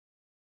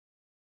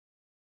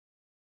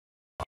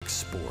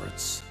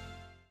Sports.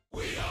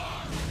 We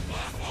are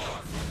Baltimore.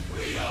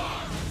 We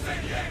are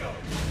San Diego.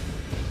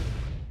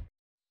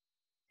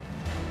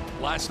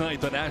 Last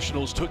night, the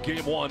Nationals took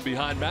Game 1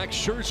 behind Max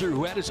Scherzer,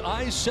 who had his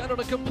eyes set on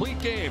a complete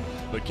game,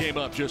 but came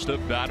up just a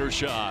batter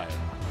shy.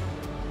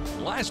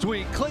 Last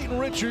week, Clayton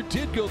Richard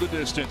did go the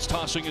distance,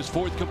 tossing his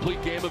 4th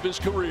complete game of his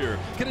career.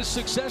 Can his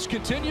success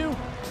continue?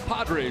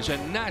 Padres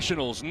and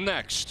Nationals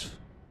next.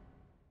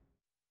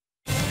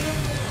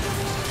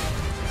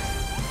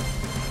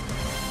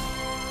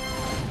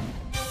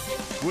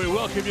 We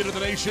welcome you to the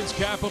nation's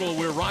capital,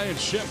 where Ryan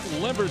Schiff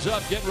limbers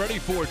up, getting ready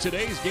for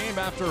today's game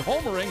after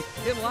homering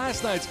in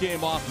last night's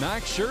game off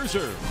Max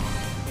Scherzer.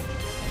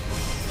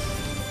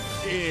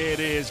 It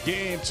is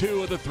Game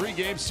 2 of the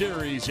 3-game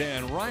series,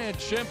 and Ryan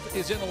Schiff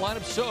is in the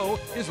lineup. So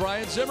is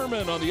Ryan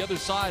Zimmerman on the other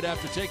side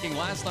after taking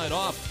last night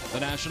off. The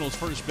Nationals'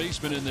 first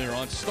baseman in there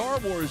on Star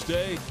Wars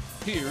Day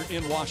here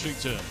in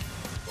Washington.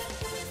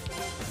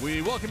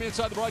 We welcome you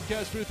inside the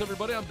broadcast booth,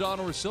 everybody. I'm Don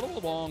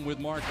Orsillo along with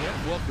Mark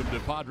Head. Welcome to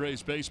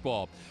Padres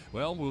baseball.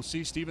 Well, we'll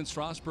see Steven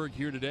Strasburg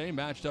here today,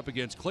 matched up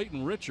against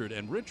Clayton Richard,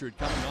 and Richard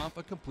coming off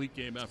a complete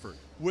game effort.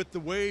 With the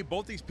way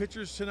both these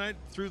pitchers tonight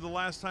threw the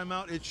last time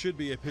out, it should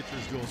be a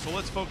pitcher's duel. So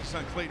let's focus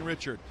on Clayton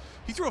Richard.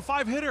 He threw a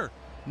 5-hitter,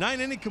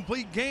 9-inning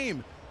complete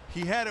game.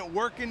 He had it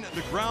working,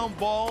 the ground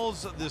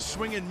balls, the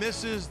swing and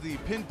misses, the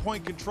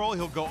pinpoint control.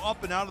 He'll go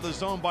up and out of the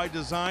zone by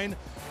design.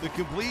 The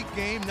complete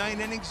game, 9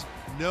 innings,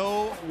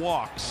 no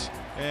walks.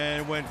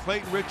 And when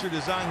Clayton Richard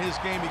is on his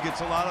game, he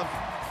gets a lot of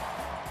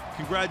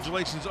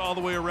congratulations all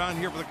the way around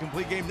here for the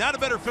complete game. Not a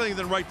better feeling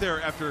than right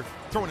there after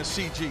throwing a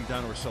CG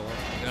down Orsillo.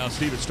 Now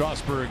Steven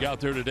Strasburg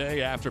out there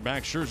today after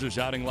Max Scherzer's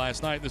outing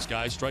last night. This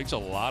guy strikes a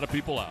lot of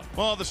people out.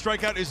 Well, the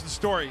strikeout is the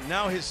story.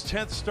 Now his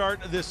 10th start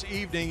this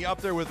evening,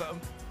 up there with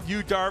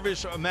Yu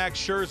Darvish, Max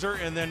Scherzer,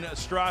 and then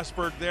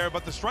Strasburg there.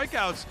 But the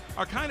strikeouts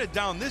are kind of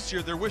down this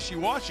year. They're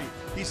wishy-washy.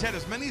 He's had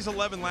as many as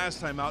 11 last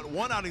time out.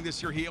 One outing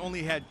this year, he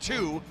only had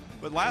 2,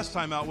 but last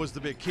time out was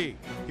the big key.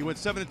 He went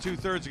 7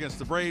 2/3 against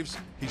the Braves.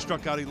 He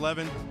struck out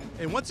 11.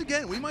 And once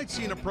again, we might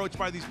see an approach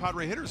by these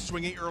Padre hitters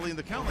swinging early in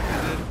the count like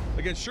they did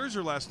against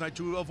Scherzer last night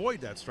to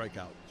avoid that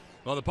strikeout.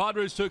 Well, the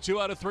Padres took 2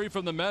 out of 3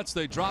 from the Mets.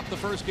 They dropped the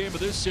first game of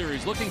this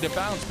series, looking to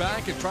bounce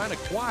back and trying to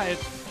quiet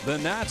the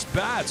Nats'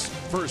 bats.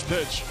 First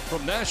pitch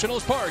from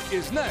Nationals Park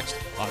is next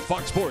on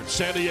Fox Sports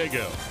San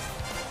Diego.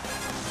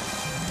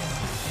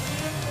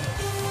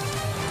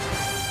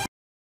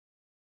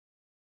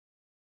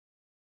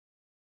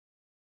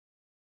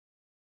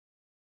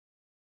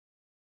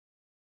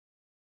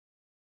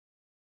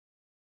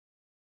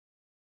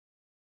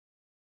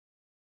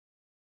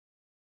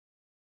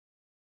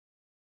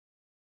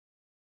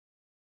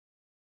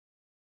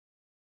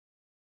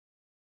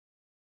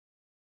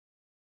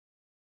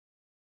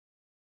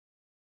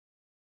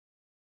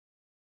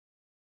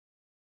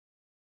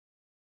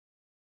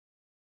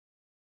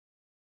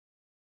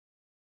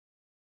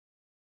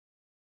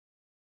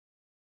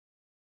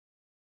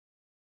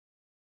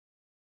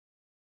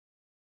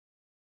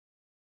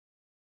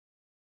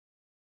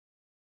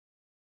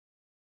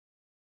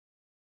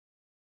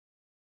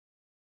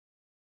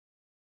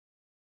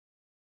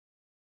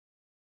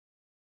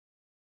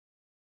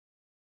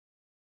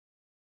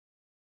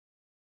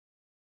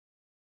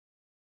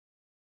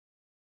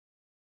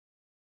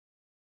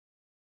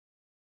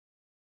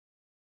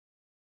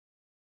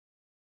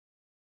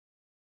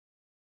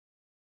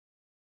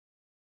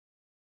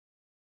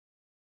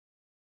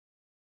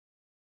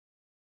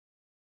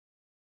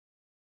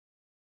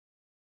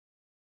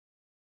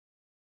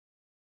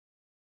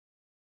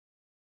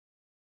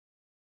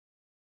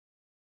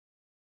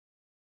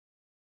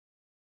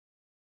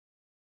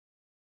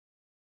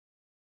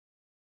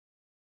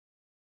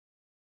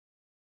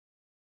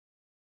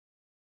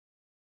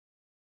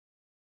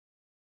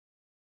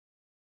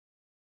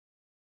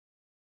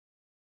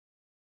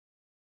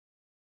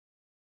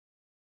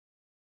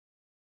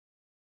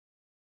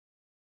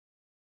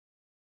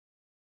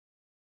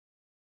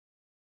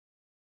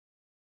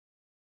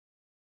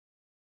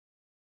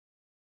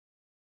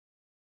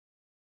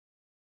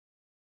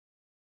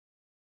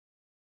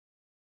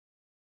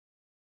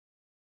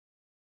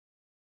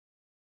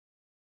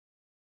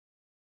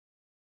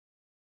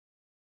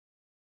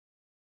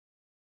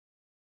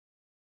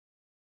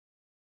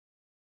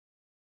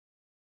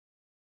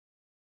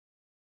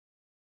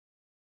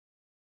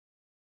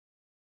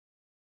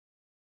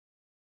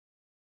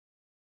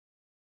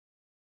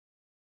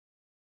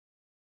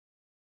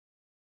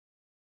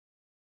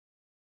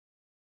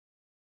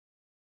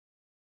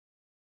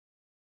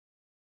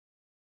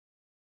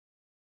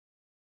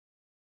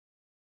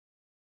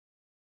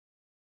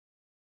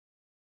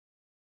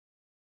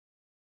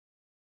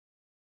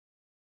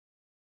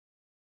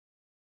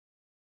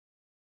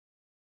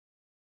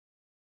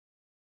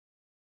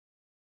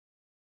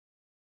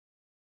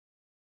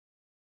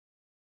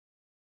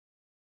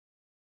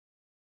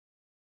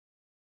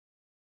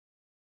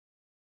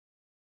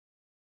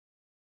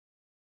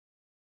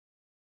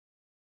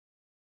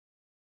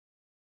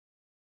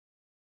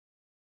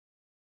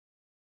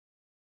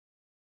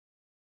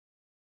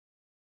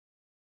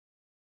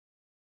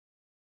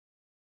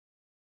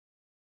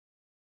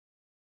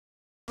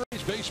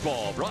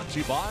 Baseball brought to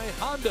you by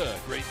Honda.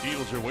 Great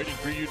deals are waiting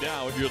for you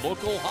now at your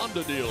local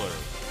Honda dealer.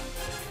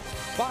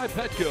 By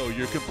Petco,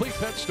 your complete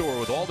pet store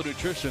with all the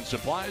nutrition,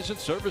 supplies, and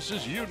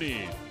services you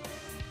need.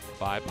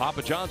 By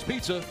Papa John's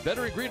Pizza,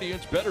 better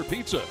ingredients, better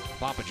pizza.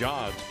 Papa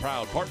John's,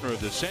 proud partner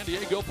of the San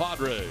Diego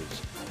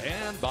Padres.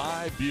 And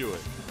by Buick.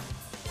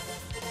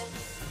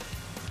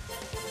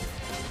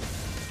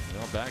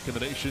 Well, back in the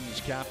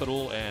nation's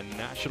capital and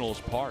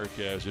Nationals Park,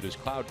 as it is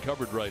cloud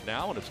covered right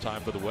now, and it's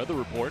time for the weather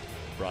report.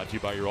 Brought to you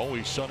by your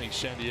always sunny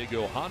San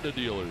Diego Honda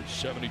dealers.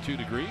 72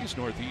 degrees,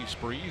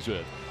 northeast breeze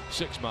at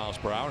 6 miles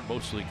per hour, and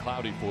mostly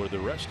cloudy for the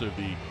rest of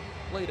the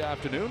late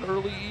afternoon,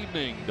 early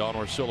evening. Don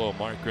Orsillo,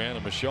 Mark Grant,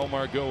 and Michelle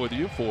Margot with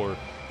you for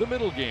the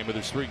middle game of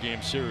this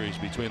three-game series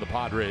between the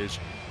Padres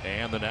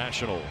and the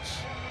Nationals.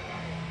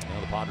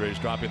 Now the Padres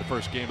dropping the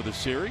first game of the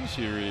series.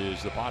 Here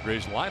is the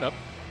Padres lineup,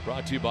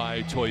 brought to you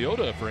by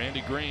Toyota for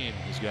Andy Green.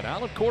 He's got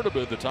Alan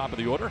Cordoba at the top of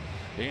the order.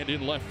 And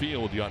in left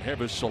field,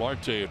 Yangervis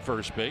Solarte at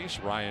first base,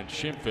 Ryan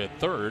Schimpf at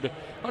third,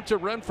 Hunter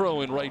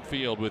Renfroe in right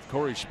field with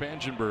Corey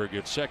Spangenberg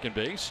at second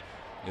base.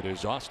 It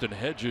is Austin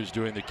Hedges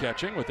doing the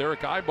catching with Eric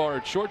Ibar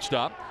at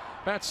shortstop.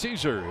 Matt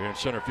Caesar in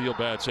center field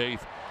bats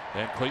eighth,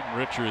 and Clayton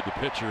Richard, the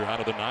pitcher, out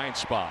of the 9th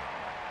spot.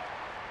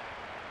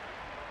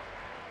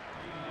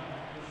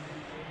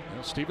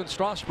 Well, Steven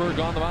Strasburg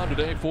on the mound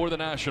today for the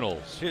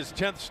Nationals. His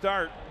 10th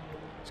start.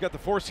 He's got the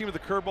four-seam of the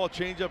curveball,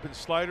 changeup, and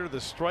slider.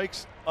 The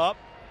strikes up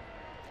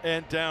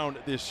and down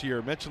this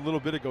year. Mentioned a little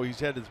bit ago, he's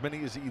had as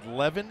many as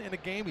 11 in a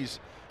game. He's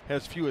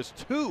has few as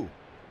 2.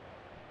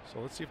 So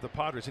let's see if the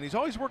Padres, and he's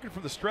always working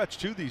from the stretch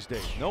too these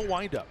days. No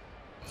windup.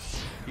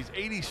 He's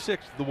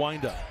 86 the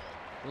windup.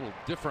 A little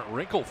different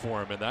wrinkle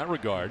for him in that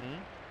regard.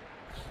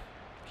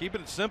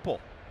 Keeping it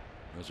simple.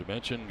 As I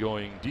mentioned,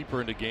 going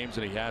deeper into games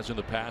than he has in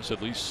the past,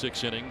 at least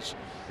 6 innings,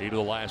 8 of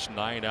the last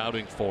 9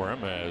 outings for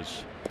him,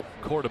 as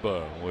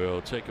Cordoba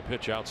will take a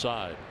pitch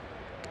outside.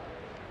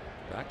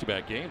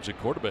 Back-to-back games, and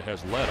Cordoba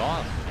has led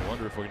off. I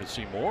wonder if we're going to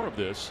see more of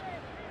this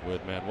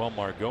with Manuel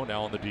Margot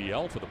now on the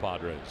DL for the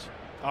Padres.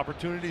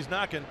 Opportunities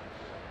knocking.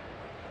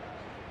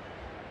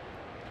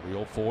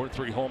 304,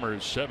 3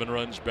 homers, 7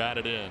 runs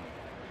batted in.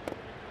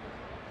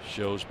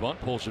 Shows bunt,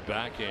 pulls it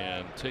back,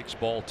 and takes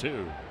ball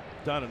 2.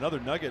 Don, another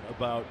nugget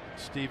about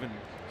Steven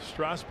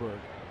Strasburg.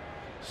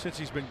 Since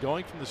he's been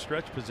going from the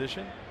stretch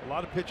position, a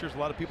lot of pitchers, a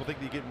lot of people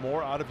think you get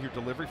more out of your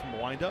delivery from the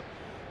windup.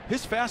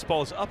 His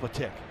fastball is up a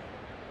tick.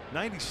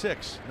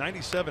 96,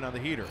 97 on the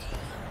heater.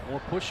 More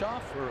push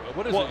off, or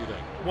what is it, you think?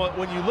 Well,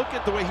 when you look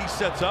at the way he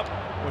sets up,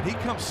 when he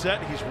comes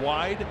set, he's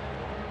wide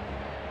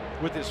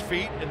with his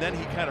feet, and then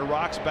he kind of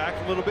rocks back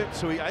a little bit.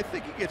 So I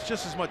think he gets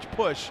just as much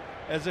push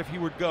as if he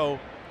would go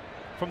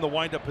from the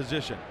windup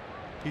position.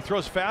 He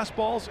throws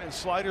fastballs and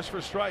sliders for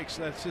strikes.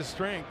 That's his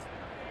strength.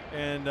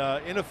 And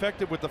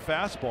ineffective with the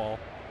fastball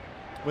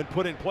when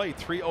put in play.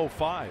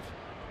 305.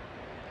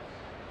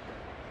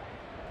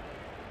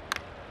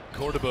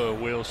 Cordoba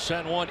will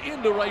send one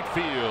into right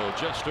field,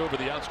 just over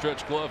the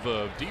outstretched glove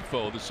of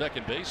Defoe, the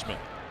second baseman.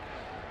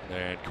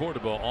 And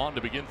Cordoba on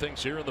to begin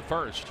things here in the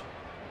first.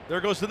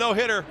 There goes the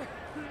no-hitter.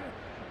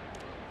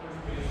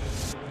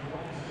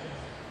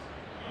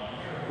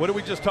 What did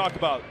we just talk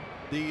about?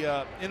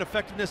 The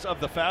ineffectiveness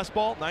of the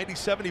fastball.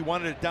 97, he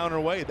wanted it down and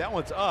away. That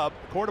one's up.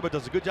 Cordoba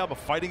does a good job of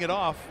fighting it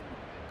off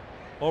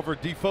over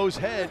Defoe's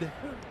head.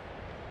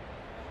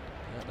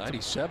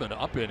 97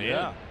 up and in,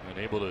 and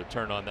able to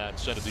turn on that and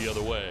send it the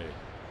other way.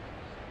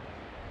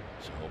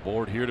 So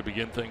aboard here to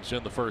begin things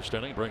in the first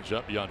inning brings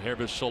up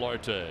Yangervis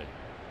Solarte.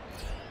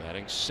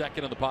 Batting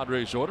second in the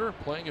Padres order,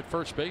 playing at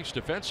first base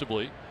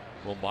defensively.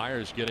 Will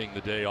Myers getting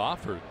the day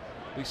off, or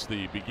at least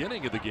the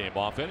beginning of the game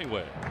off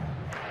anyway.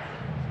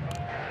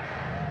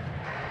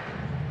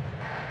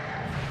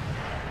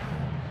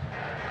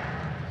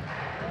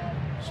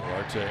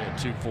 Solarte at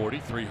 240,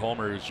 3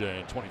 homers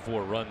and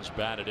 24 runs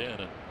batted in.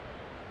 And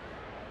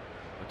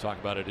we talk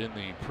about it in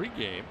the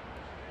pregame.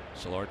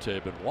 Solarte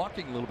had been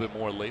walking a little bit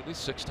more lately,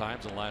 6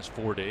 times in the last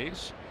 4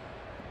 days.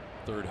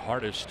 3rd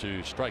hardest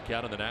to strike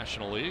out in the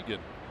National League,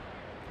 and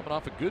coming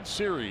off a good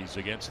series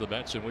against the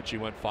Mets in which he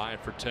went 5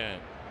 for 10.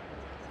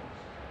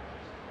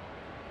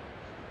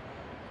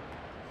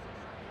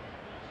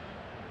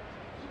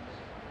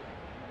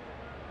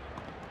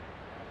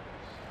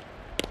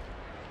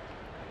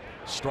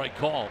 Strike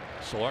call.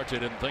 Solarte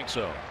didn't think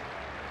so.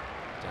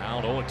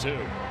 Down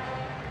 0-2.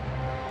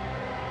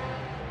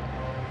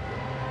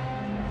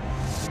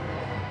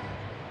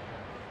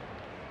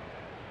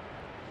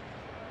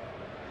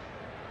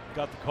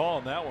 Got the call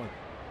on that one.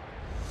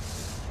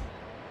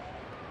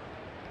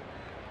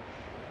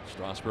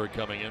 Strasburg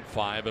coming in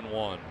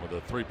 5-1 with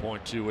a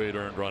 3.28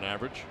 earned run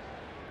average.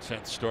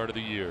 10th start of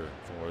the year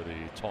for the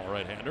tall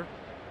right-hander.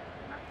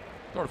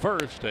 Throw to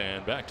first,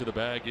 and back to the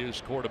bag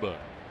is Cordoba.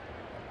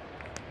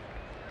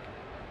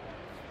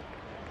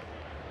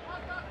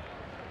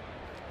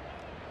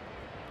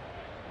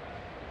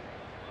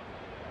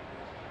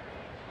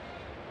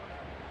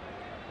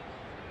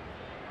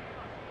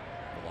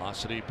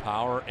 Velocity,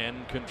 power,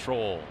 and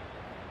control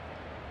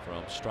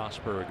from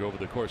Strasburg over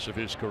the course of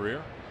his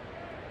career.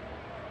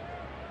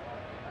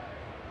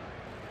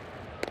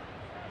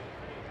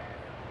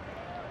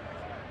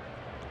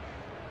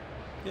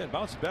 Yeah, and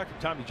bounces back from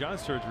Tommy John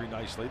surgery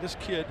nicely. This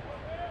kid,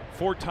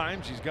 4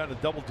 times he's gotten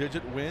a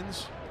double-digit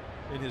wins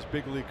in his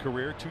big league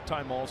career,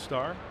 2-time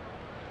All-Star.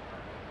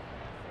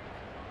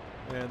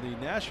 And the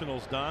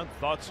Nationals, Don,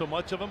 thought so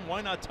much of him,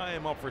 why not tie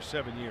him up for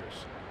 7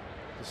 years?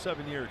 The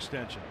 7-year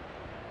extension.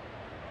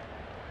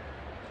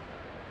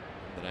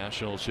 The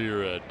Nationals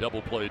here at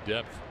double play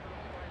depth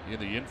in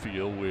the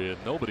infield with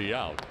nobody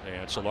out.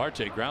 And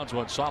Solarte grounds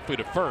one softly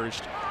to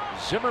first.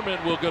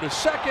 Zimmerman will go to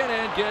second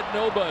and get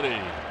nobody.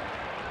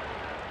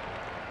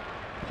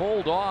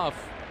 Pulled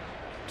off.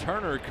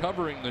 Turner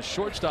covering the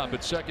shortstop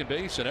at second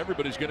base, and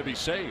everybody's going to be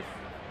safe.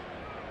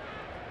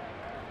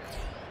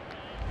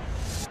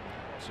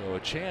 So a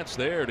chance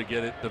there to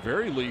get at the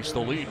very least the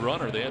lead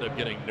runner. They end up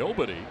getting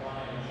nobody.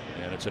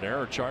 And it's an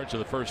error charge to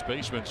the first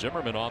baseman,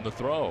 Zimmerman, on the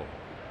throw.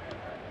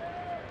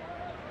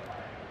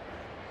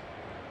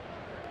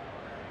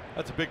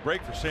 That's a big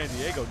break for San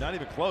Diego. Not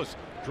even close.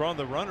 Drawing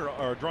the runner,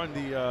 or drawing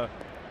the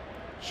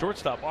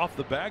shortstop off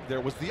the bag there.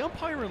 Was the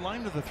umpire in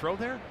line to the throw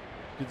there?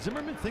 Did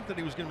Zimmerman think that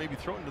he was going to maybe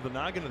throw it into the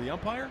noggin of the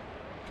umpire?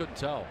 Couldn't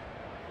tell.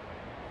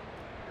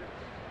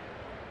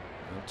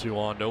 2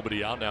 on,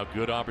 nobody out now.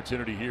 Good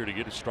opportunity here to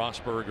get to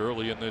Strasburg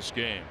early in this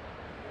game.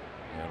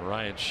 And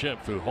Ryan Schimpf,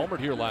 who homered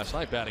here last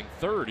night, batting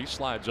third, he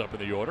slides up in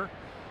the order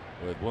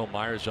with Will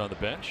Myers on the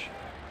bench.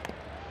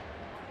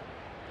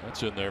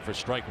 That's in there for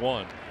strike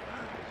 1.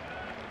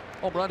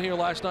 Home run here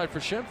last night for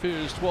Schimpf,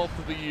 his 12th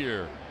of the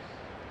year.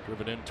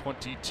 Driven in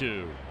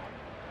 22.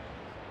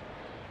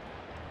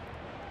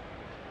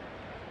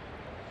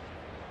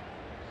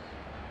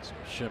 So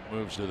Schimpf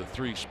moves to the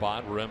 3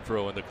 spot.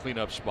 Renfroe in the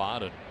cleanup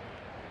spot, and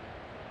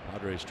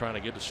Padres trying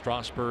to get to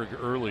Strasburg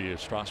early as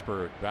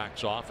Strasburg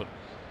backs off and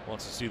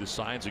wants to see the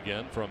signs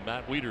again from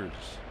Matt Wieters.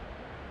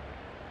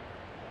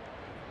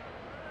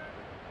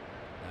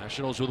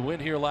 Nationals with a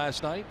win here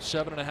last night.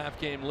 7.5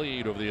 game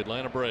lead over the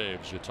Atlanta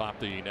Braves atop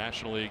the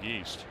National League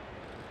East.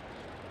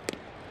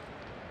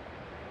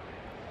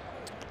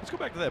 Let's go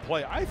back to that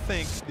play. I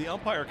think the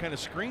umpire kind of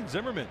screened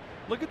Zimmerman.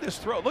 Look at this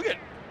throw. Look at.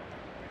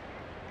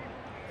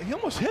 He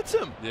almost hits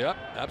him. Yep,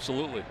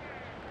 absolutely.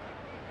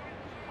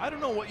 I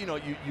don't know what, you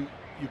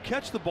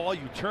catch the ball,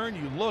 you turn,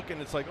 you look, and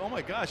it's like, oh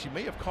my gosh, you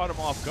may have caught him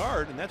off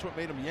guard, and that's what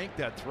made him yank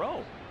that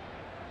throw.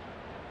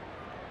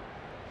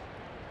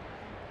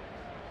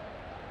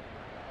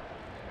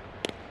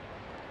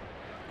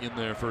 In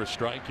there for a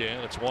strike,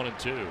 and it's 1 and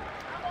 2.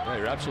 Yeah,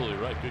 you're absolutely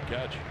right. Good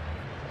catch.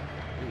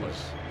 He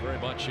was very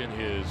much in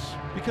his.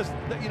 Because,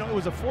 it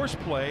was a forced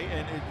play,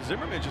 and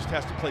Zimmerman just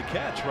has to play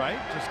catch, right?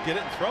 Just get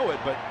it and throw it.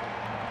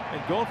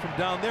 And going from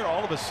down there,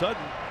 all of a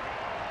sudden,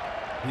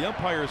 the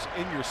umpire's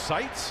in your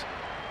sights,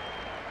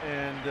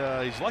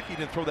 and he's lucky he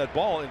didn't throw that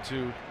ball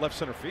into left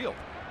center field.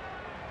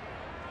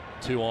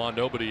 2 on,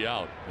 nobody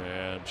out,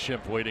 and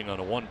Schimpf waiting on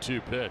a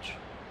 1-2 pitch.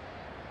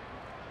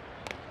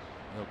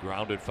 No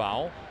grounded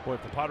foul. Boy,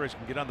 if the Padres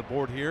can get on the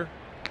board here,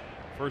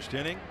 first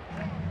inning,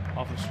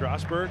 off of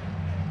Strasburg.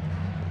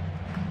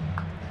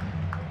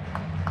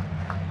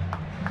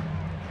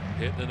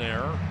 Hit an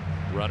error.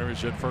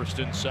 Runners at first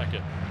and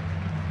second.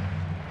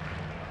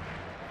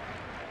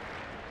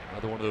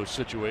 Another one of those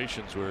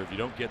situations where if you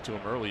don't get to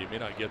him early, you may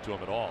not get to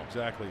him at all.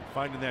 Exactly.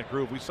 Finding that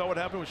groove. We saw what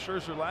happened with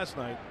Scherzer last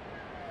night.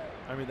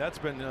 I mean, that's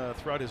been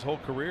throughout his whole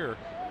career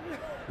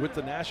with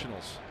the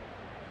Nationals.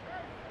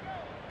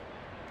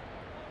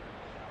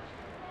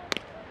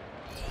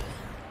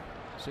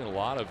 Seen a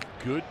lot of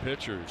good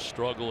pitchers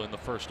struggle in the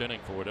first inning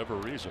for whatever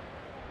reason.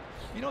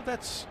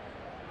 That's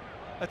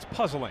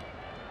puzzling.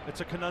 It's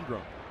a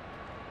conundrum.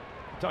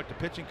 You talk to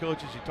pitching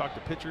coaches, you talk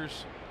to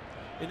pitchers,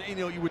 and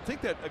you would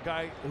think that a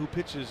guy who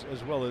pitches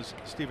as well as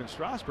Steven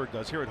Strasburg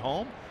does here at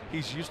home,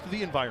 he's used to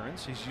the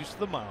environs, he's used to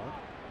the mound.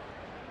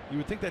 You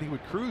would think that he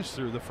would cruise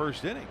through the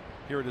first inning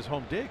here at his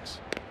home digs.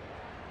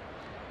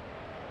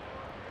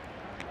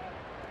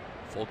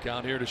 Full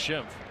count here to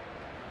Schimpf.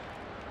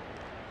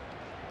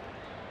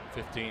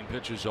 15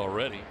 pitches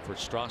already for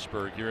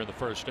Strasburg here in the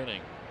first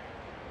inning.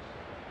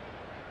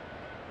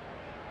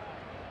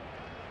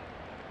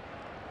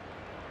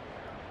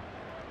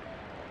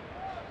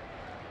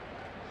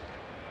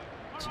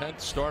 Tenth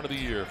start of the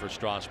year for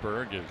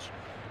Strasburg as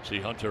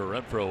see Hunter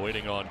Renfroe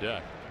waiting on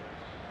deck.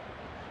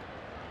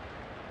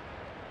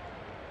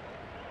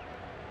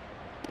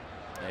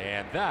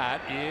 And that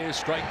is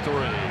strike 3.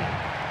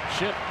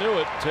 Schimpf knew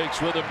it.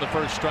 Takes with him the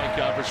first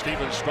strikeout for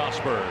Steven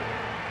Strasburg.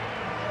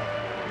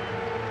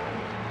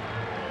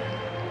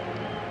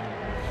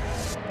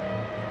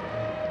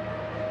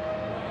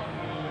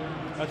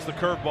 That's the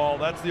curveball.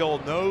 That's the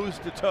old nose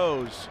to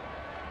toes.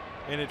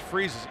 And it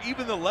freezes.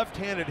 Even the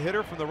left-handed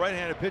hitter from the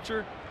right-handed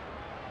pitcher,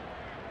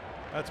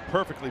 that's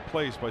perfectly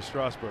placed by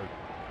Strasburg.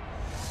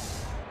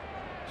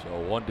 So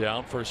 1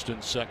 down, first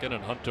and second,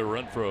 and Hunter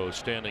Renfroe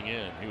standing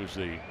in. He was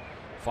the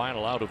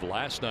final out of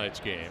last night's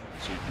game.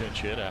 So he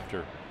pinch hit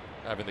after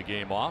having the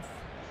game off.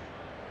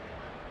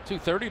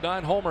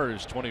 239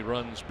 homers, 20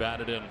 runs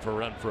batted in for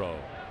Renfroe.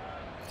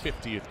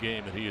 50th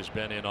game that he has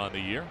been in on the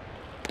year.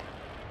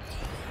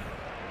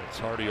 It's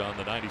Hardy on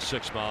the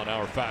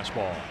 96-mile-an-hour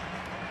fastball.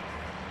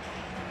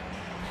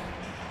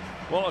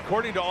 Well,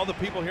 according to all the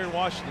people here in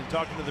Washington,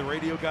 talking to the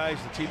radio guys,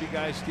 the TV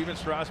guys, Steven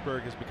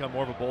Strasburg has become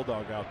more of a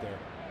bulldog out there.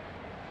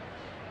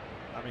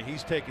 I mean,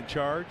 he's taking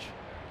charge.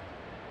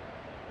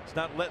 He's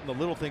not letting the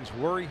little things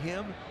worry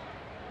him.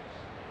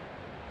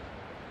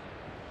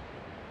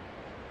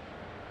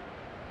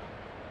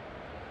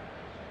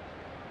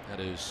 Had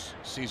his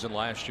season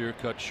last year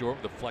cut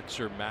short with a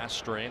flexor mass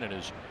strain in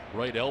his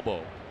right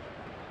elbow.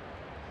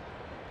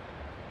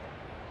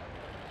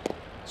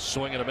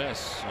 Swing and a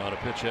miss on a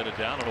pitch headed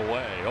down and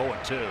away.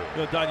 0-2. You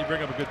know, Don, you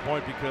bring up a good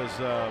point because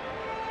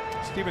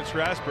Steven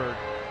Strasburg,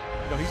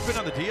 you know, he's been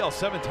on the DL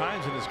 7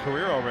 times in his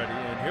career already,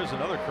 and here's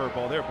another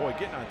curveball there. Boy,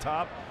 getting on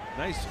top.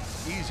 Nice,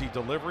 easy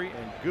delivery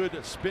and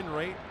good spin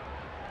rate.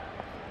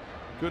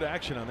 Good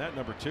action on that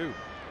number 2.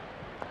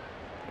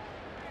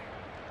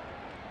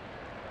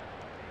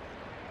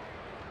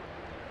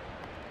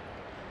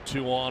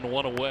 Two on,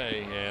 one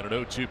away, and an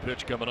 0-2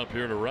 pitch coming up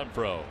here to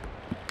Renfroe.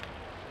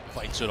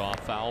 Fights it off,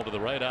 foul to the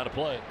right, out of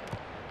play.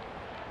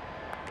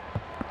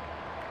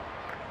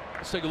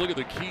 Let's take a look at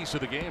the keys to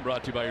the game,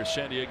 brought to you by your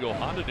San Diego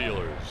Honda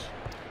dealers.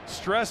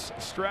 Stress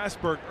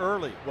Strasburg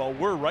early. Well,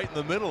 we're right in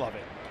the middle of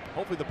it.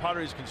 Hopefully the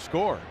Padres can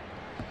score.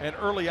 And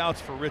early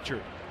outs for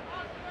Richard.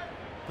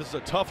 This is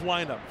a tough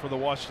lineup for the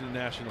Washington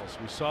Nationals.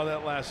 We saw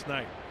that last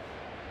night.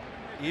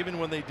 Even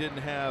when they didn't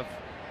have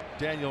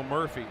Daniel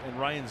Murphy and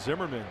Ryan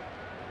Zimmerman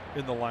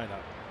in the lineup.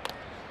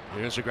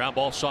 Here's a ground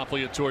ball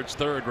softly towards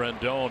third.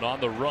 Rendon on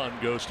the run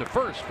goes to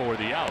first for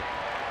the out.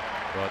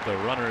 But the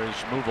runners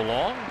move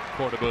along.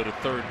 Córdoba to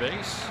third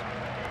base.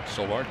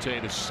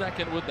 Solarte to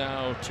second with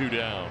now 2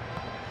 down.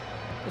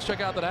 Let's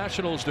check out the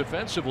Nationals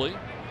defensively.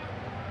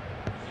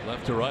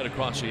 Left to right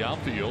across the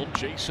outfield.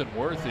 Jason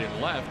Worth in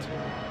left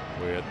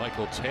with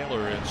Michael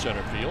Taylor in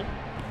center field.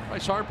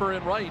 Bryce Harper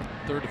in right.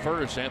 Third to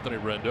first. Anthony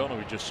Rendon,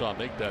 we just saw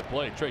make that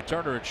play. Trey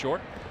Turner at short.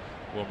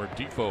 Wilmer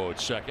Defoe at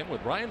second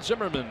with Ryan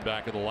Zimmerman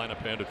back in the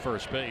lineup and at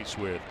first base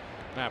with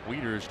Matt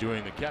Wieters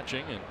doing the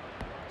catching and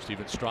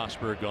Steven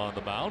Strasburg on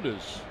the mound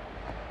as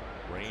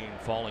rain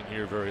falling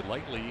here very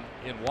lightly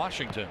in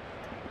Washington.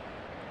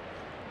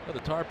 Had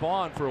the tarp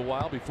on for a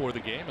while before the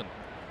game and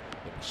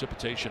the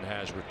precipitation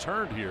has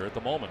returned here at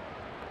the moment.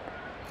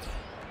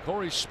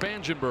 Corey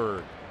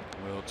Spangenberg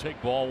will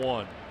take ball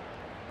 1.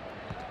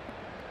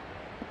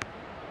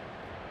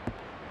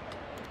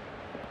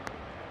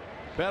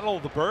 Battle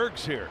of the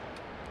Bergs here.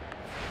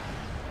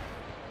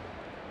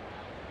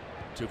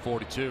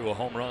 242, a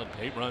home run,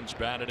 8 runs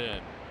batted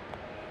in.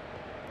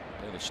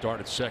 And the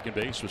start at second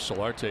base with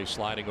Solarte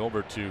sliding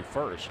over to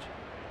first.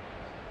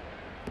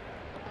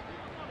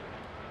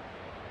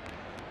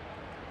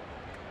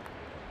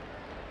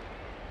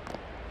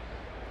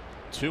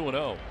 Two and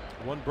 0.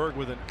 One Berg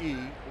with an E,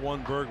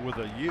 one Berg with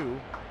a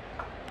U.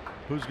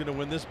 Who's going to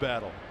win this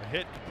battle? A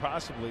hit could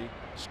possibly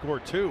score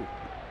 2.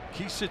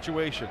 Key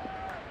situation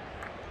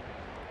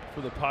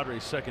for the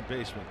Padres second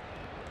baseman.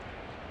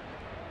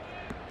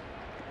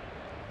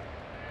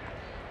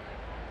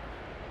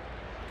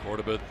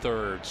 Córdoba at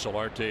third,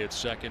 Solarte at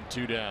second,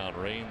 2 down,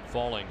 rain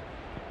falling.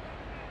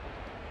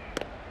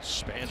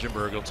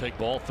 Spangenberg will take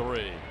ball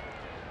 3.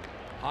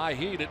 High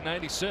heat at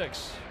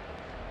 96.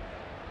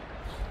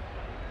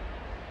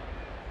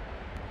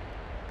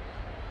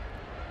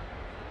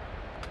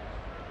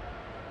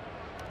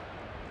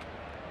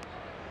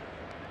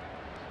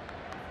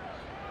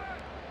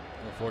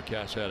 The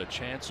forecast had a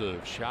chance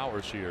of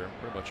showers here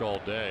pretty much all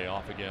day,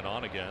 off again,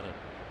 on again. And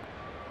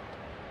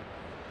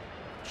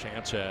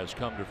chance has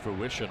come to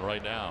fruition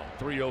right now.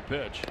 3-0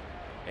 pitch.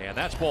 And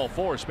that's ball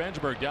 4.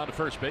 Spangenberg down to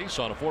first base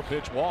on a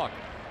 4-pitch walk.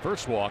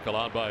 First walk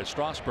allowed by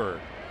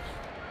Strasburg.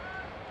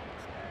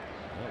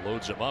 That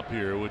loads him up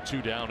here with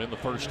 2 down in the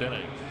first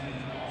inning.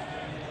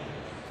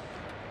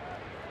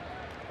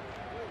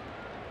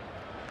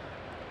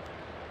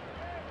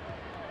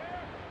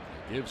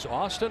 Gives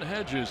Austin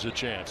Hedges a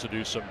chance to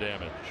do some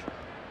damage.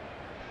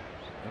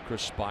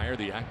 Chris Spire,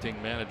 the acting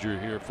manager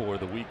here for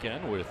the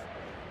weekend with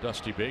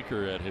Dusty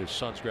Baker at his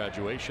son's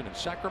graduation in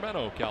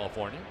Sacramento,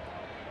 California.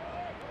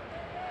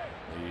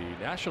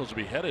 The Nationals will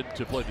be headed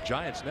to play the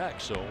Giants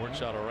next, so it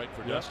works out all right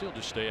for Dusty. He'll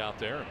just stay out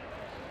there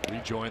and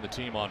rejoin the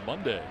team on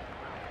Monday.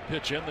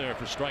 Pitch in there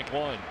for strike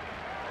 1.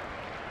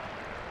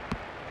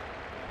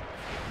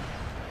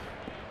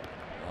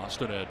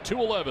 Austin had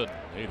 211,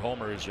 8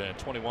 homers and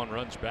 21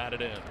 runs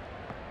batted in.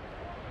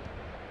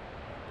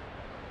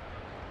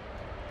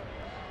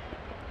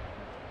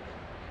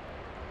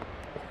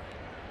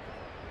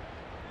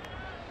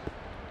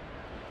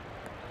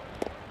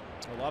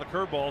 A lot of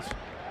curveballs.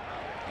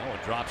 That one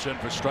drops in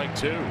for strike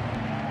 2.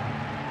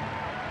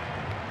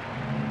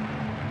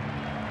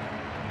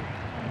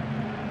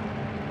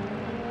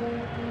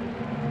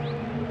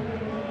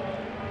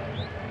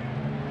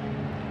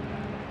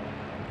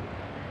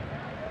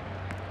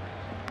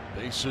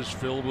 Bases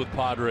filled with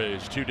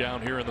Padres. 2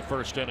 down here in the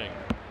first inning.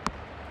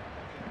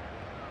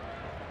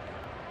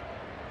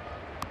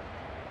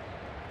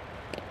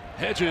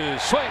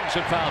 Hedges swings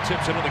and foul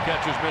tips into the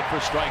catcher's mitt for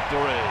strike 3.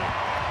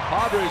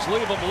 Padres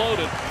leave them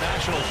loaded.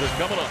 Nationals are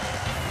coming up.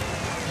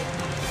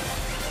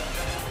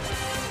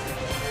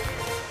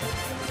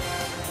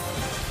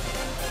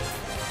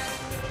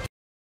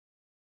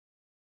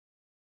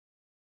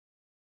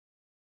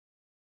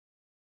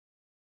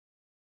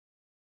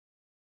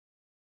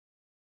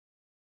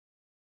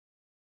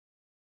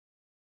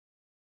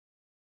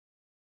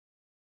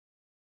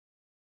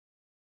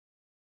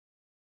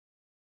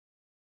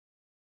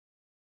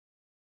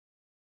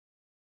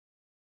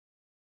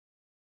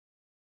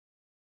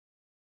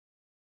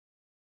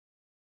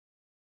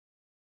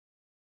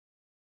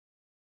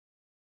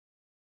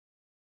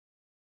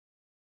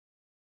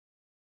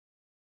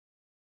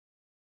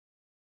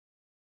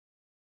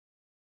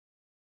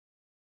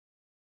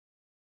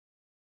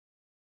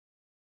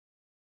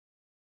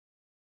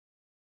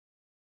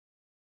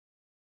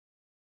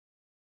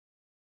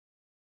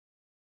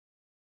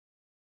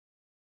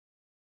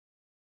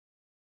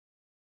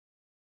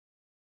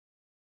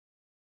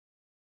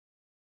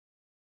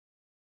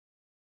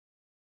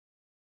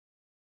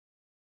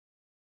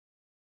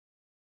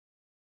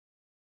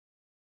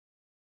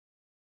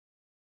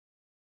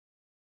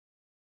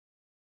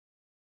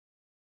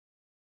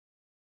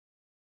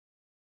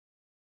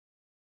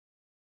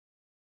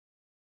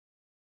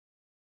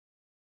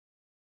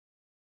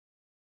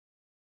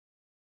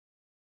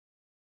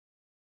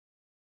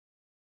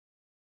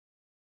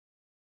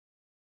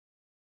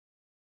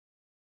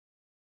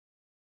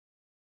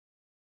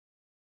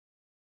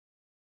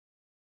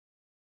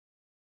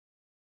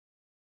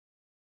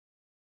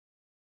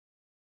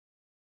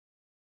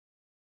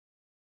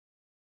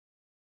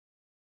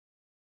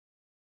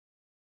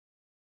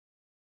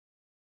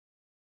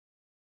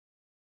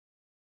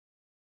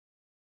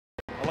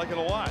 like it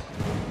a lot.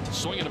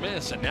 Swing and a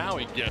miss, and now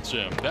he gets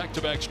him.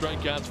 Back-to-back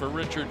strikeouts for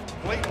Richard.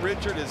 Clayton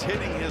Richard is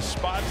hitting his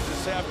spots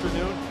this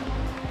afternoon.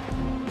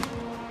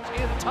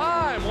 In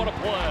time, what a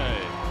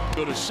play.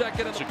 Go to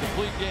second. It's a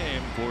complete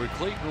game for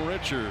Clayton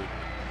Richard.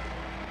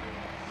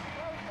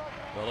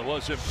 Well, it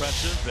was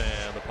impressive,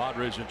 and the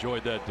Padres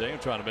enjoyed that day. I'm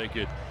trying to make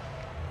it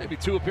maybe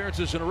 2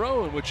 appearances in a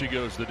row in which he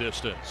goes the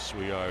distance.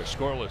 We are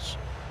scoreless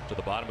to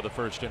the bottom of the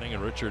first inning,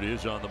 and Richard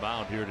is on the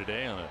mound here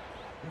today on a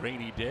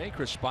rainy day.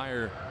 Chris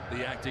Spire,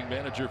 the acting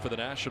manager for the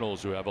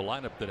Nationals, who have a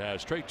lineup that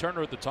has Trey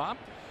Turner at the top.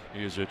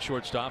 He is at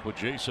shortstop with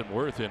Jason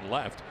Worth in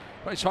left.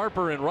 Bryce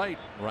Harper in right.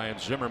 Ryan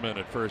Zimmerman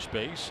at first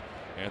base.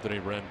 Anthony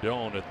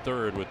Rendon at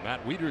third with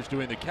Matt Wieters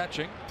doing the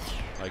catching.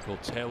 Michael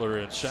Taylor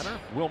in center.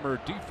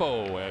 Wilmer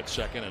Defoe at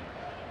second, and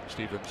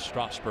Steven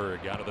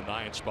Strasburg out of the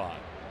 9 spot.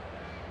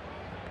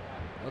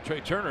 Well, Trey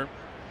Turner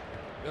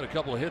got a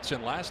couple of hits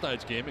in last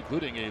night's game,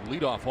 including a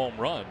leadoff home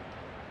run.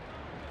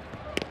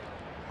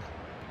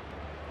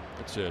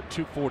 It's a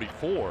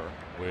 .244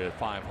 with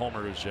 5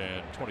 homers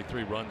and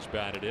 23 runs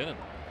batted in.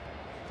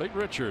 Clayton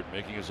Richard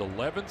making his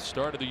 11th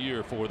start of the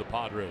year for the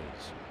Padres.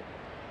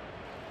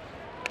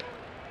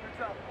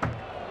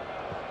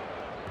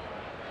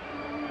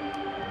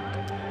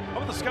 How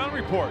about the scouting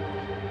report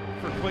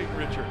for Clayton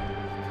Richard?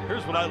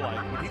 Here's what I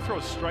like. When he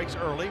throws strikes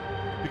early,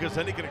 because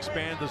then he can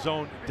expand the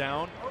zone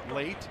down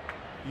late.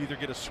 You either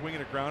get a swing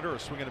and a grounder or a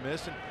swing and a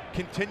miss, and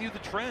continue the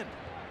trend.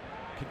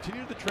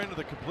 Continue the trend of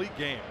the complete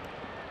game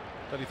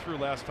that he threw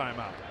last time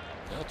out.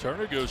 Well,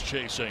 Turner goes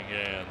chasing,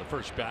 and the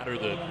first batter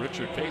that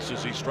Richard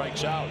faces, he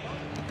strikes out.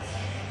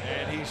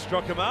 And he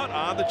struck him out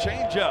on the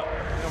changeup.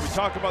 You know, we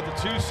talk about the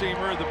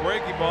 2-seamer, the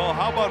breaking ball.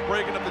 How about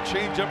breaking up the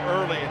changeup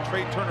early, and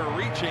Trey Turner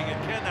reaching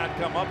and cannot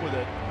come up with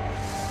it.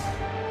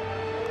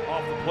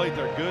 Off the plate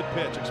there, good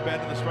pitch,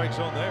 expanding the strike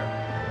zone there.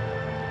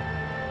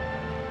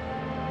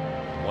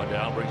 1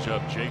 down brings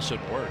up Jason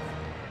Worth.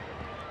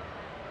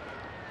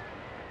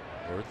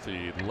 Worth,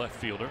 the left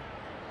fielder.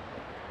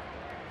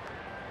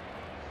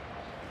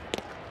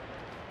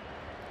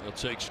 He'll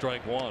take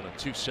strike 1, a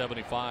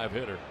 .275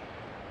 hitter.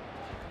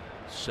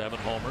 7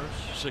 homers,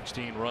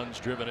 16 runs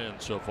driven in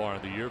so far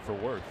in the year for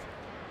Worth.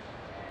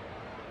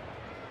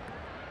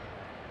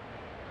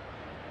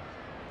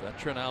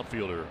 Veteran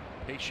outfielder,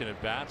 patient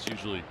at bats,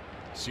 usually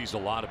sees a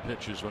lot of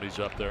pitches when he's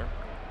up there.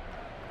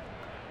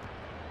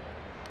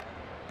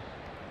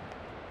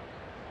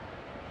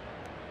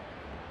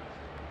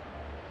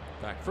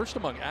 In fact, first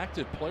among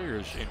active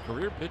players in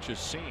career pitches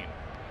seen.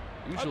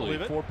 Usually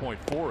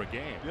 4.4 a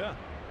game. Yeah.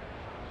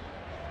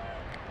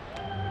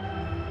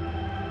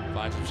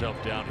 Finds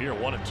himself down here,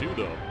 1-2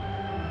 though.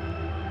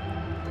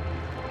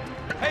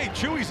 Hey,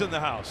 Chewy's in the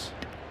house.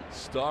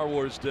 Star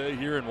Wars Day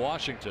here in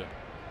Washington.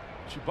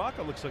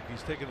 Chewbacca looks like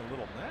he's taking a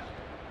little nap.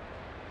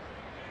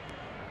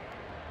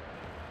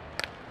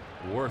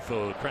 Worth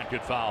will crank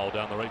it foul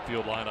down the right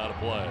field line, out of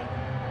play.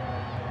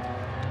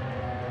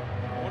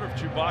 I wonder if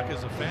Chewbacca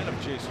is a fan of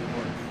Jason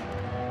Worth.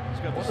 He's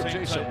got the same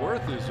Jason type.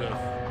 Worth is a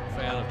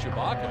fan of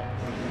Chewbacca.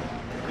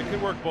 It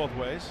could work both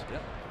ways. Yeah.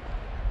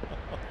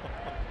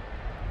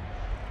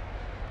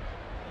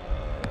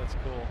 That's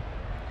cool.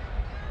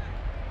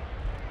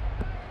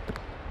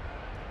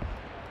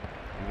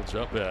 It's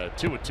up at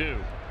 2-2.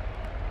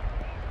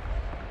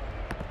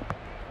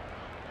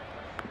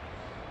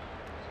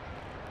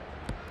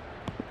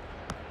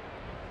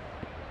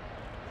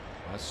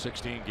 Last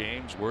 16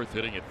 games, Worth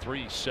hitting at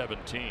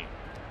 .317.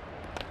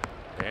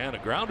 And a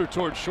grounder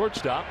towards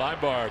shortstop.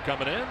 Ibar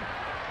coming in.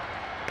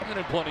 And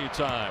in plenty of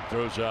time,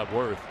 throws out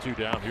Worth. 2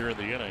 down here in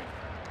the inning.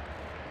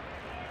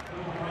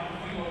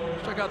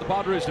 Check out the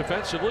Padres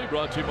defensively,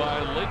 brought to you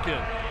by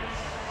Lincoln.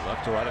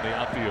 Left to right in the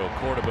outfield,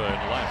 Cordoba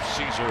in left,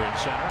 Caesar in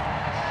center,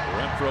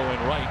 Renfro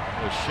in right,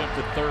 with Schimpf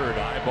at third,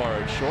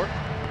 Ibar at short,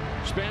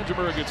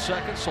 Spangenberg at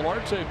second,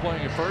 Solarte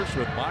playing at first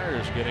with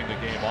Myers getting the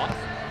game off,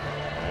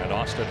 and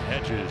Austin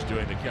Hedges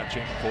doing the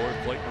catching for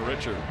Clayton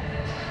Richard.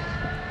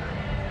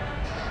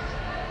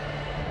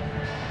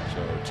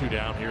 So 2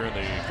 down here in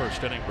the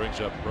first inning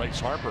brings up Bryce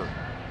Harper.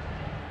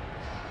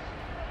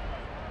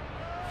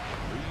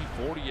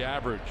 .340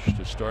 average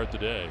to start the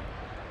day.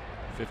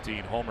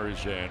 15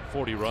 homers and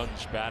 40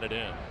 runs batted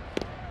in.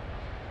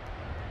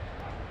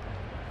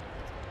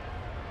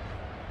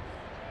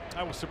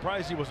 I was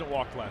surprised he wasn't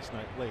walked last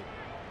night late.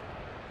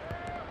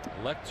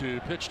 Elect to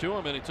pitch to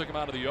him, and he took him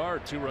out of the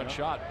yard. 2-run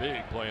shot,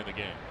 big play in the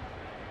game.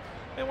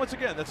 And once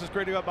again, that's what's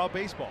great about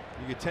baseball.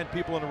 You get 10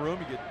 people in a room,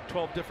 you get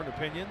 12 different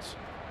opinions.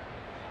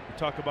 You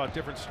talk about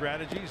different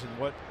strategies and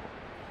what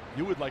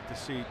you would like to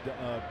see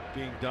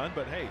being done.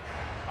 But hey,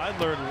 I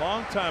learned a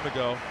long time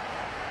ago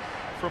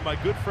from my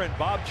good friend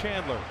Bob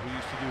Chandler, who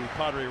used to do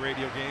Padre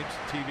radio games,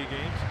 TV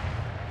games.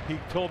 He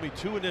told me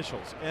 2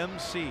 initials,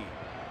 MC,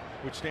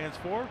 which stands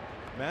for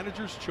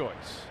Manager's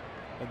Choice.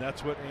 And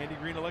that's what Andy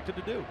Green elected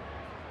to do.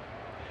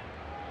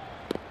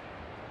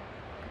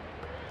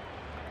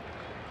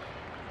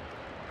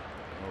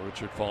 Well,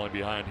 Richard falling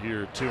behind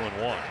here, 2-1.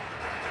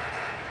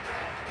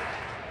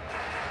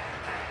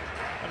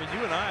 I mean,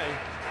 you and I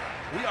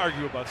We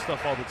argue about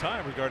stuff all the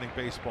time regarding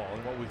baseball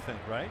and what we think,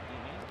 right?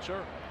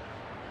 Sure.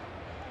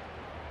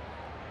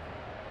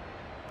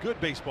 Good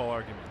baseball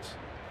arguments.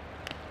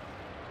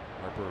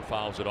 Harper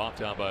fouls it off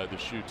down by the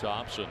shoe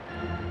tops, and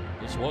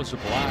this was a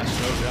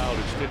blast, no doubt.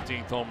 His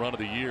 15th home run of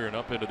the year, and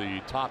up into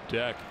the top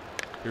deck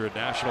here at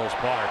Nationals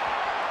Park.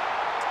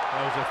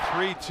 That was a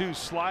 3-2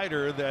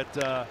 slider that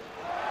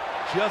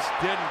just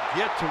didn't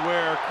get to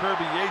where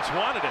Kirby Yates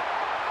wanted it.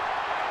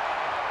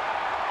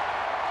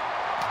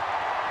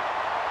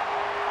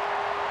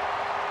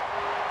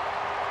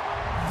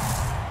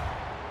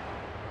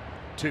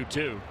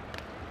 Two,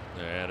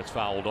 and it's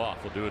fouled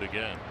off. We'll do it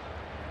again.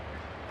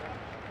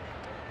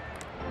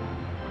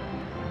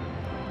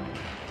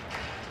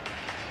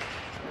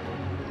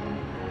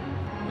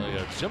 They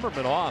had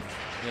Zimmerman off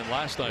in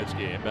last night's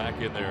game. Back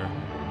in there,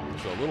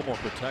 so a little more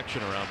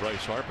protection around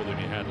Bryce Harper than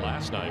he had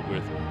last night,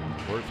 with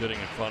Worth hitting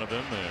in front of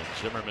him and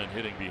Zimmerman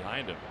hitting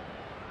behind him.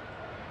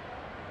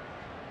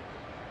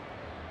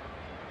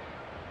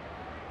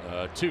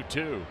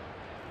 2-2,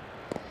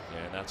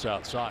 and that's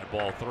outside,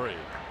 ball 3.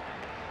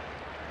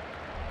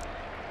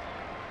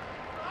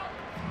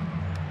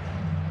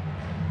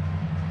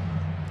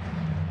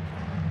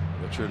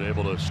 Richard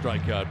able to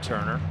strike out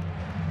Turner.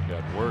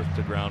 Got Worth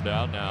to ground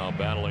out, now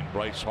battling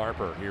Bryce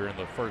Harper here in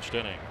the first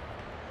inning.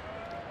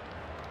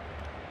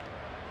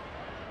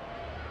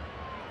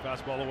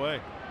 Fastball away.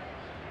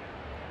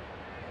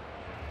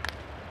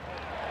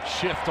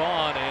 Shift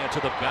on and to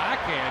the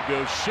backhand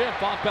goes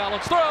Schiff, off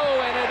balance throw,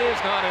 and it is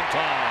not in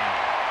time.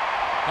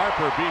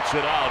 Harper beats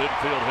it out,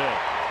 infield hit.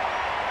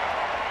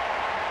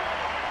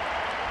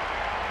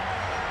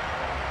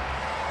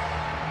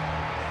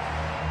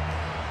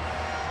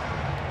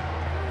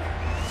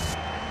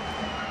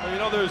 Well, you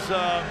know,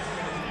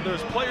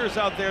 there's players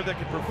out there that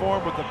can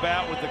perform with the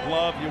bat, with the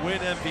glove. You win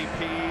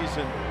MVPs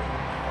and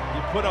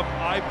you put up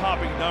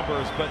eye-popping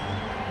numbers, but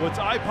what's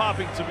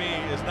eye-popping to me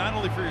is not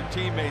only for your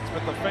teammates,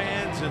 but the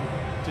fans, and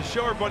to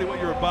show everybody what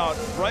you're about.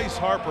 Bryce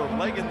Harper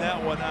legging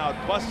that one out,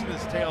 busting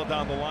his tail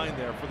down the line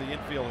there for the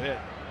infield hit.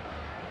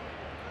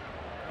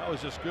 That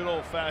was just good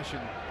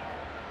old-fashioned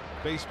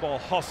baseball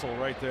hustle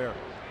right there.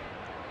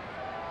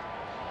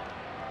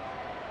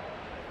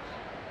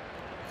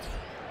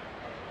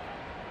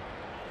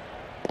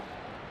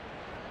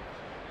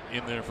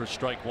 In there for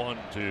strike 1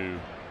 to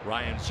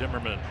Ryan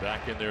Zimmerman,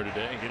 back in there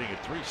today, hitting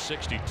at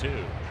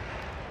 362.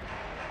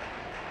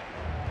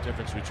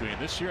 Difference between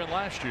this year and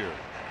last year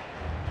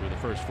through the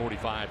first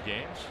 45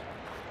 games.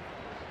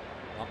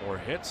 A lot more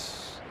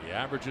hits, the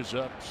average is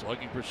up,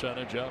 slugging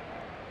percentage up,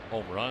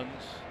 home runs.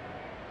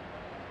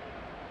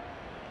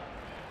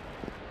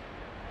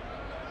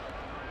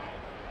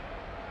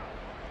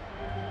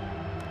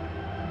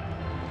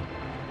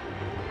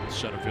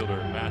 Center fielder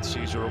Matt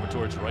Caesar over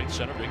towards right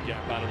center, big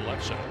gap out of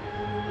left center.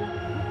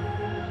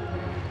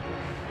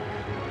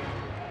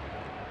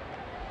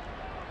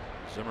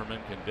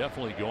 Zimmerman can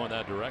definitely go in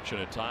that direction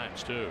at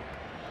times too.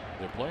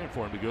 They're playing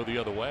for him to go the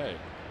other way.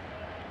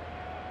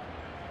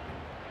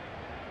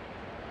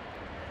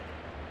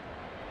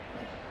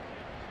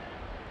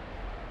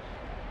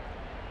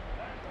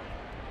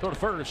 Throw to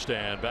first,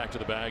 and back to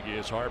the bag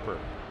is Harper.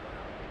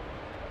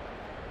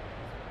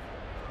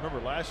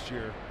 Remember last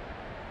year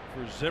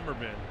for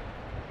Zimmerman,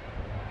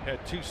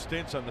 had 2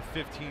 stints on the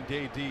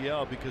 15-day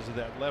DL because of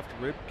that left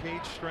rib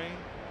cage strain.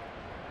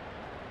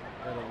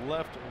 Had a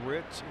left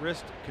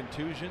wrist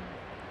contusion.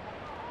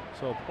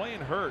 So playing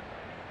hurt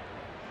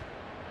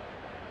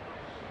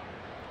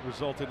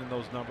resulted in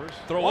those numbers.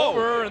 Throw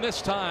over, and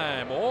this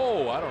time,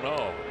 oh, I don't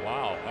know.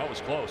 Wow, that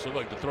was close. Looked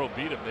like the throw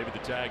beat him. Maybe the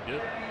tag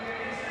did.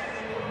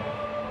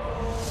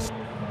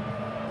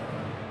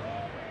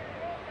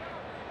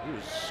 He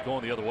was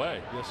going the other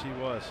way. Yes, he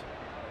was.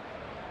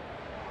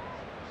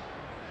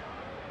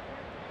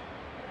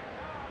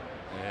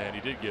 And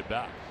he did get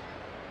back.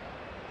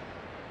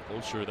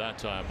 Closer that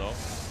time, though.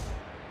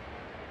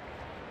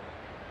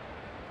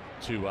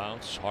 2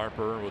 outs.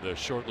 Harper with a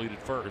short lead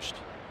at first.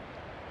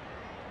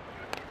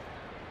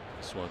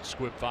 This one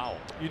squib foul.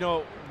 You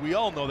know, we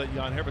all know that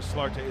Yangervis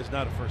Solarte is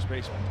not a first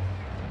baseman.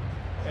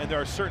 And there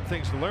are certain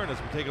things to learn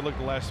as we take a look at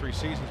the last 3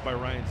 seasons by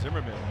Ryan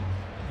Zimmerman.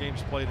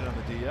 Games played in on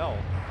the DL.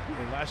 I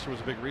mean, last year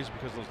was a big reason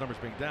because of those numbers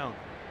being down.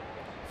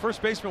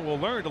 First baseman will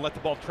learn to let the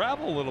ball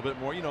travel a little bit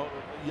more. You know,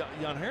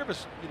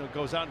 Yangervis,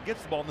 goes out and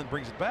gets the ball and then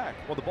brings it back.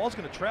 Well, the ball's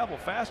going to travel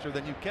faster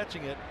than you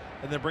catching it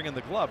and then bringing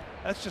the glove.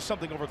 That's just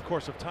something over the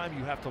course of time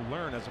you have to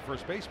learn as a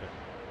first baseman.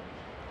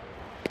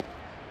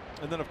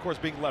 And then, of course,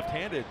 being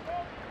left-handed,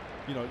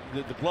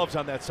 the glove's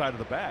on that side of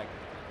the bag.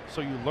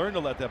 So you learn to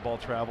let that ball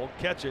travel,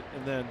 catch it,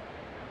 and then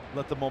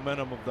let the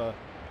momentum of the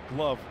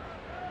glove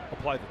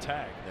apply the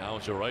tag. Now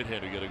as a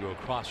right-hander, you got to go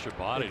across your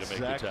body to make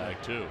the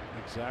tag too.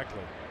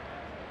 Exactly.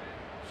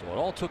 So it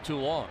all took too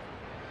long.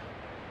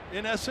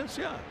 In essence,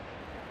 yeah.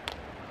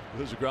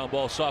 There's a ground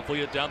ball softly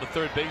hit down the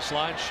third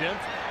baseline.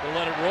 Schimpf will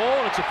let it roll,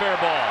 and it's a fair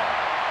ball.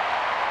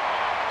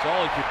 That's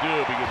all he could do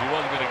because he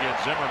wasn't going to get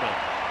Zimmerman.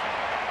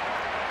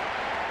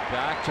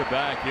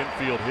 Back-to-back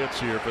infield hits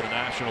here for the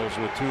Nationals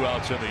with 2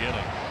 outs in the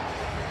inning.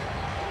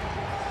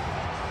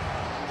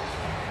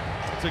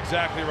 That's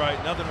exactly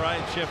right. Nothing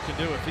Ryan Schiff can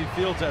do. If he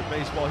fields that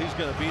baseball, he's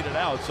going to beat it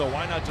out. So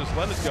why not just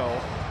let it go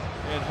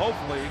and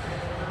hopefully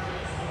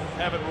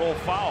have it roll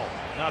foul?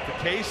 Not the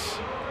case.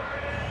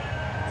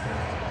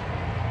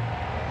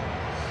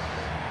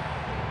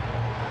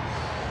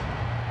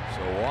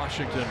 So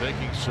Washington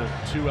making some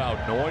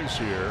two-out noise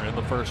here in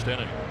the first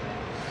inning.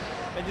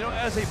 And you know,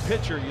 as a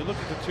pitcher, you look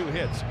at the two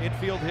hits,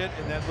 infield hit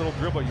and that little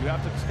dribble. You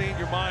have to stay in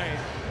your mind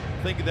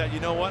thinking that,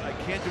 you know what, I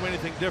can't do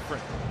anything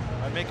different.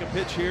 I make a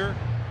pitch here,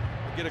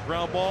 I get a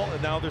ground ball,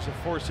 and now there's a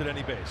force at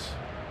any base.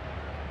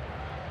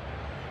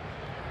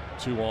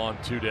 2 on,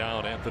 2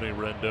 down, Anthony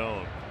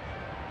Rendon.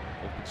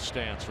 Open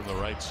stance from the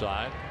right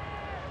side.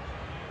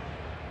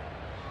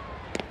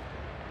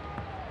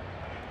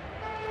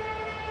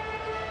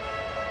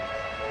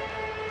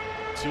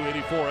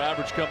 .284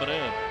 average coming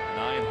in.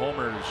 9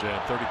 homers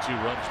and 32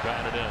 runs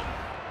batted in.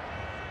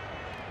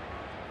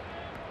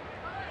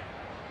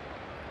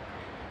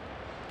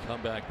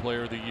 Comeback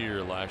player of the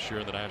year last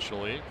year in the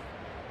National League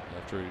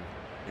after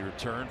he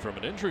returned from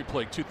an injury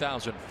plague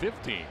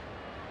 2015.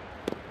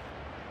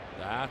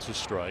 That's a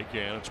strike,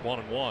 and it's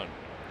 1-1.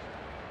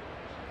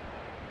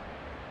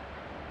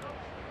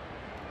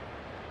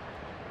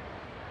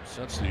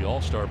 Since the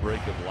All-Star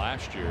break of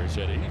last year, he's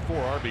had 84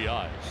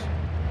 RBIs.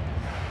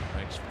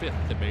 Ranks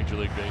 5th in Major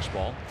League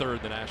Baseball, 3rd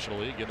in the National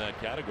League in that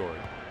category.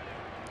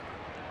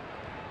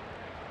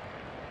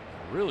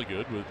 Really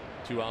good with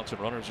 2 outs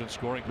and runners in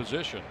scoring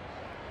position.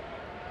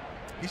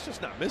 He's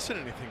just not missing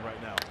anything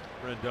right now,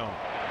 Rendon.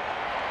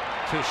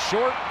 To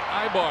short,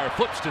 Ibar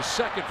flips to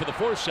second for the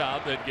force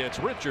out, that gets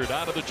Richard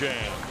out of the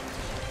jam.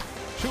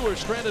 2 are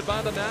stranded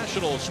by the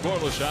Nationals,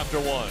 scoreless after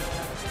 1.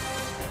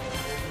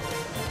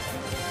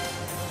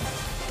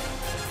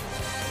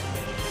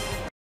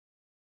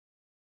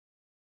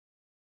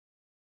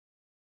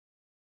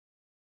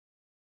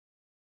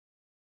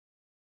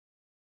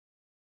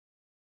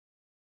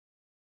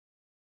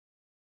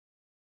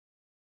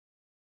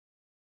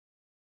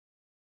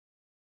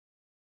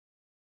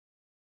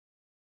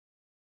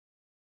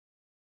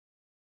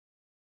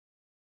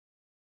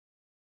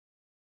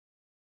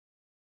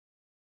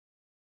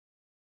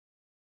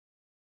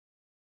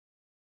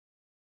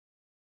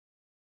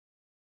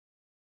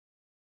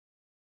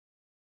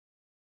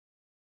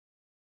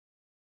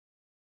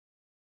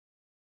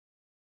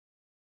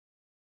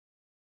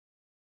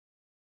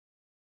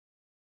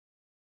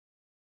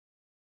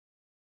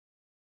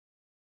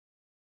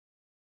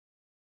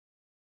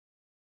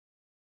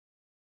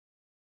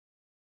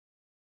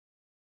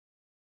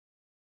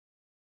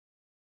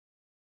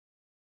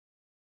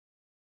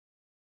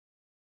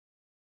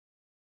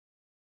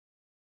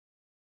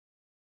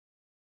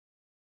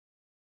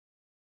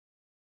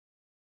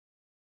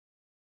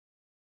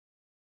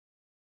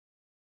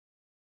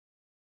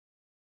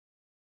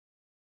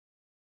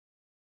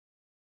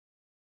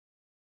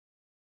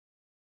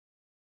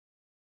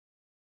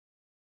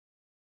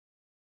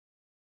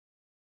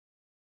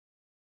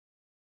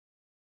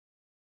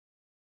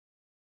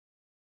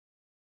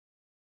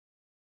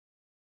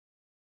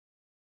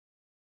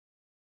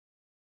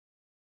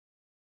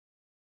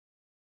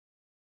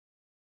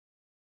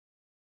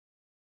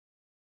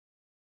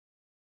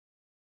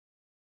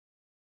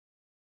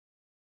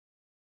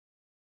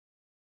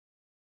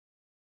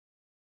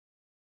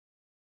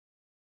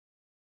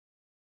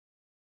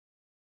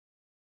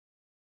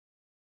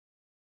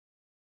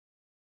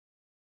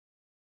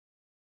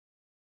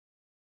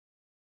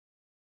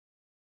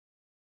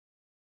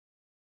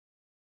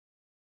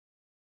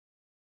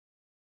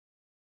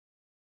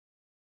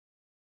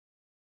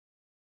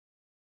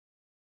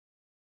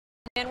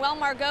 Manuel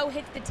Margot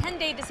hits the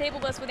 10-day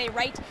disabled list with a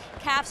right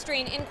calf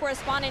strain. In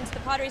correspondence, the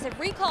Padres have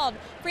recalled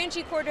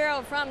Franchi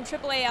Cordero from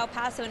AAA El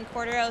Paso, and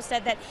Cordero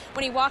said that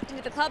when he walked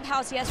into the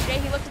clubhouse yesterday,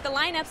 he looked at the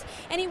lineups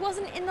and he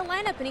wasn't in the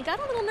lineup, and he got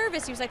a little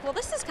nervous. He was like, well,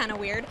 this is kind of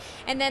weird.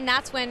 And then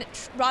that's when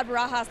Rod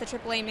Barajas, the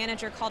AAA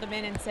manager, called him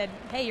in and said,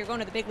 hey, you're going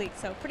to the big league.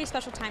 So pretty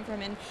special time for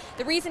him. And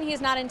the reason he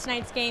is not in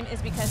tonight's game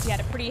is because he had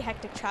a pretty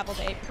hectic travel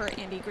day, per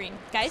Andy Green.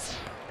 Guys?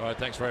 All right,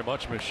 thanks very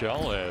much,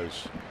 Michelle,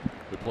 as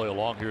we play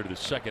along here to the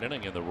second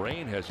inning, and the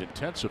rain has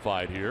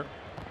intensified here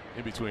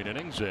in between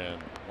innings,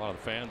 and a lot of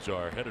the fans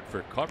are headed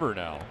for cover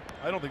now.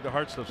 I don't think the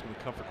hard stuff's going to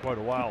come for quite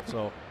a while,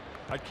 so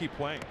I'd keep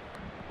playing.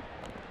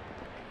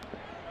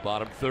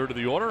 Bottom third of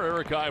the order,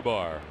 Eric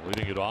Ibar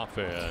leading it off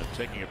and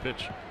taking a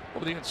pitch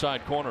over the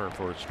inside corner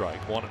for a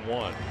strike.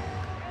 1-1.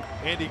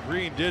 Andy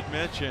Green did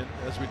mention,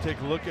 as we take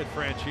a look at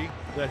Franchi,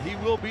 that he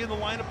will be in the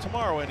lineup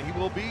tomorrow, and he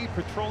will be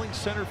patrolling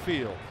center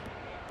field.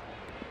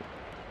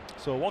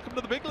 So welcome to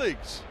the big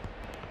leagues.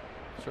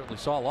 Certainly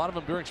saw a lot of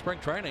them during spring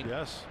training.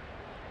 Yes.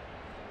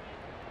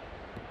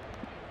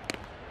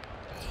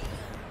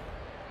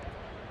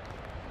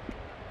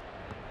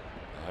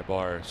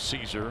 Ibar,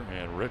 Caesar,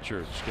 and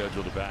Richard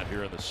scheduled to bat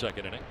here in the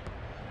second inning.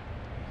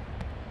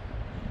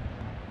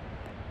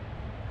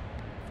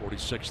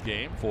 46th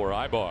game for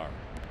Ibar.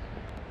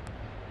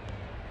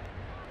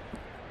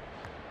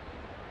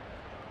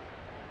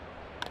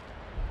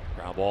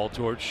 Ground ball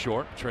towards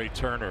short. Trey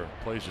Turner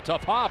plays a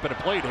tough hop, and it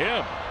played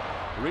him.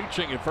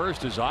 Reaching at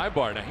first is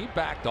Ibar. Now he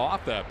backed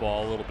off that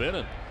ball a little bit,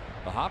 and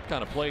the hop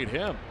kind of played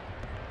him.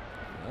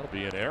 That'll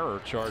be an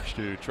error charged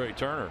to Trey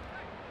Turner.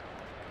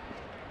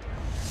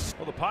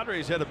 Well, the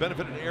Padres had a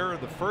benefit an error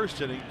in the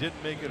first inning,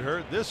 didn't make it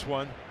hurt. This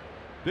one,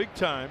 big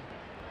time.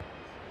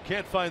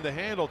 Can't find the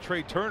handle.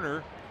 Trey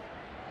Turner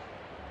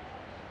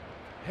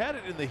had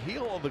it in the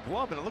heel of the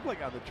glove, and it looked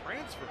like on the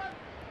transfer.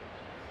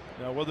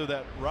 Now, whether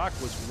that rock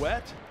was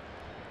wet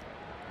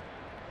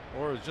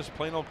or it was just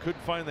plain old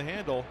couldn't find the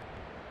handle,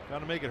 got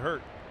to make it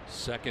hurt.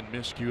 Second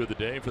miscue of the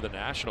day for the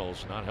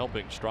Nationals, not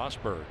helping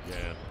Strasburg.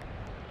 And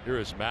here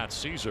is Matt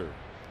Caesar.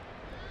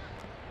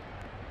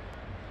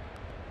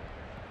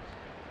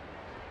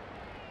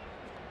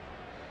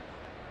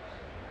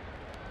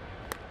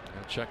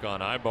 Check on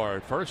Ibar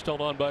at first,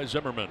 held on by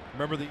Zimmerman.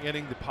 Remember the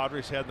inning the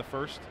Padres had in the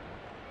first?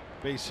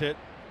 Base hit,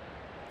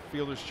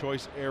 fielder's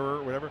choice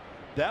error, whatever.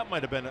 That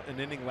might have been an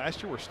inning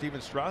last year where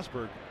Steven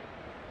Strasburg,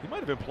 he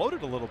might have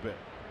imploded a little bit.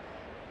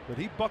 But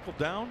he buckled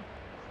down.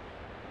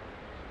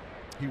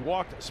 He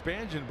walked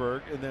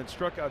Spangenberg and then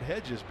struck out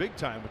Hedges big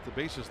time with the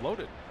bases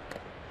loaded.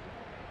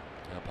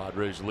 Now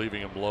Padres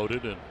leaving him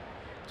loaded, and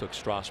took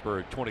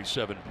Strasburg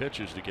 27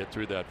 pitches to get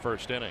through that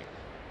first inning.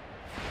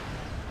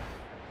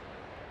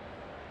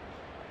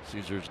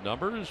 Caesar's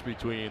numbers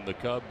between the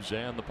Cubs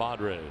and the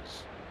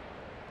Padres.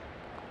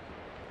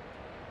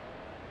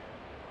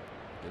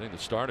 Getting the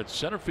start at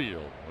center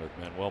field with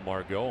Manuel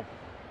Margot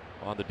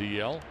on the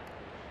DL.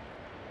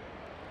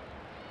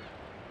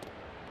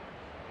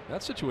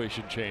 That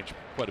situation changed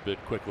quite a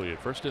bit quickly. At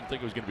first didn't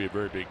think it was going to be a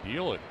very big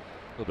deal. A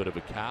little bit of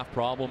a calf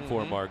problem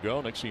for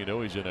Margot. Next thing you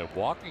know, he's in a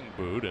walking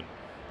boot, and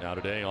now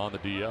today on the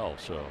DL.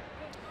 So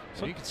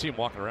you can see him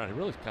walking around. He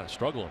really kind of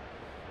struggling.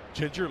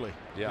 Gingerly.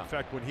 Yeah. In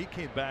fact, when he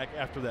came back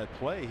after that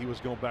play, he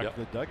was going back to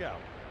the dugout.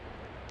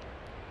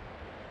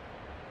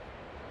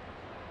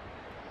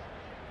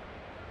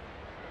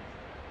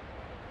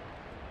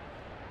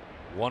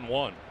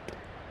 One.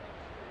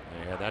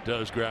 And that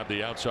does grab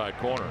the outside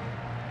corner.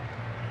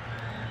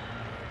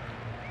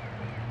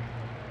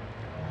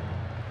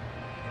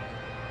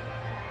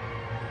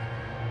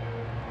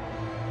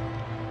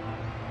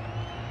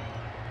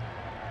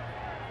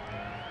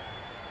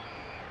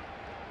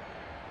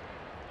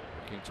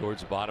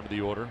 Towards the bottom of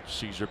the order.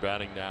 Caesar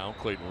batting now.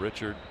 Clayton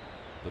Richard,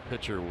 the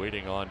pitcher,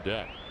 waiting on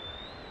deck.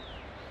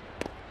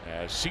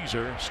 As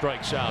Caesar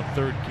strikes out,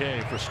 third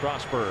K for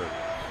Strasburg.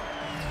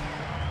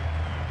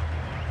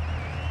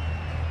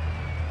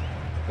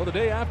 Well, the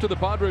day after the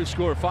Padres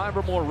score 5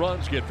 or more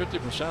runs, get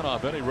 50%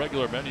 off any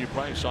regular menu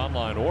price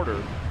online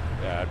order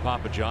at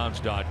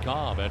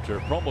papajohns.com. Enter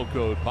promo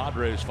code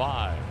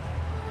Padres5.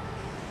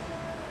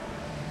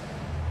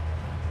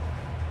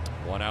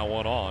 1 out,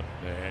 1 on,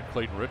 and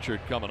Clayton Richard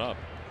coming up.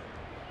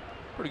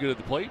 Pretty good at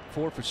the plate.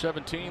 4 for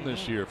 17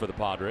 this year for the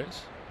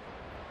Padres.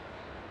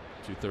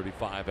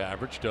 235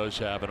 average, does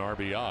have an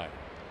RBI.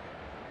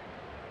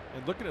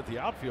 And looking at the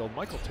outfield,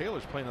 Michael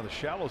Taylor's playing on the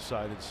shallow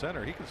side in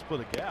center. He can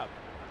split a gap.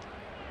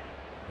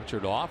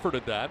 Richard offered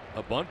at that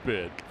a bunt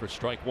bid for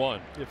strike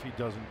one. If he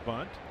doesn't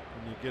bunt,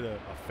 and you get a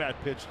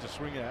fat pitch to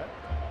swing at.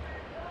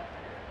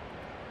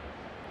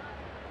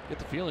 Get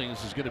the feeling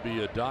this is going to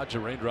be a dodge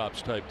of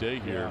raindrops type day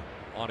here.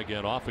 On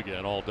again, off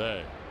again all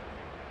day.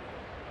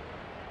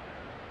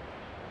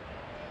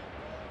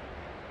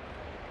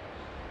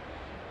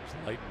 It's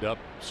lightened up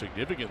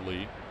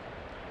significantly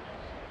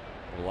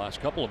over the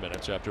last couple of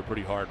minutes after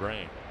pretty hard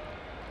rain.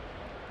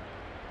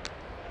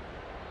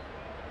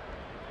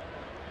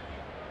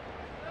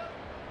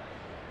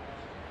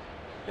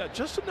 Yeah,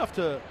 just enough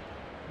to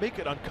make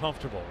it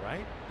uncomfortable,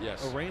 right?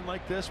 Yes. A rain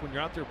like this when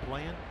you're out there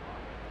playing.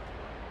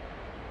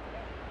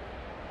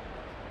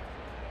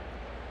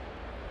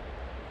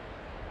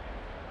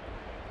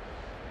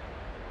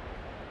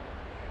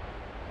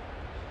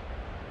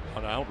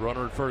 One out,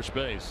 runner at first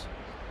base.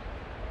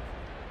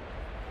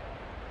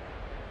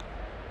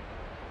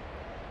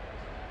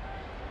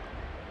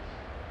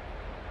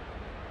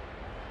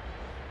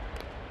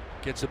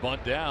 Gets a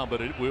bunt down,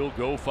 but it will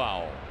go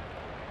foul.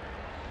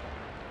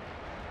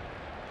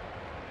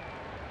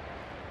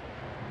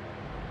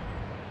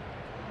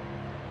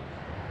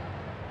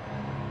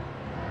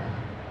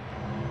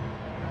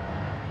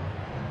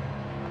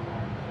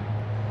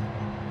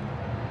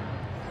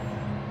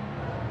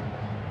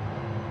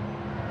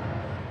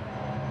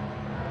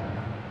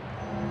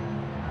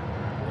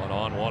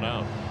 One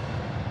out.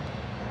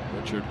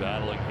 Richard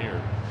battling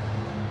here.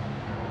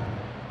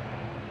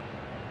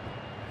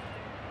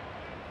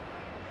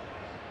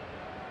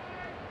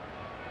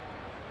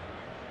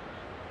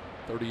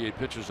 .38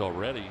 pitches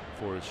already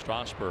for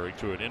Strasburg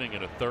to an inning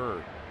and a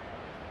third.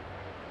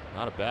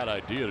 Not a bad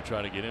idea to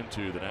try to get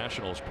into the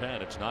Nationals'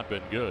 pen. It's not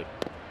been good.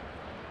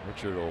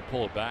 Richard will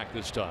pull it back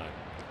this time.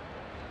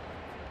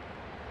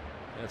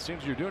 And it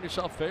seems you're doing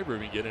yourself a favor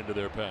if you get into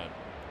their pen.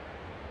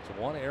 It's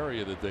one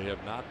area that they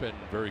have not been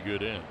very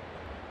good in.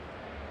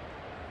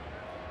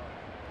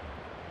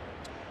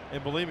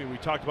 And believe me, we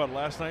talked about it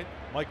last night.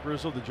 Mike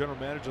Rizzo, the general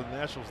manager of the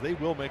Nationals, they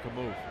will make a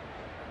move.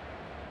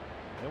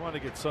 They want to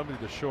get somebody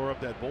to shore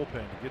up that bullpen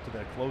to get to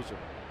that closer.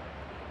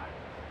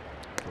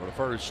 For the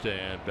first,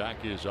 and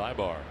back is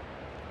Ibar.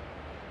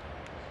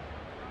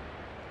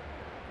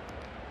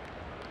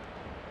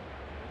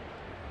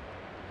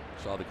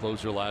 Saw the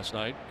closer last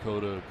night,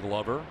 Coda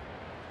Glover.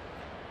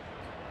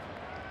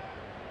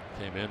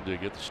 Came in to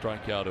get the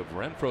strikeout of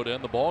Renfroe to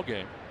end the ball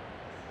game.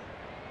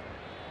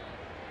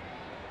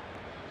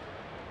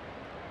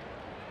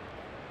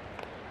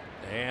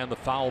 And the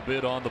foul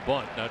bid on the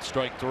bunt. That's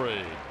strike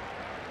 3.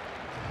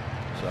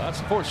 So that's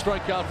the 4th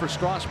strikeout for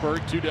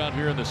Strasburg. 2 down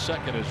here in the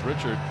second as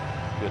Richard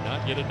could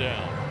not get it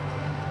down.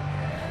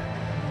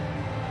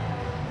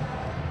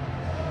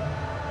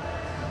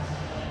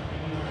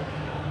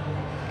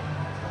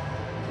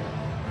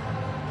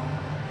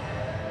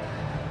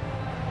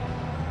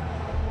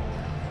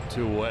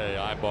 Two away.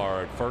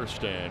 Ibar at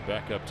first, and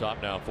back up top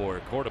now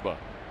for Cordoba.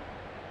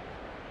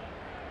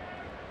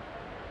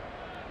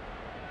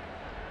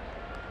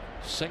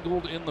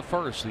 Singled in the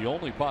first, the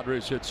only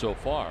Padres hit so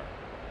far.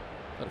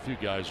 Got a few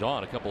guys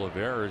on. A couple of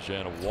errors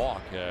and a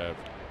walk have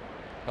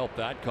helped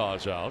that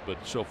cause out,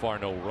 but so far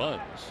no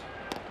runs.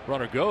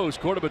 Runner goes.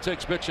 Cordoba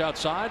takes pitch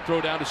outside.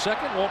 Throw down to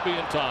second. Won't be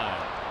in time.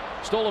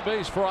 Stole a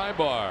base for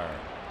Ibar.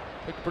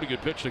 Picked a pretty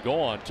good pitch to go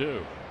on,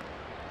 too.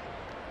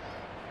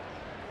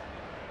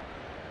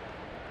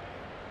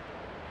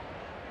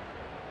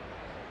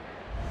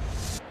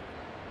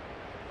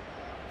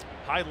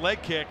 High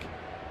leg kick.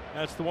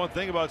 That's the one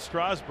thing about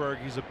Strasburg.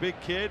 He's a big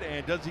kid,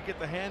 and does he get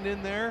the hand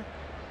in there?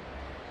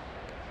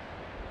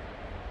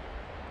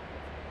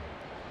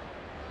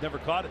 Never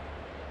caught it.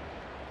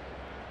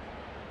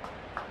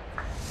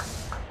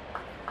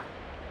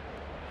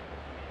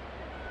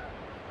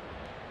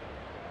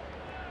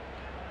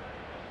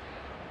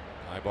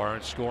 Ibar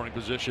in scoring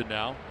position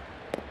now.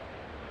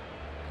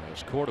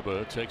 As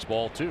Cordoba takes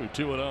ball 2,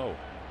 2-0.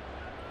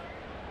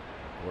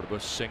 Cordoba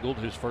singled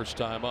his first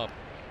time up.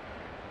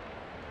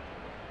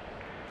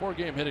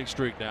 4-game hitting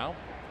streak now.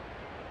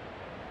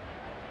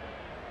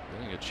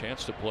 Getting a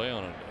chance to play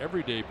on an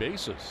everyday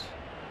basis.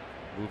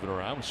 Moving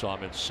around. We saw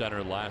him in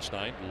center last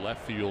night,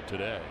 left field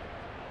today.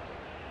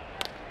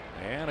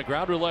 And a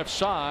grounder left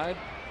side.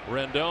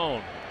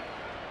 Rendon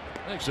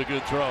makes a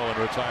good throw and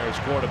retires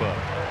Cordoba.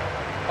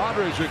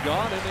 Padres are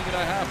gone, inning and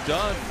a half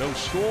done. No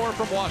score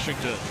from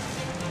Washington.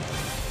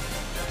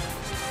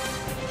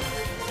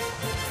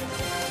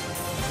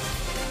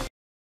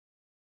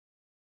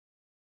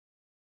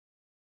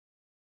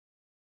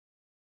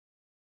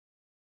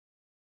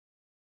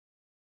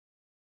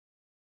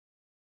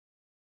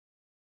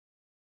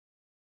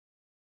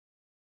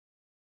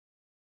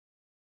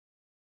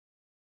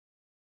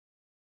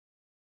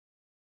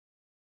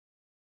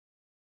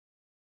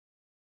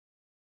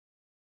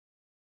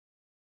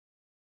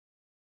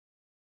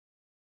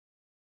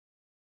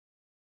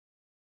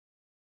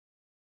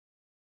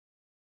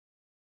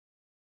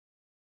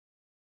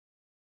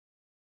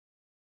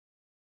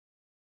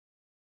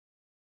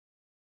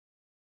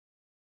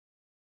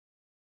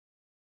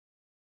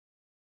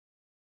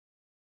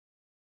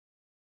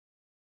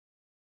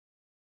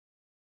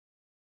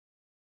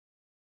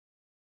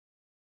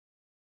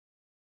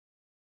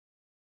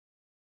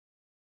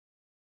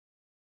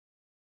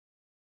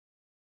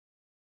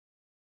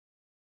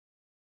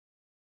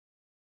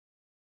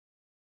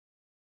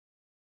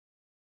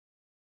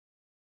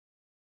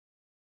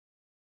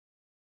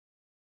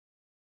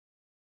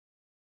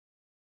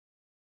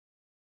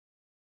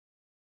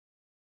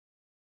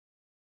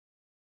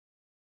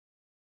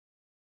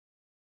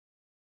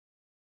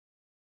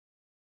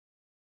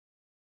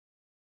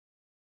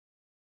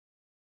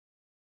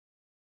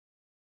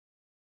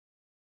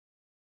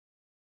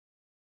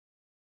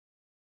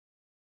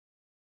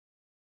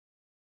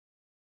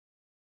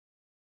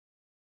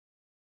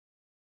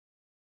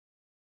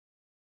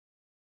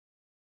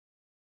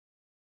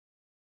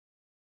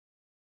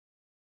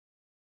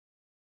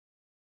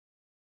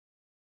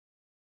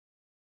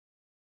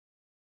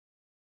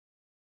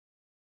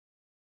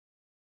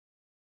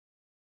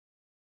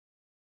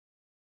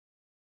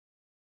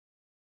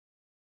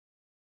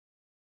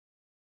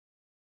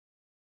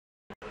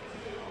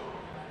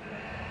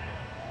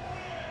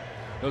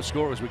 No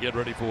score as we get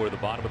ready for the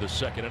bottom of the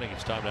second inning.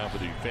 It's time now for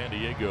the San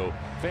Diego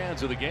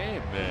fans of the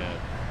game. And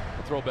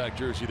a throwback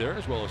jersey there,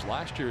 as well as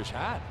last year's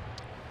hat.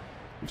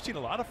 We've seen a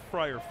lot of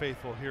Friar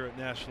faithful here at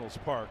Nationals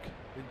Park,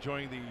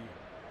 enjoying the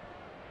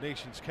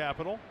nation's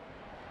capital.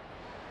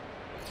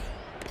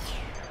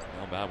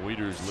 Well, Matt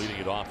Wieters leading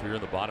it off here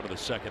in the bottom of the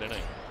second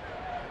inning.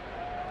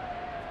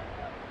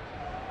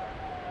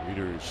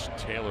 Wieters,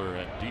 Taylor,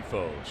 and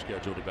Defoe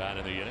scheduled to bat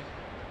in the inning.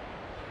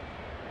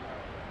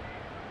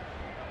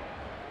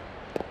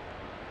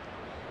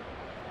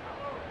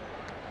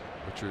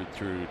 Richard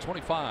threw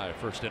 25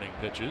 first inning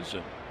pitches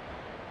and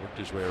worked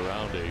his way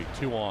around a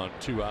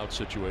 2-on-2 out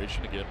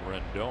situation to get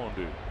Rendon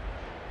to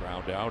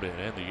ground out and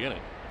end the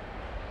inning.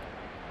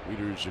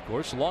 Wieters, of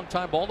course, a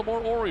longtime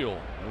Baltimore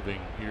Oriole, moving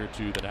here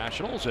to the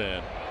Nationals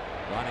and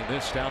lining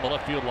this down the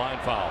left field line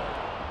foul.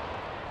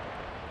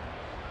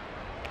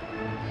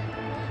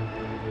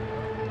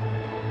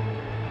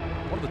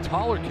 One of the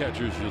taller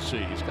catchers you'll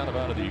see. He's kind of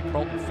out of the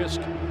Carlton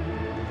Fisk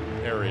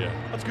area.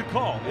 That's a good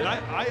call. And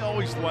I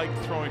always like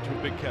throwing to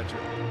a big catcher.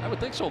 I would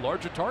think so.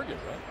 Larger target,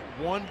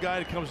 right? One guy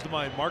that comes to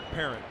mind, Mark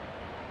Parent,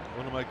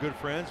 one of my good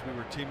friends. We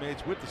were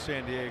teammates with the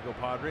San Diego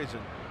Padres,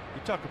 and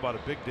you talk about a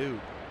big dude,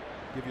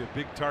 give you a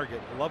big target.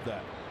 I love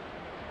that.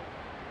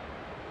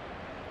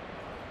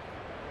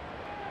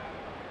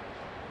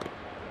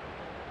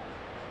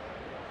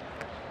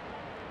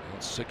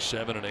 And 6,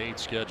 7, and 8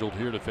 scheduled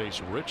here to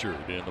face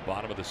Richard in the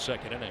bottom of the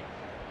second inning.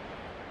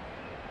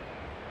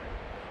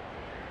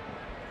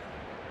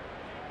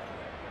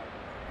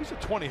 He's a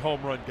 20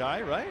 home run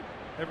guy, right?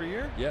 Every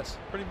year? Yes.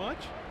 Pretty much.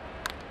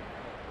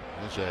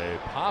 There's a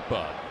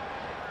pop-up.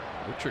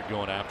 Richard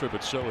going after it,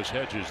 but so is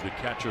Hedges. The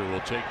catcher will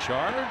take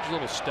charge. A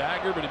little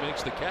stagger, but he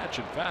makes the catch.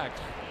 In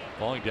fact,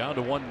 falling down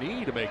to one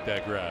knee to make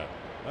that grab.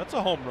 That's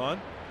a home run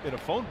in a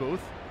phone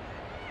booth.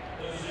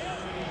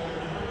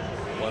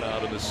 One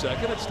out in the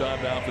second. It's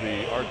time now for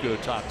the Arco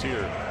top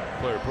tier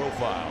player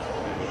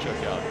profile. We'll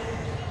check out.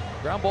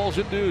 Ground balls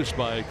induced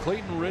by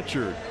Clayton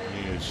Richard.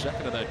 He is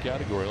second in that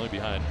category, only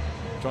behind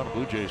Toronto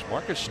Blue Jays'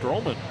 Marcus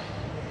Stroman.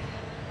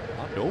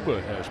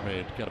 Nova has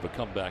made kind of a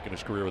comeback in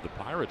his career with the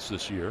Pirates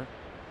this year.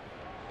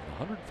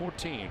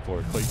 114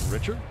 for Clayton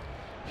Richard.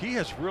 He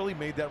has really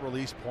made that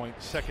release point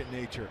second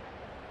nature.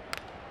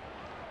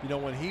 You know,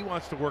 when he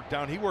wants to work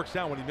down, he works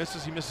down. When he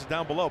misses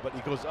down below, but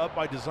he goes up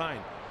by design.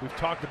 We've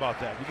talked about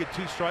that. You get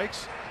 2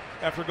 strikes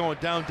after going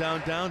down,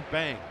 down, down,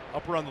 bang.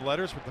 Up around the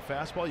letters with the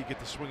fastball, you get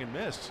the swing and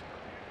miss.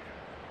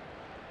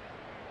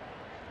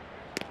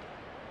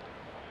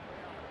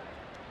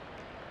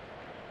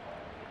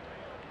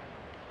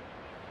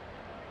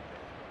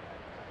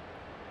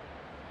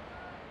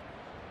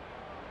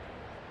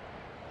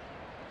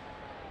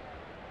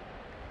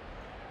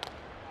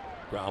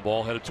 Ground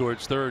ball headed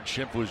towards third.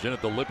 Schimpf was in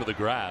at the lip of the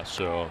grass,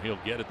 so he'll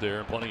get it there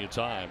in plenty of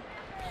time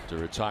to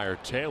retire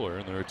Taylor.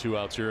 And there are 2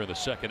 outs here in the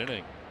second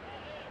inning.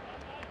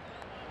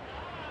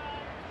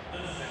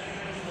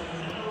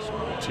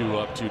 So 2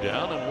 up, 2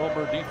 down, and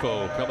Wilmer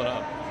Depot coming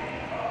up.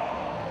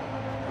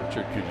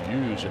 Richard could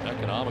use an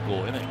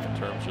economical inning in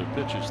terms of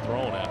pitches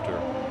thrown after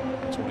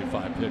a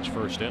 25-pitch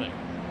first inning.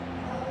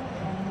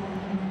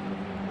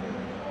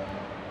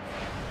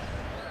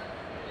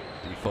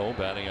 Defoe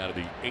batting out of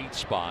the 8th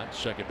spot,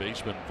 second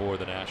baseman for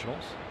the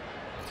Nationals.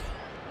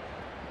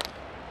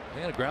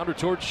 And a grounder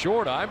towards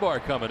short.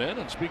 Ibar coming in.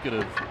 And speaking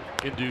of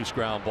induced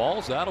ground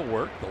balls, that'll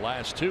work. The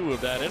last 2 of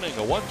that inning.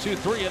 A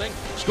 1-2-3 inning,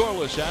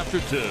 scoreless after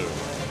 2.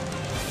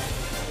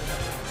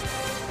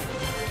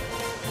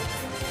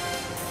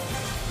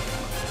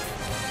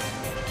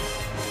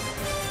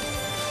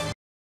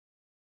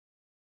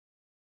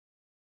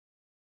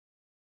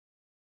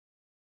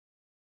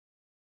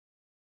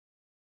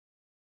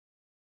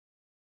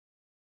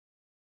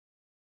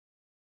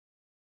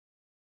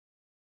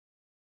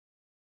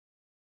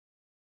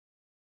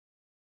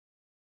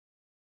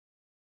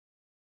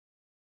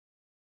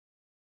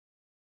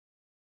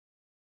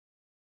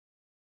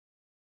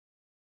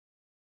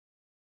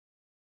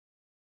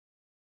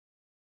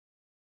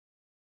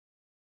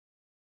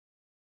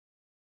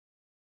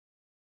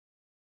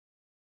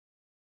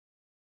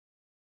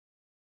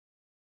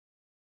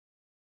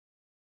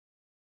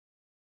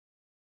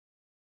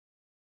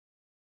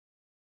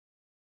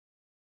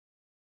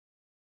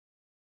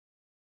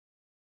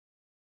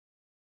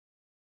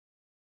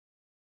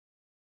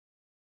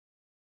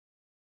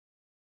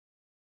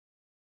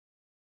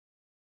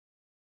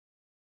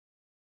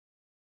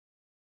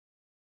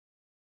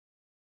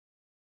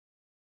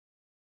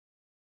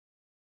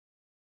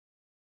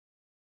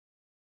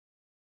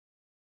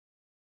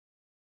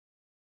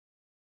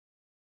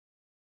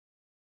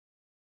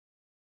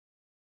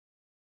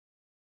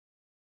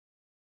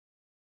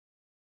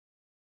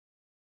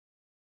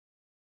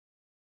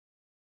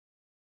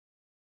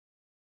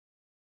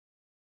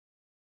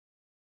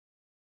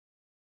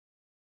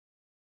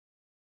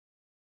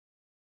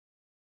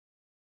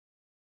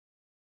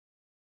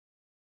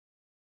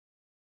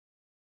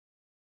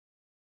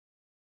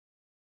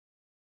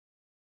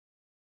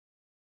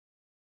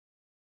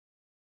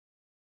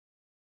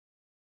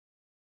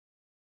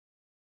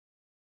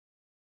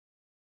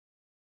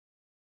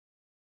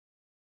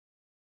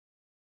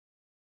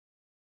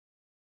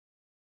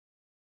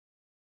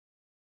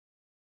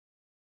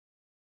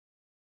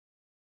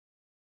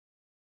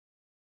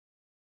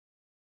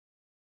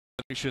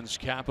 Nation's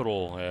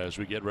capital as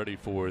we get ready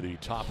for the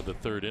top of the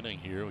 3rd inning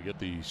here. We get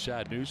the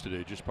sad news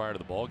today just prior to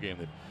the ball game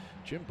that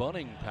Jim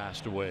Bunning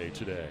passed away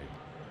today.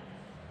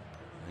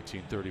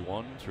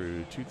 1931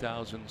 through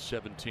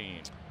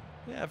 2017.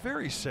 Yeah,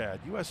 very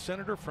sad. U.S.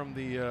 Senator from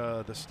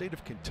the state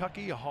of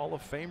Kentucky, a Hall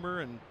of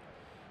Famer and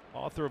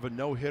author of a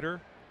no-hitter.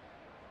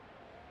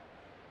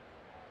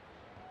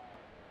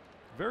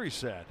 Very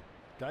sad.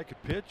 Guy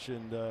could pitch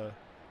and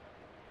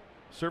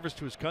service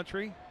to his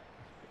country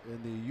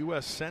in the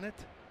U.S. Senate.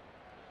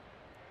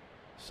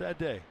 Sad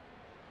day.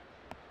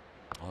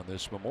 On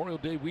this Memorial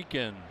Day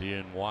weekend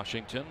in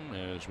Washington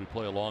as we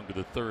play along to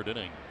the 3rd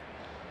inning.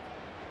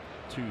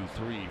 2,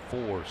 3,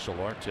 4,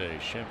 Solarte,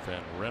 Schimpf,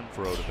 and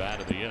Renfroe to bat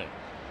in the inning.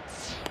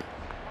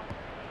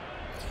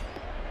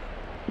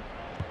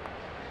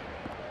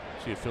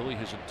 Is he a Philly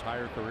his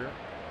entire career?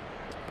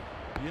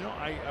 You know,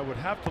 I would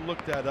have to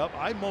look that up.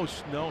 I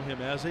most know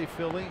him as a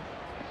Philly.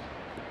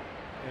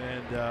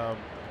 And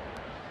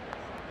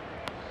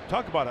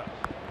talk about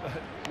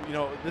you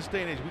know, this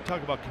day and age, we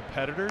talk about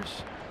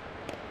competitors.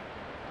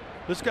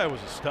 This guy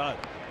was a stud.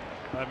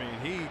 I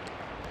mean,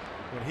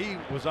 when he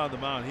was on the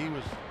mound,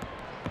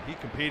 he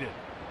competed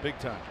big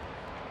time.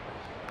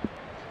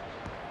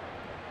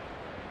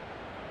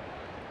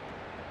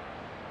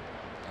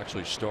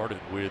 Actually started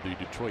with the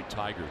Detroit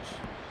Tigers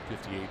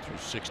 58 through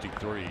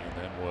 63 and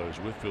then was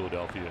with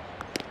Philadelphia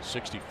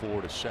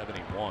 64 to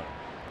 71.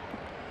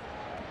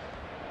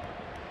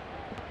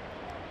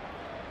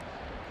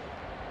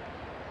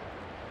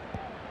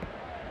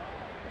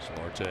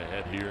 Solarte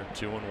ahead here,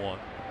 2-1.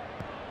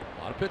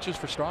 A lot of pitches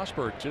for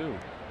Strasburg too.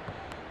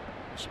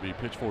 This will be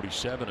pitch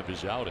 47 of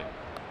his outing.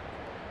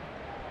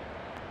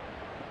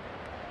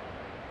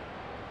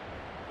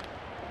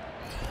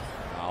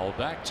 Foul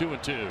back,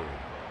 2-2.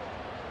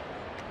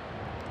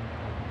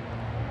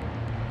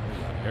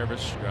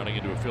 Hervis grounding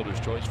into a fielder's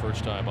choice,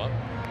 first time up.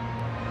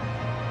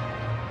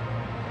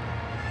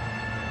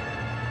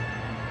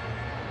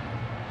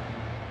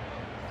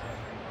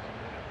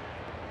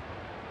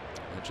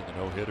 Mentioned the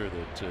no-hitter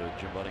that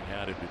Jim Bunning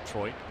had in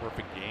Detroit.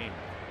 Perfect game.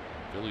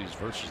 Phillies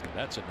versus the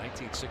Mets in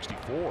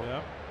 1964.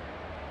 Yeah.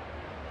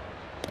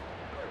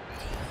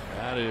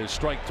 That is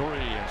strike 3,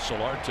 and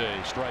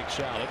Solarte strikes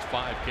out. That's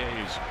 5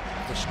 Ks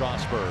for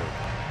Strasburg.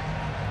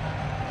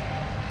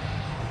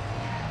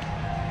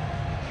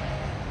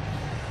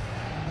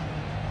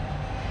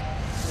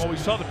 Well, we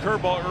saw the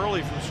curveball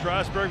early from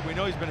Strasburg. We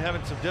know he's been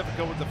having some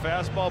difficulty with the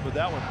fastball, but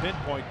that one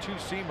pinpoint,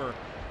 two-seamer.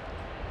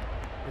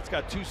 It's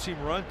got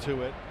two-seam run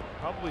to it.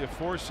 Probably a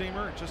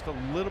four-seamer, just a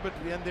little bit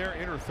to the end there,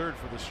 in or third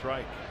for the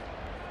strike.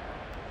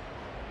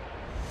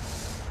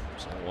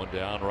 So one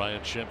down,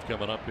 Ryan Schimpf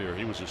coming up here.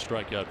 He was a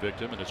strikeout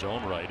victim in his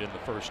own right in the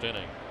first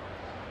inning.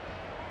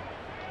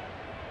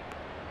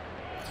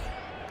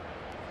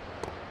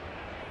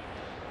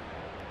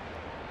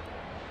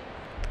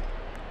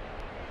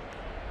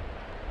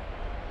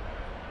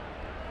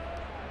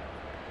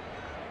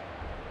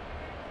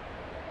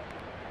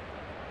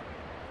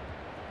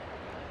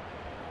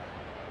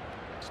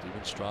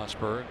 Steven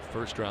Strasburg,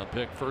 first round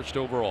pick, first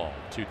overall,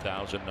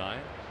 2009.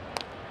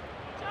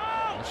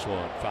 This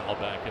one foul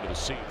back into the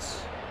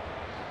seats.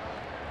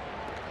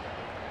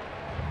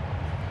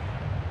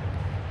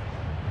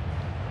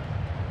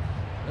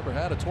 Never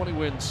had a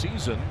 20-win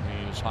season.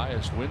 His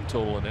highest win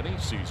total in any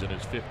season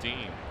is 15.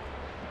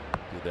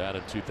 Did that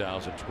in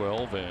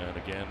 2012 and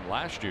again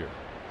last year.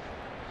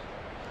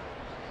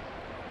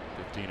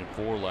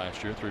 15-4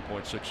 last year,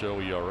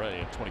 3.60 ERA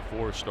in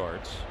 24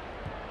 starts.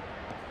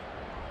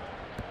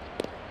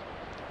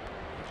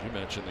 You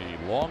mentioned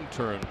the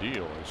long-term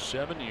deal, a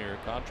 7-year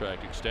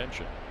contract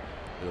extension.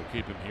 They'll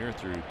keep him here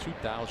through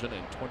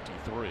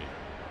 2023.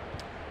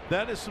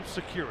 That is some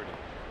security.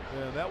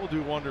 Yeah, that will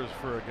do wonders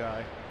for a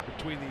guy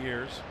between the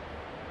years.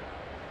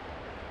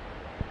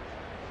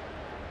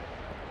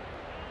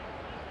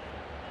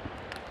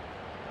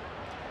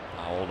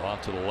 Fouled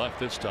off to the left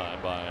this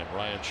time by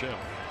Ryan Schimpf.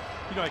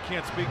 You know, I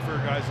can't speak for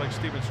guys like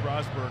Steven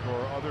Strasburg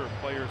or other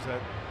players that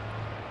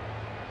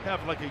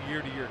have like a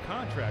year-to-year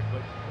contract,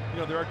 but you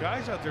know, there are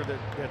guys out there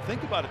that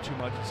think about it too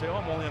much and say, oh,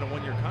 I'm only on a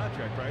 1-year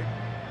contract, right?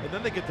 And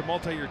then they get the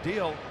multi-year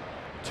deal.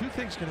 Two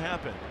things can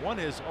happen. One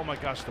is, oh my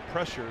gosh, the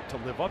pressure to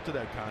live up to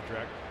that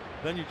contract.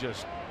 Then you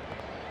just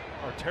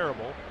are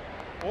terrible.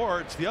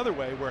 Or it's the other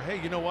way where, hey,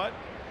 you know what?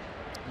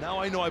 Now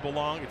I know I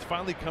belong. It's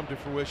finally come to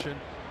fruition.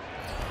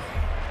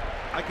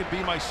 I can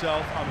be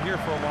myself. I'm here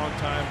for a long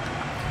time.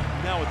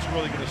 Now it's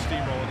really going to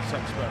steamroll into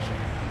something special.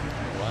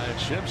 Ryan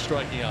Schimpf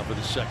striking out for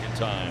the second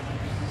time.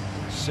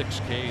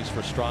 6 Ks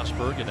for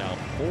Strasburg and now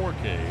 4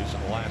 Ks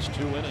in the last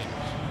 2 innings.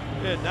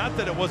 Yeah, not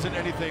that it wasn't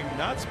anything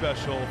not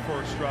special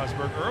for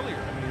Strasburg earlier.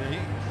 I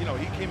mean,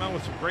 he came out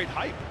with some great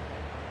hype,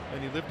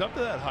 and he lived up to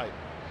that hype.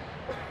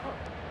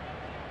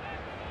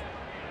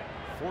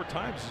 4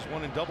 times he's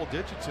won in double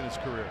digits in his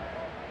career.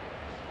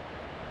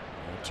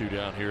 2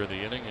 down here in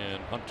the inning,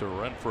 and Hunter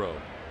Renfroe.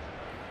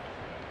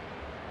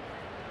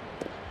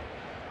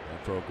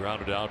 Renfroe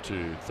grounded out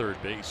to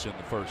third base in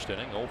the first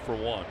inning, 0 for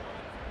 1.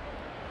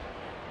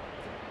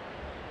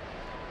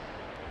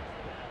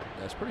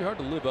 That's pretty hard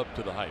to live up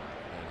to the hype,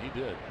 and he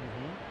did.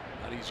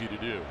 Not easy to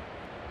do.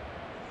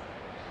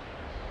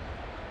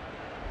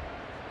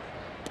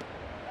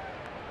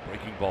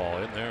 Breaking ball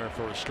in there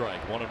for a strike,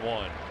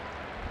 1-1.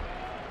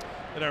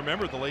 And I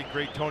remember the late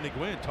great Tony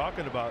Gwynn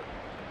talking about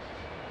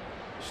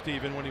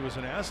Steven when he was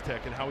an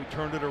Aztec and how he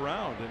turned it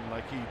around, and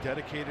like he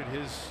dedicated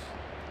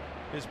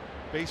his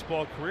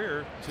baseball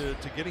career to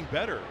getting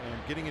better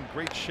and getting in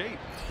great shape.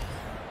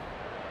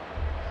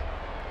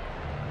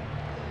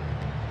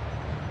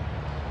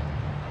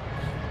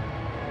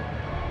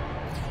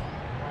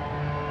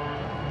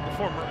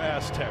 Former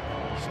Aztec,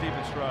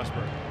 Steven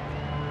Strasburg.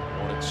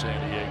 Born in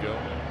San Diego,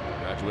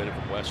 graduated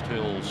from West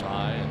Hills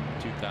High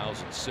in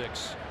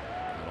 2006,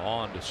 and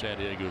on to San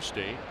Diego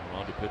State, went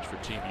on to pitch for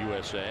Team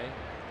USA,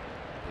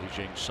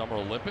 Beijing Summer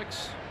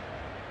Olympics,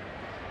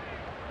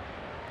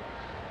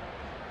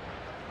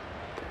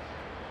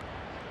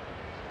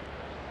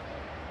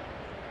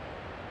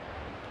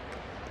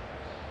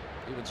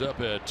 Evens up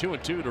at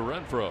 2-2 to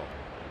Renfroe.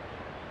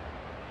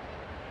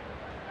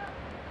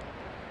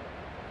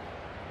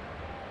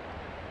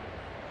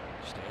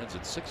 Stands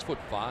at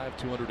 6'5",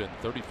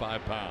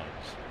 235 pounds.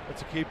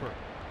 That's a keeper.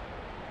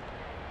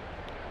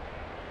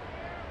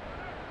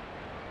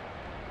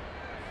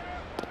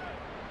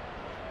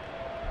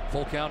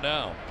 Full count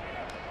now.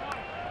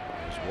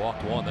 He's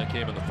walked one. That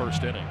came in the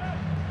first inning.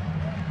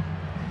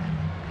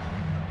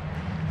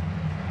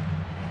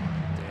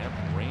 Damp,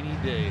 rainy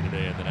day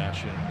today in the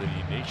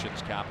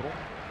nation's capital.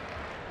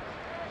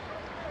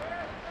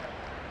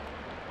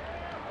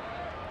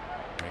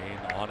 Rain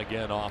on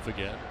again, off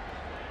again.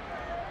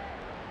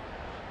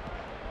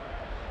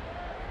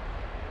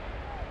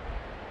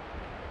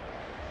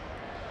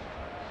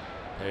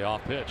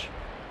 Payoff pitch.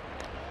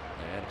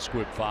 And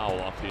squib foul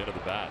off the end of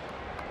the bat.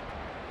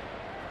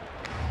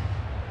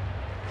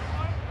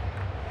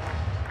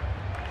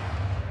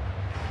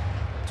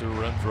 To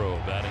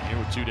Renfroe, batting here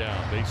with 2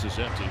 down. Bases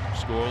empty.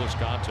 Scoreless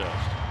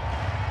contest.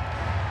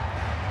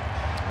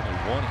 Only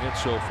 1 hit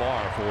so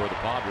far for the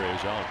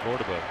Padres. Alan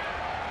Córdoba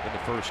in the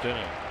first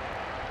inning.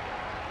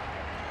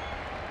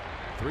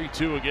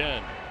 3-2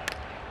 again.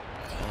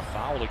 And a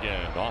foul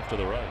again off to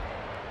the right.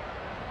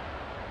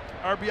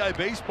 RBI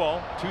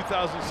Baseball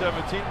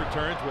 2017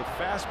 returns with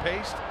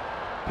fast-paced,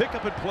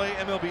 pick-up-and-play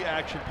MLB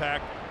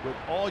action-packed with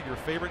all your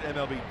favorite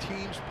MLB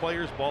teams,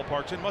 players,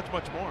 ballparks, and much,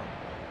 much more.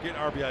 Get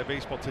RBI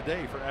Baseball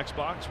today for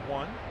Xbox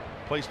One,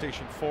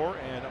 PlayStation 4,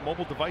 and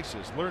mobile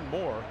devices. Learn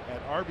more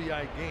at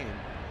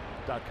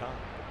rbigame.com.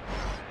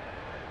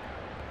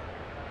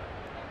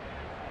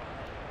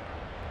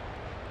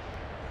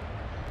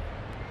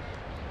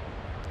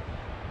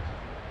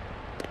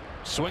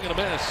 Swing and a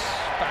miss.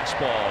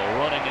 Fastball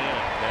running in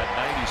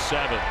at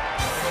 97.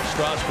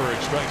 Strasburg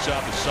strikes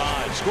out the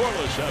side.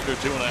 Scoreless after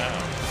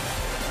 2.5.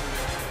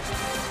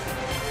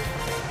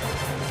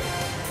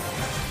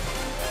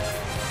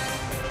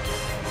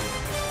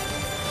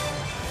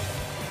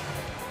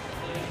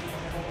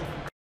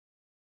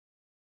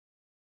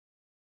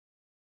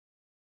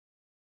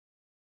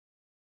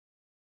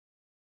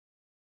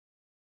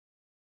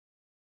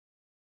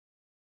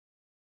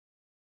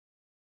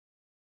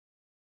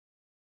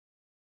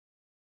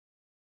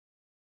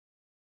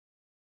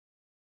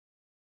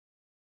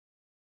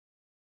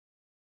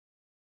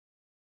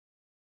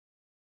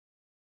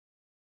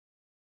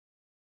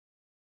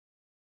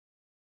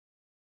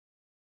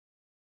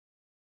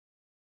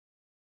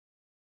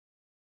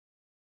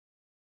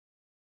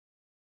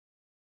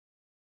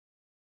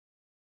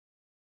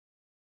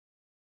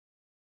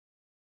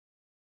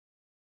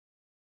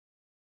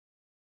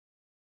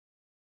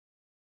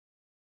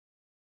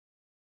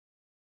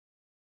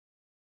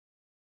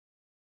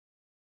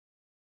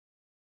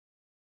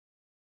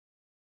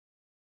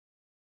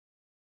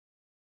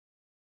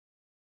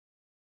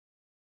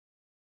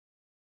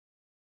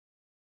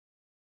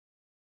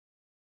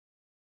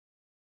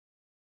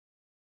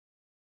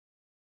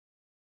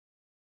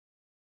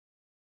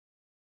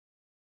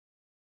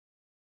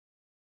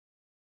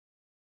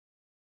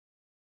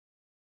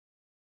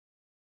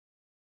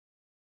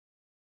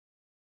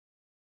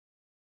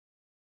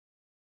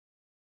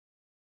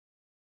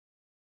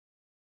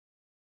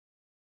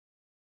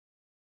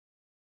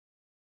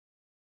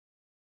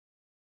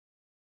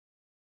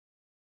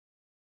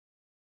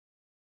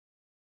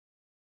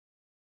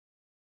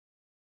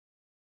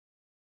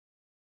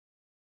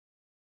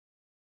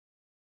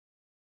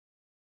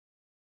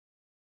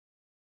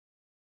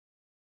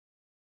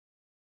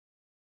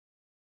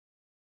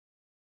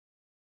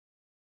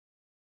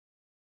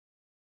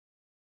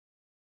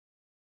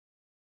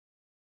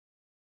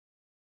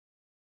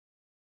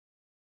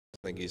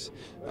 I think he's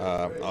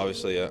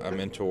obviously a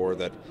mentor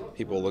that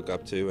people look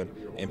up to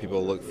and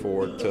people look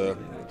forward to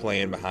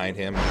playing behind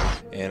him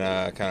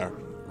and kind of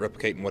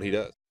replicating what he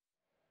does.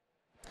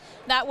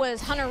 That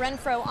was Hunter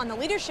Renfroe on the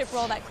leadership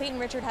role that Clayton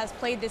Richard has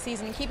played this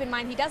season. And keep in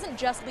mind, he doesn't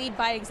just lead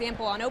by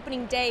example. On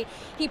opening day,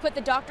 he put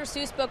the Dr.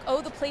 Seuss book,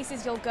 Oh, the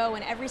Places You'll Go,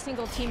 in every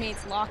single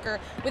teammate's locker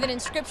with an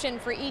inscription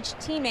for each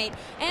teammate.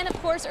 And of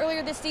course,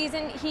 earlier this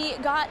season, he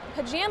got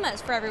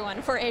pajamas for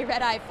everyone for a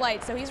red-eye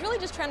flight. So he's really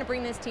just trying to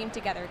bring this team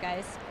together,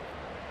 guys.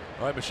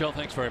 All right, Michelle,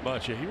 thanks very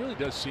much. Yeah, he really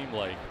does seem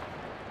like,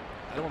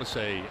 I don't want to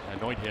say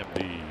anoint him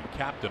the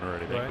captain or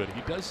anything, but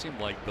he does seem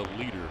like the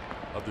leader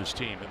of this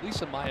team, at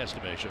least in my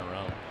estimation.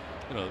 Around,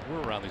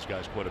 we're around these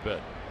guys quite a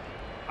bit.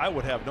 I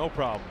would have no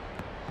problem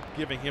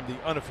giving him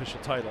the unofficial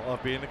title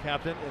of being the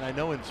captain, and I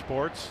know in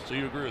sports. So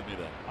you agree with me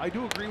then? I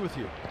do agree with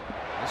you.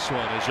 This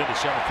one is into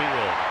center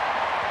field.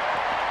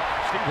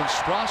 Steven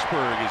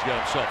Strasburg has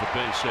got himself a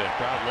base hit.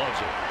 Crowd loves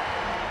it.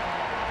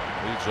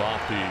 Leads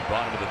off the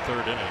bottom of the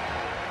 3rd inning.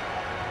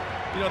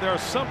 There are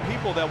some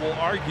people that will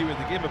argue in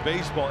the game of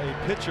baseball a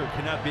pitcher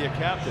cannot be a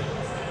captain.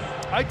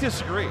 I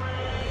disagree.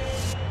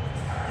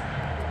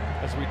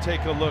 As we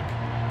take a look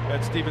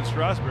at Steven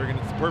Strasburg, and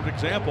it's the perfect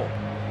example.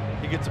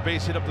 He gets a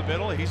base hit up the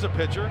middle. He's a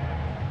pitcher.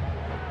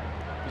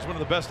 He's one of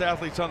the best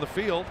athletes on the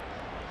field,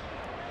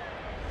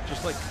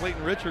 just like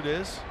Clayton Richard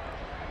is.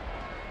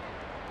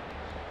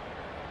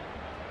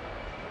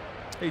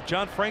 Hey,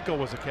 John Franco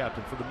was a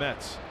captain for the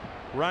Mets.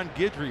 Ron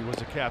Guidry was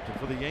a captain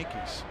for the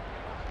Yankees.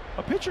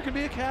 A pitcher can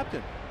be a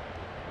captain.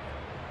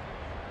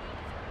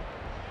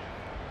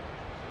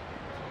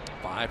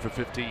 5 for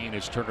 15.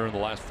 His Turner in the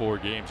last 4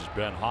 games has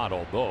been hot,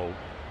 although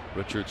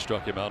Richard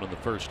struck him out in the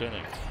first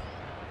inning.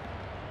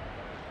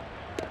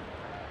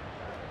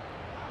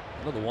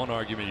 The one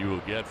argument you will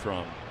get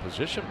from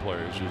position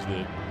players is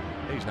that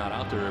hey, he's not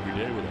out there every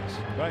day with us.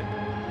 Right.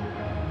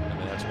 I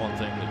mean, that's one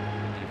thing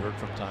that you've heard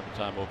from time to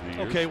time over the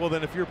years. Okay, well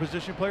then if you're a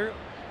position player,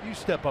 you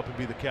step up and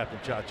be the captain,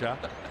 Cha-Cha.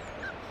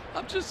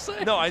 I'm just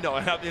saying. No, I know.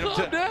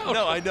 Calm down.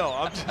 No, I know.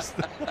 I'm just.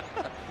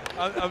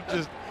 I'm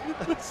just.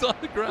 It's on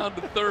the ground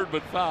to third,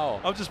 but foul.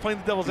 I'm just playing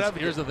the devil's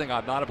advocate. Here's the thing: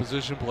 I'm not a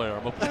position player.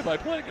 I'm a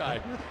play-by-play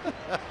guy.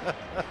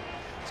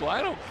 So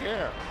I don't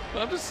care.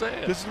 But I'm just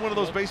saying. This is one of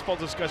those baseball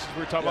discussions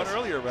we were talking about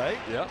earlier, right?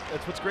 Yeah.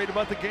 That's what's great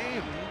about the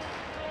game.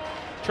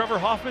 Trevor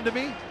Hoffman, to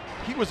me,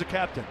 he was a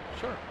captain.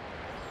 Sure.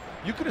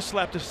 You could have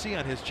slapped a C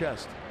on his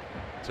chest.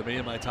 To me,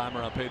 in my time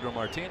around Pedro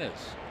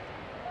Martinez,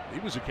 he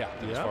was a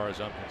captain as far as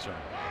I'm concerned.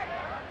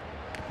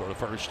 For the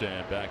first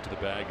and back to the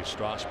bag is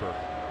Strasburg.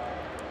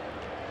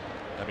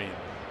 I mean,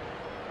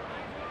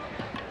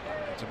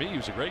 to me, he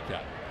was a great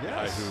captain.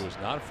 Yes. Guy who was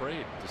not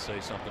afraid to say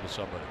something to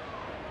somebody.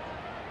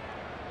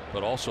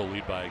 But also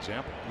lead by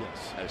example.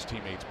 Yes. Has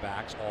teammates'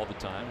 backs all the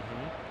time.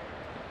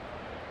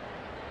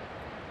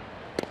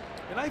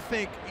 And I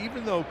think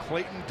even though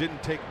Clayton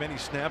didn't take many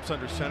snaps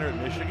under center at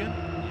Michigan,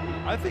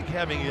 I think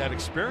having that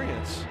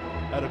experience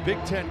at a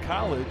Big Ten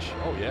college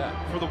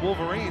for the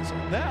Wolverines,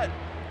 that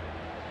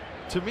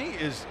to me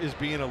is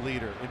being a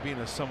leader and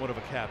being somewhat of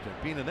a captain,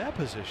 being in that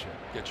position.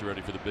 Get you ready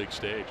for the big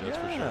stage, that's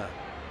for sure.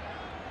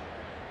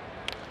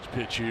 This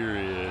pitch here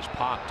is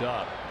popped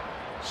up.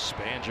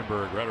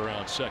 Spangenberg right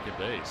around second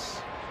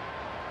base.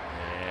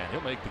 And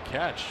he'll make the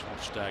catch.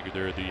 Staggered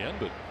there at the end,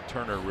 but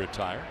Turner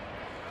retired.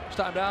 It's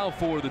time now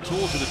for the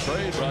tools of the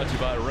trade, brought to you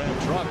by Ram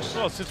Trucks.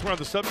 Well, since we're on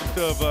the subject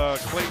of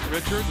Clayton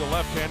Richard, the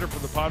left-hander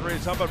from the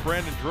Padres, how about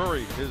Brandon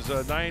Drury, his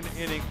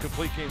 9-inning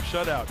complete game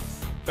shutout?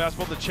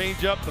 Fastball, the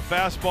changeup, the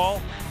fastball.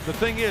 The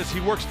thing is,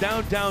 he works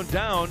down, down,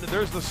 down.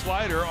 There's the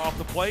slider off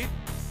the plate.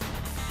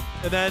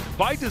 And then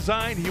by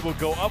design, he will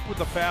go up with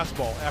the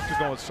fastball after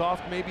going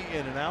soft, maybe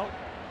in and out.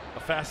 A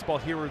fastball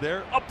here or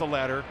there, up the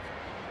ladder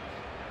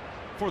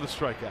for the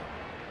strikeout.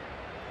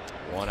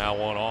 1 out,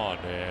 1 on,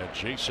 and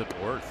Jason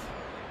Worth.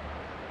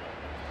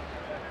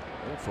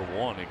 0 for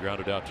 1. He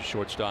grounded out to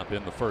shortstop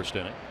in the first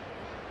inning.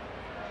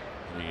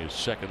 And his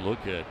second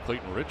look at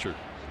Clayton Richard.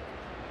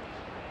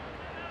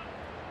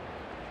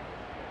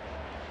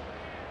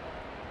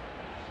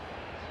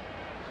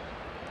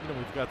 You know,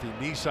 we've got the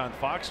Nissan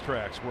Fox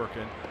tracks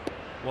working.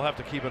 We'll have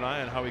to keep an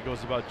eye on how he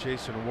goes about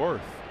Jason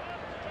Worth.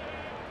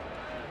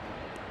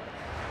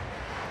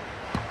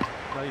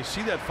 Now you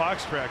see that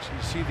Fox tracks, and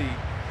you see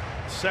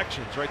the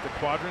sections, right? The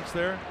quadrants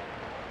there.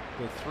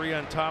 The 3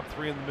 on top,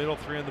 3 in the middle,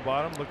 3 on the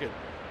bottom. Look at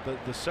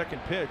the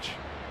second pitch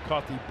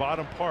caught the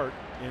bottom part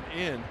and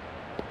in.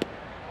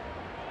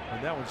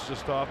 And that one's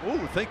just off.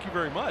 Ooh, thank you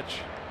very much.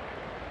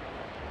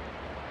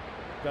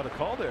 Got a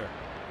call there.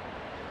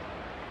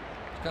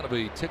 It's kind of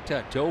a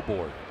tic-tac-toe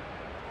board.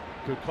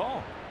 Good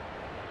call.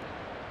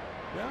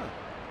 Yeah.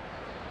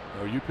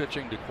 Are you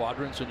pitching to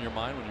quadrants in your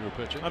mind when you were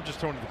pitching? I'm just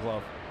throwing to the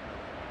glove.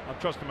 I'm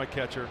trusting my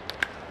catcher.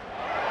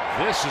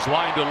 This is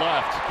line to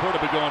left. Could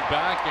have been going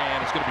back,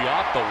 and it's going to be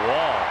off the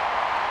wall.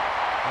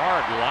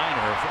 Hard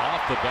liner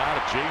off the bat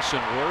of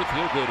Jason Worth.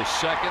 He'll go to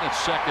second and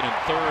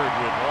third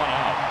with 1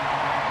 out.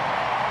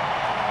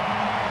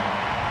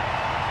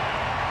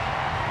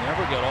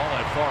 Never got all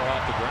that far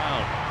off the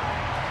ground.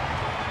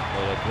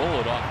 But a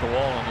bullet off the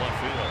wall in left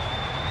field.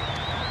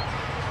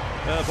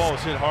 And the ball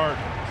was hit hard.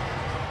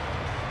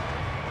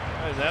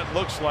 And that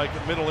looks like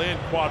a middle in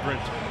quadrant.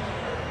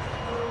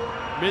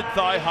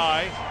 Mid-thigh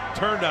high,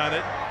 turned on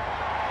it.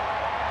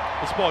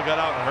 This ball got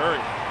out in a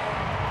hurry.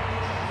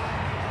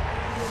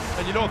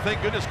 And you know,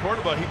 thank goodness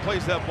Cordoba, he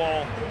plays that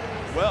ball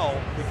well,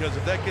 because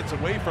if that gets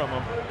away from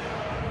him,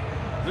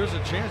 there's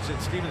a chance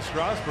that Steven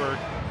Strasburg,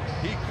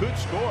 he could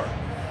score.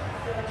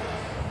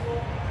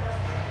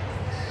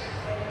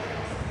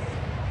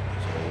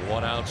 So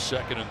 1 out,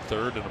 second and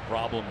third, and a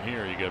problem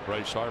here. You got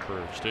Bryce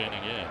Harper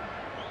standing in.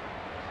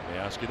 Let me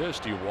ask you this,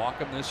 do you walk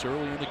him this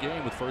early in the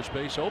game with first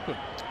base open?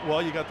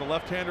 Well, you got the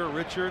left-hander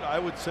Richard. I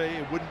would say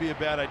it wouldn't be a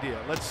bad idea.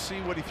 Let's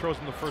see what he throws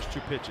in the first 2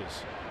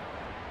 pitches.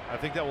 I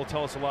think that will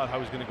tell us a lot how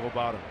he's going to go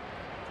about him.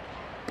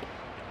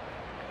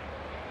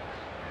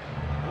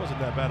 It wasn't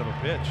that bad of a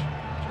pitch.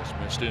 Just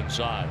missed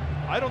inside.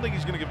 I don't think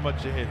he's going to give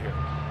much to hit here.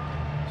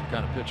 It's a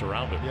kind of pitch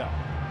around him. Yeah.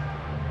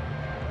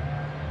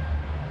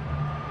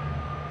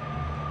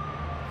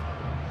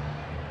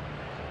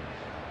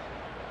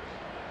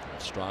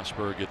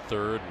 Strasburg at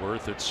third,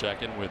 Worth at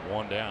second with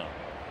 1 down.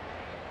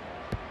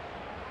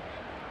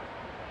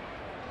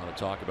 I want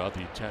to talk about the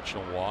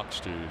intentional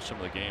walks to some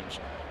of the game's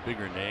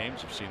bigger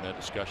names. I've seen that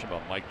discussion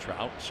about Mike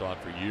Trout. Saw it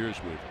for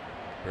years with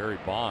Barry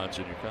Bonds,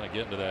 and you're kind of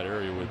getting to that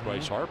area with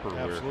Bryce Harper.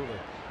 Absolutely. Where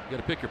you got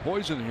to pick your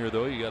poison here,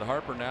 though. You got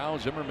Harper now,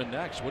 Zimmerman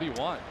next. What do you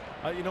want?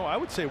 You know, I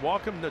would say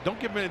walk him. Don't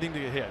give him anything to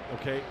get hit.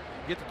 Okay,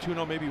 get the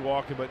 2-0, maybe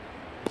walk him. But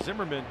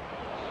Zimmerman's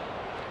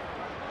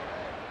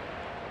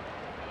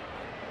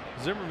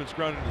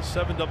grounded to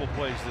 7 double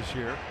plays this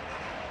year.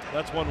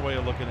 That's one way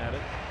of looking at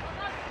it.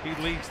 He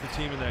leads the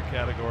team in that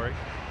category.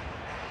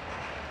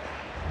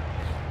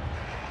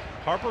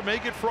 Harper may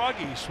get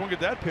froggy. He swung at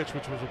that pitch,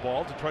 which was a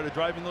ball, to try to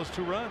drive in those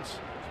 2 runs.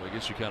 So I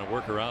guess you kind of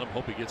work around him,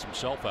 hope he gets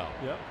himself out.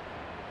 Yep.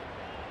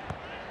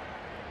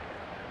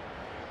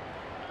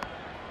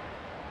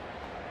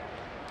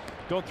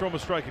 Don't throw him a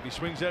strike. If he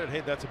swings at it,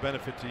 hey, that's a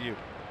benefit to you.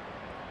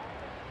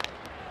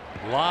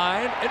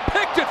 Line and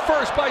picked at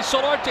first by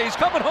Solarte. He's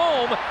coming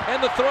home,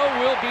 and the throw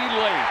will be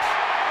late.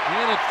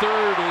 In at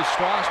third is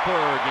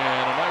Strasburg,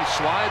 and a nice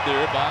slide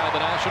there by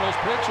the Nationals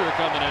pitcher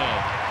coming in.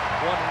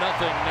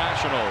 1-0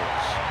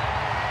 Nationals.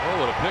 Oh,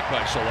 what a pick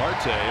by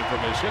Solarte, and from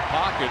his hip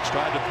pockets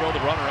tried to throw the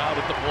runner out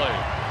at the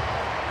plate.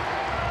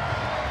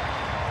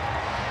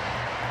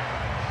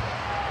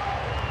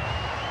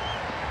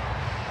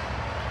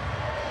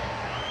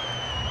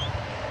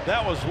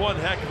 That was one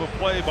heck of a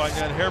play by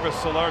Yangervis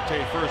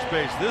Solarte, first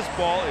base. This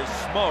ball is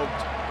smoked.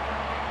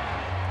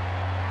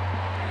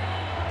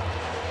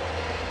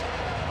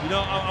 You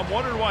know, I'm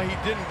wondering why he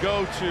didn't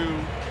go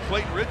to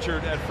Clayton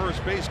Richard at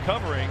first base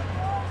covering.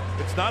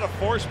 It's not a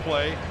force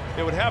play.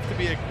 It would have to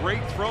be a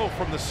great throw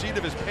from the seat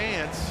of his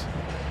pants.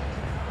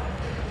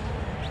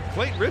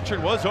 Clayton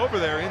Richard was over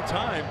there in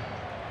time.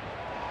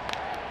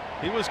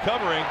 He was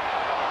covering.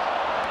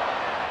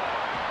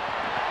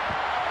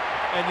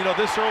 And you know,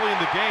 this early in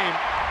the game,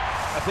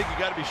 I think you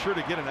got to be sure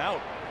to get an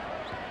out.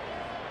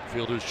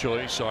 Fielder's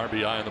choice,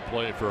 RBI on the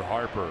play for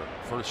Harper.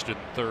 First and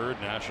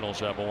third, Nationals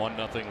have a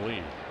 1-0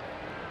 lead.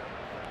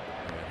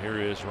 And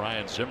here is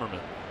Ryan Zimmerman.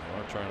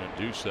 They're trying to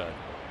induce that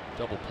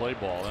double play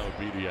ball. That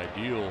would be the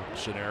ideal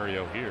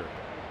scenario here.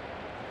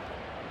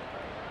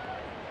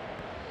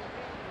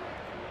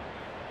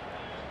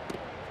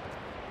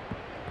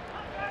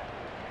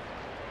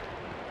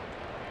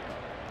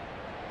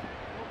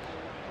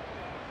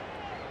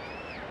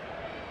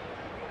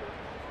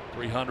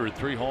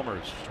 .303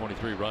 homers,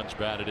 23 runs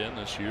batted in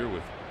this year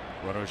with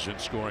runners in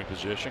scoring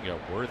position. Got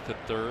Worth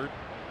at third,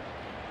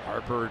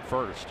 Harper at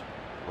first.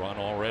 Run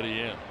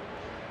already in.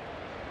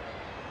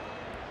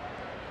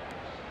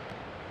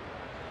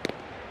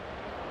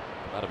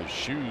 Out of his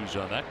shoes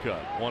on that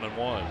cut.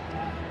 1-1.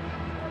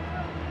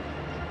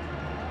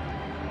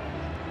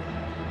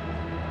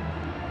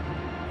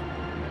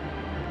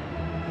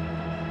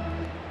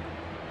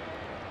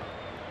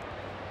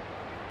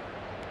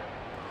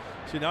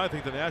 See, now I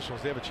think the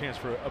Nationals, they have a chance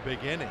for a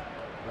big inning,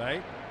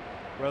 right?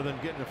 Rather than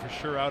getting a for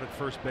sure out at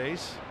first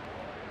base.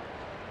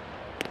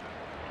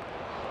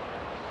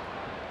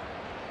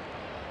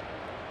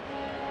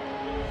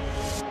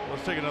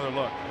 Let's take another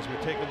look. As we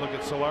take a look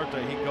at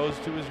Solarte, he goes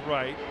to his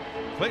right.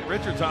 Clayton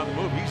Richard's on the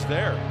move. He's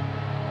there.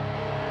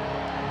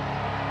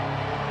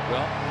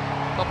 Well,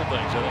 a couple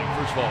things. I think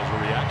first of all, it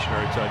was a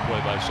reactionary type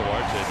play by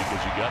Solarte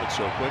because you got it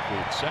so quickly.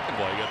 Second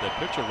of all, you got that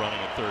pitcher running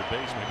at third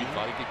base. Maybe he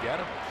thought he could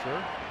get him. Sure.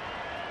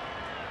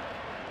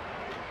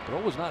 Throw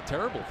was not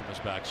terrible from his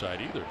backside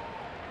either.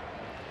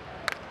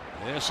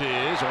 This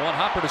is a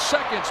one-hopper to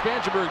second.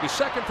 Spangenberg to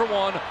second for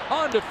one.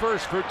 On to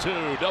first for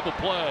two. Double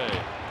play.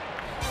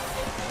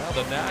 Now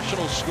the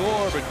Nationals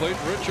score, but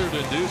Clayton Richard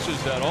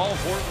induces that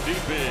all-important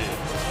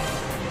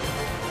DP.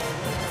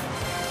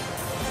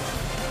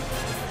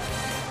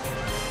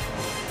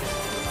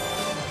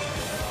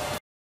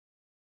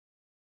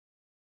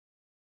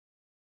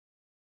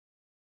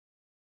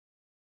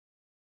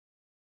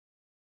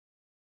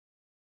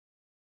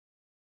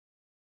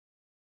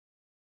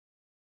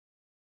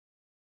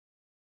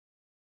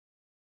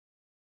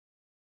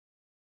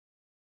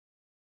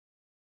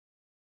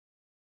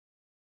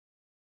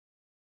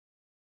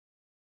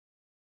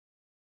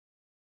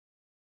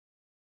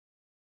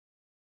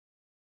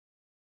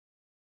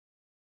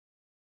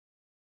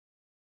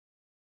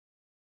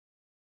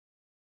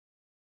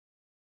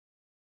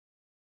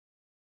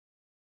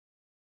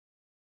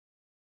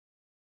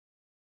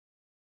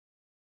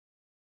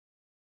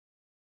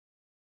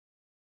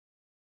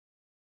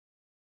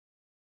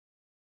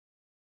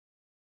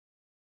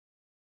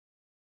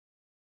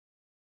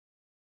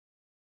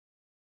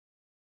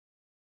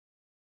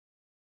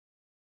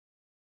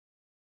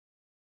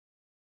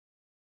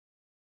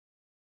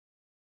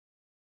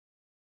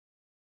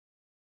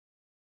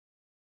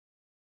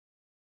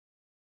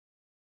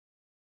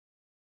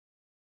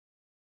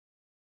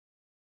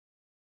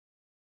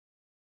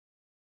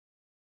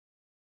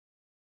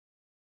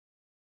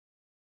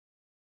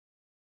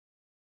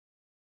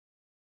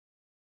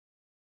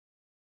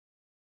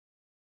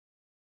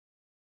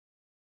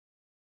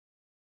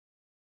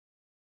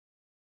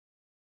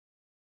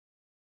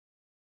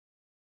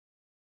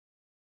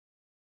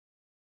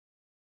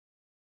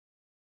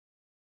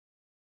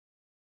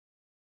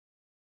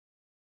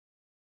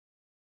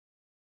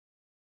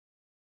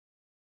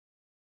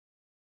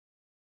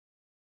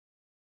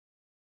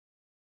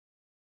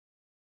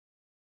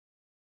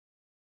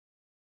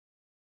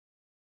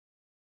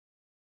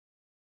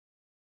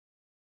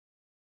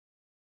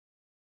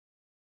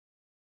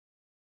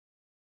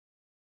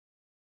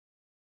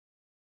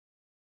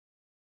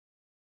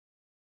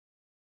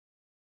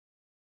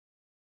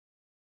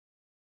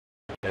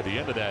 At the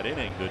end of that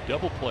inning, the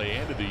double play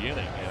ended the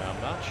inning, and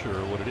I'm not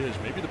sure what it is.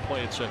 Maybe the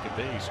play at second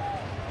base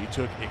he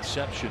took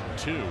exception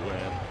to,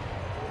 and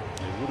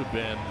it would have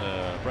been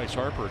Bryce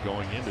Harper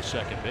going into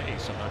second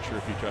base. I'm not sure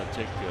if he tried to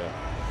take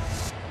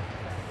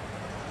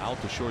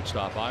out the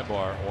shortstop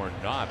Ibar or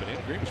not, but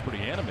Andy Green was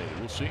pretty animated.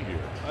 We'll see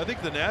here. I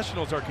think the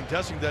Nationals are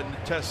contesting that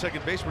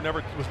second base was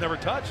never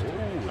touched. Ooh, I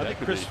that think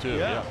could Chris, be too.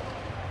 Yeah,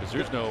 because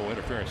there's no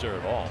interference there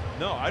at all.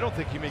 No, I don't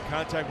think he made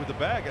contact with the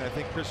bag, and I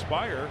think Chris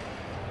Spire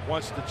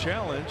wants to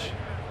challenge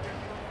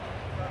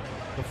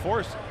the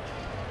force.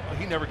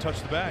 He never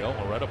touched the bag. No,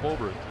 right up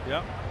over it.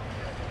 Yeah.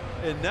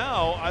 And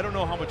now I don't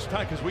know how much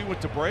time, because we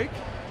went to break.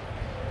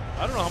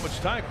 I don't know how much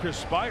time Chris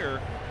Spire,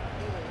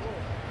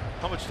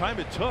 how much time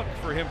it took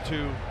for him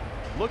to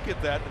look at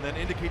that and then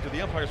indicate to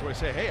the umpires where I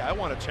say, hey, I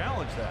want to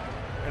challenge that.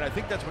 And I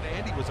think that's what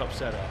Andy was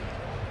upset at.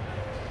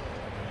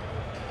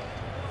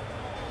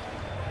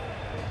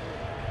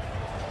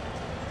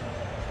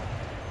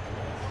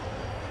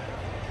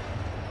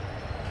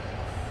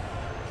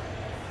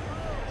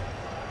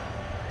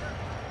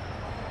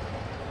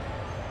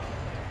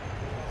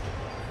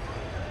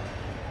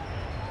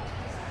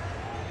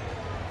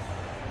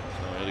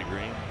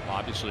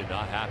 Obviously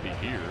not happy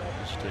here.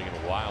 It's taking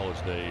a while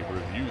as they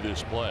review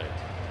this play.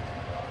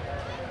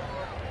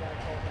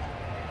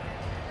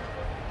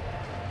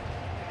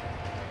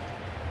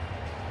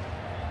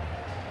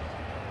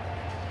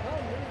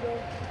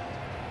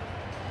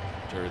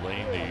 Jerry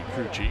Lane, the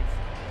crew chief.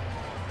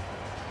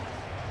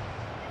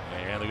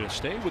 And they're going to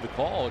stay with the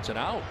call. It's an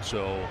out,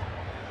 so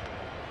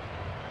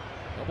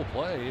double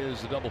play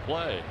is the double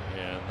play,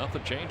 and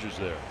nothing changes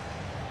there.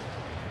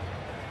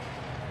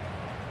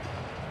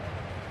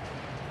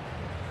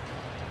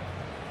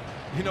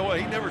 You know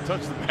what? He never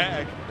touched the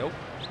bag. Nope.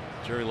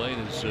 Jerry Lane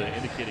is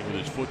indicating with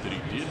his foot that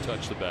he did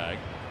touch the bag.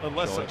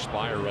 Unless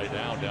Spire right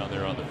now down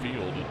there on the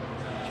field,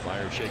 and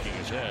Spire shaking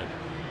his head.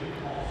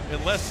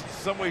 Unless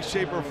some way,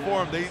 shape, or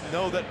form they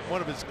know that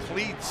one of his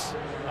cleats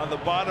on the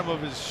bottom of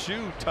his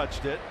shoe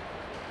touched it.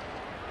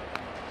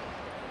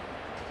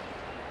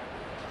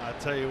 I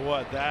tell you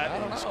what,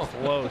 that is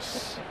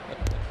close.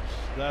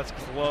 That's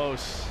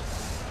close.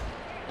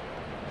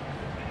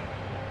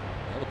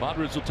 Well, the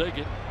Padres will take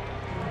it.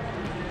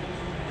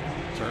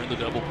 Turn the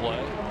double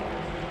play.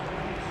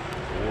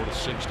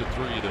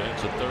 4-6-3 that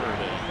ends the third.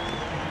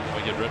 And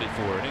we get ready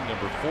for inning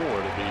number 4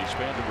 to be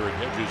Spangenberg,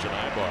 Hedges, and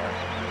Ibar.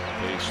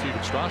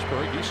 Steven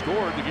Strasburg, he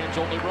scored the game's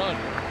only run.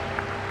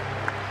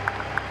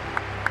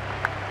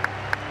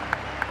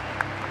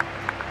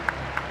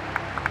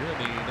 Here in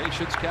the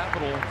nation's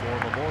capital for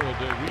Memorial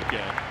Day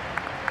weekend.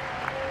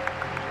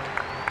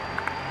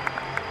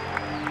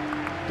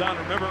 Don,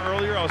 remember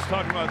earlier I was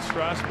talking about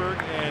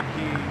Strasburg, and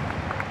he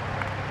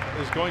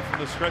is going from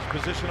the stretch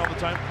position all the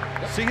time.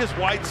 Yep. See his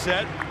wide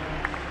set?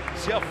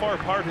 See how far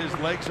apart his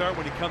legs are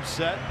when he comes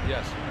set?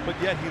 Yes. But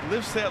yet he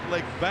lifts that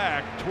leg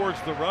back towards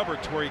the rubber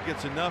to where he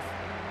gets enough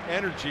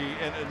energy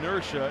and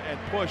inertia and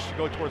push to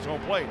go towards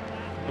home plate.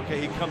 Okay,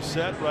 he comes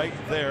set right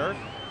there.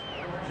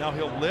 Now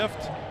he'll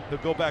lift. He'll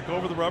go back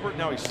over the rubber.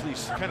 Now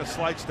he's kind of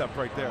slide stepped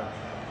right there.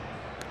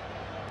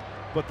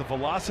 But the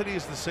velocity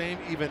is the same,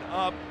 even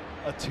up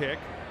a tick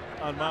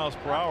on miles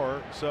per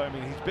hour. So, I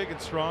mean, he's big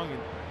and strong, and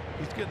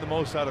he's getting the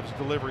most out of his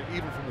delivery,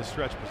 even from the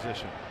stretch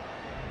position.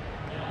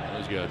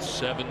 He's got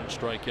 7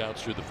 strikeouts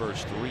through the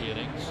first 3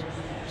 innings.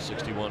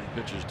 61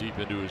 pitches deep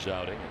into his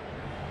outing.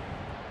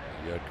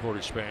 You got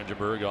Corey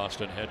Spangenberg,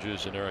 Austin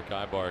Hedges, and Eric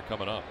Ibar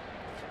coming up.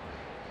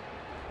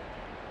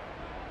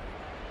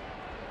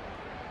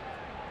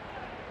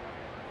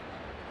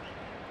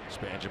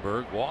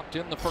 Spangenberg walked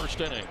in the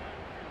first inning.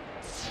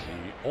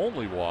 The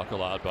only walk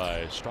allowed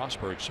by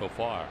Strasburg so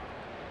far.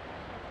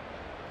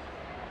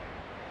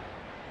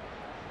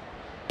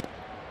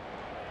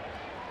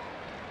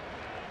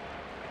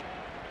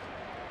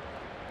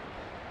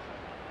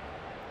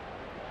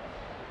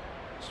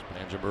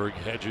 Spangenberg,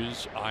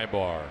 Hedges,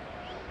 Ibar.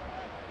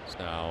 It's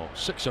now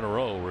 6 in a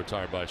row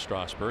retired by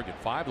Strasburg, and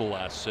 5 of the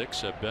last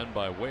 6 have been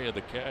by way of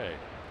the K.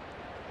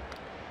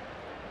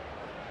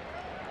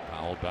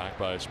 Fouled back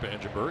by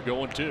Spangenberg,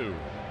 0-2.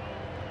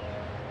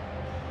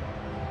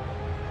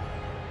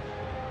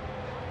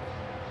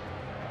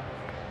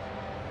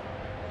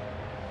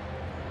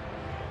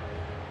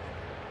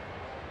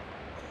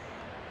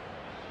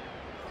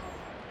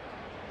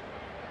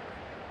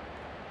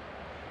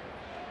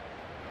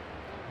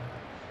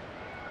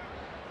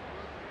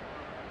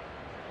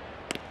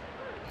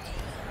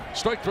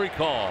 Strike 3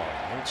 call.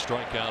 8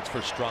 strikeouts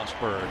for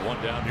Strasburg.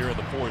 1 down here in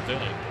the 4th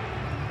inning.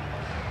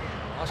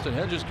 Austin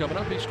Hedges coming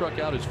up. He struck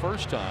out his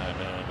first time,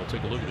 and we'll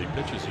take a look at the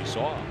pitches he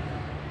saw.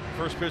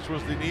 First pitch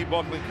was the knee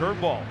buckling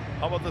curveball.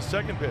 How about the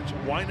second pitch?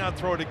 Why not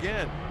throw it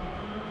again?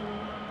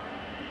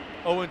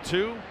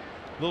 0-2.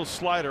 Little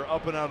slider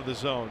up and out of the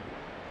zone.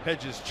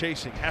 Hedges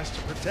chasing, has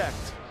to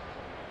protect.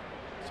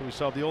 So we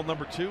saw the old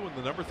number 2 and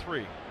the number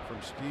 3 from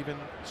Steven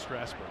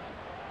Strasburg.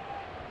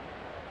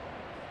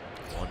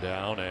 1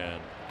 down,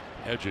 and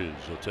Hedges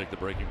will take the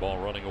breaking ball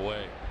running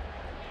away.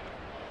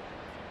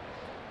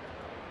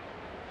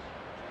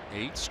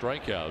 8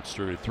 strikeouts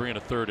through 3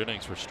 1/3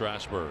 innings for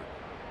Strasburg.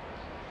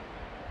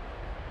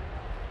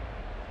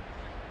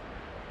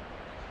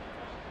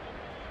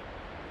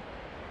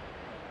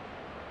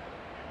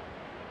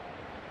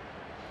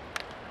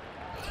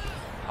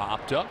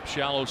 Popped up,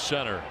 shallow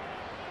center.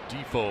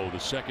 Defoe, the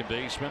second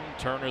baseman.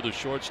 Turner, the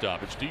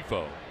shortstop. It's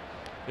Defoe.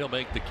 He'll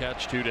make the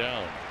catch, 2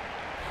 down.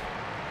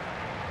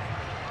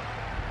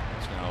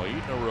 It's now 8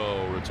 in a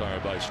row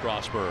retired by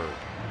Strasburg.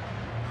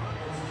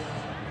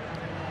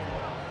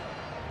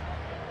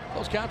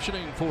 Closed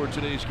captioning for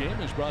today's game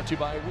is brought to you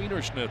by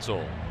Wiener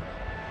Schnitzel.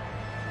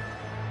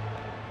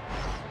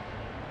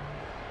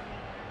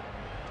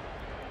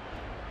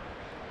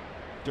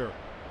 Dirt.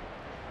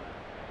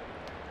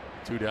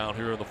 2 down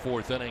here in the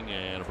 4th inning,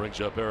 and it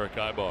brings up Eric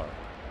Ibar.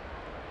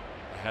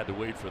 I had to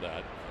wait for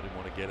that. I didn't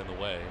want to get in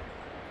the way.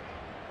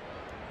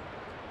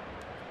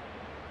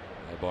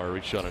 Ibar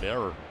reached on an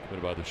error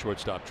committed by the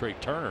shortstop Trey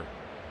Turner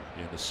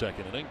in the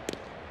 2nd inning.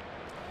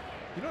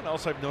 You know what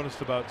else I've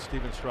noticed about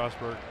Steven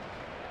Strasburg?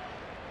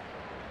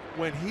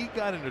 When he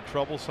got into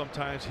trouble,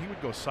 sometimes he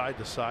would go side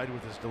to side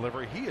with his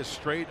delivery. He is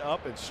straight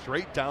up and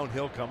straight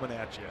downhill coming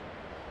at you.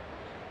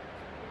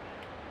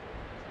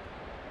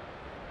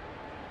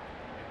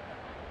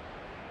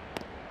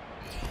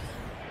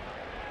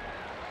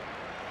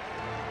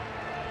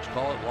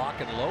 Call it lock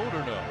and load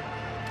or no?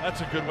 That's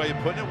a good way of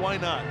putting it. Why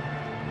not?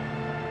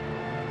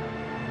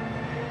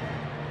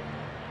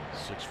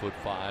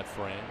 6'5"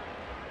 frame.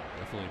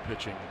 Definitely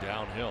pitching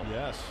downhill.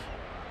 Yes.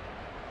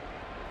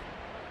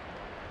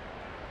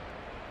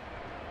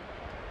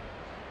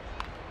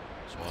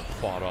 This one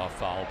fought off,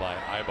 foul by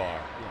Ibar. Yeah.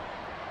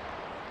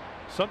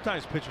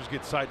 Sometimes pitchers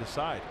get side to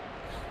side.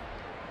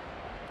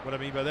 What I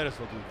mean by that is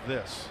they'll do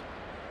this,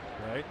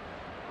 right?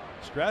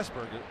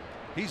 Strasburg,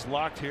 he's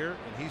locked here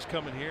and he's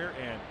coming here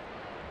and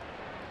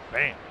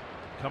bam,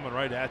 coming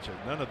right at you.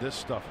 None of this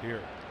stuff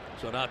here.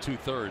 So not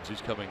 2/3. He's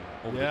coming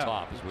over the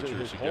top is what you're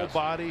his suggesting. whole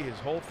body, his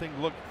whole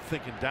thing,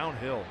 thinking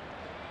downhill.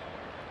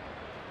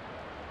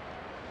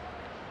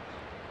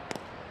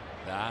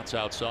 That's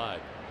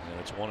outside, and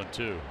it's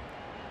 1-2.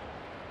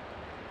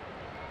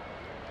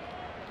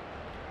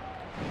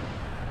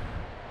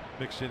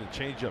 Mixed in a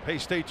changeup. Hey,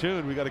 stay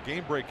tuned. We got a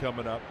game break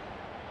coming up.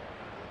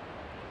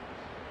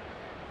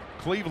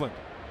 Cleveland,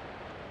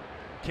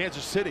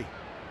 Kansas City.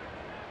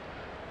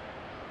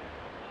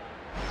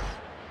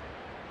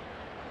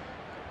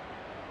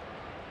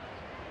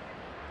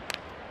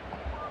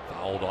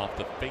 Fouled off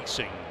the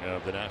facing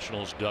of the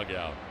Nationals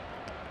dugout.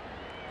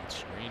 It's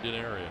screened in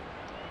area.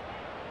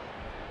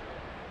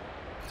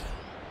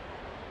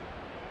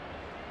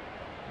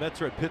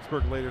 Mets are at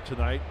Pittsburgh later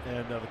tonight,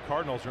 and the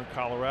Cardinals are in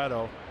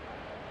Colorado.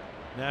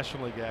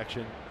 National League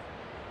action.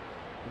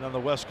 And on the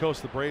West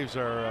Coast, the Braves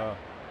are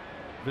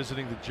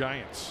visiting the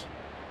Giants.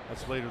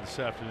 That's later this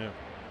afternoon.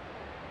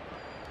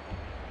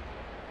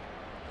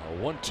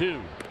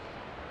 1-2.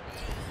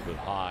 A bit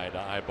high to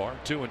Ibar.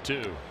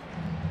 2-2.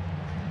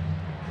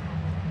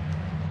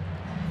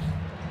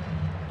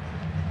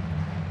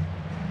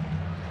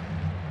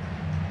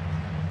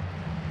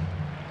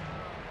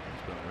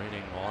 It's been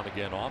raining on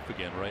again, off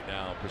again right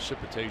now.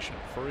 Precipitation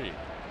free.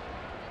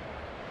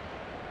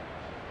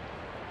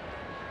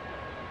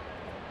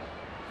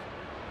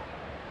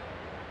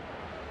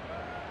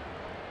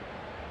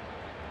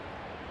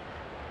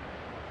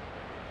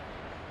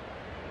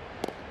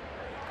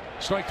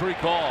 Strike 3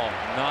 call.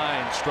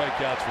 9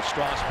 strikeouts for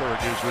Strasburg,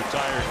 who's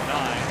retired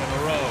 9 in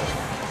a row.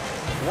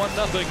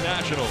 1-0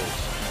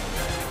 Nationals.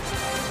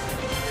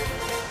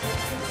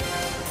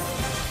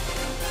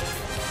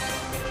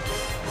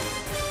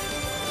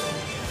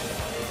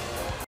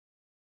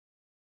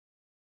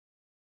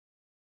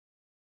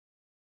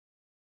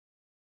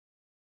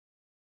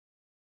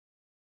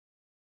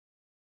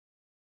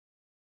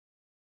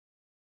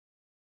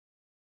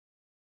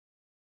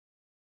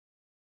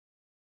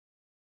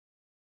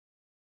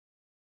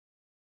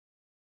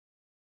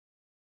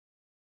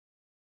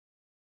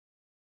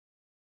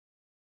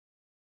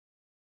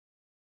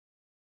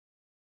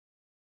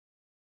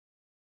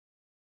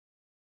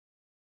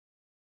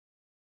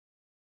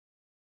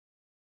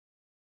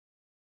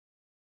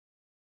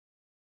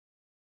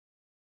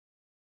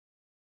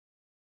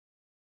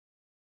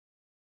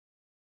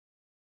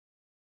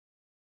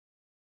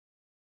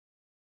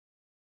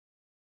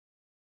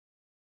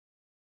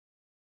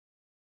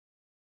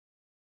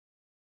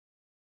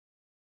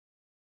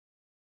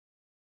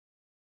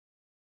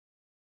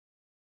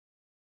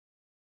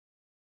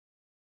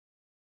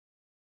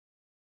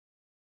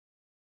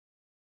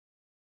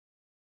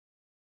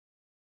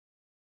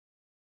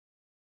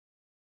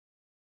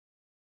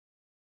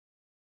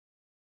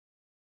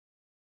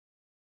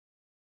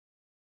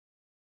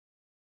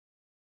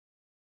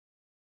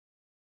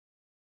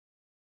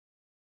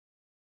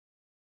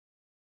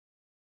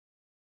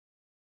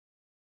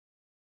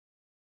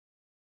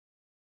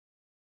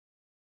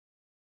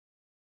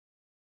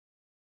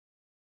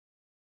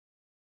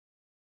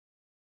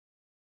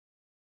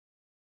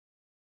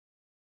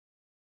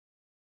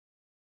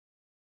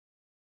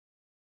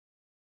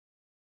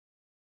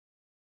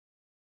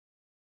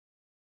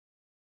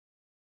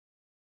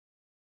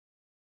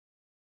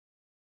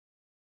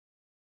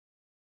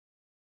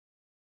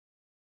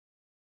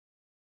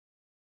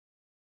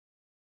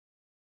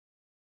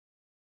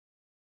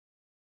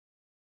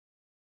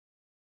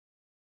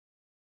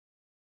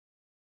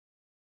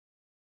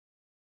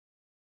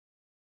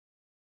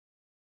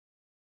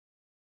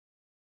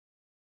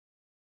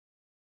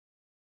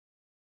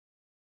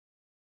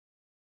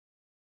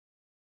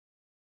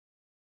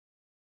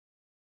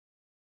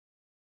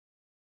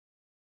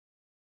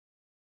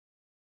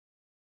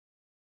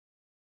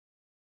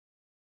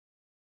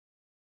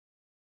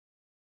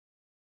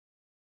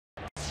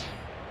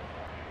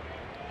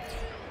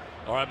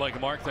 All right, Mike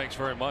and Mark, thanks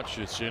very much.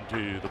 It's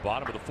into the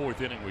bottom of the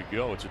fourth inning we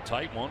go. It's a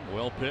tight one,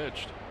 well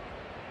pitched.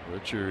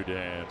 Richard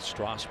and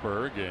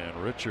Strasburg, and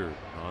Richard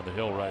on the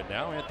hill right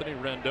now. Anthony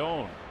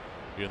Rendon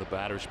in the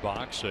batter's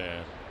box,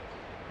 and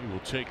he will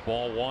take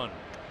ball one.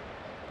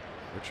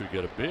 Richard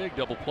got a big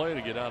double play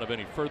to get out of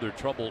any further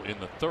trouble in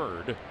the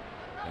third.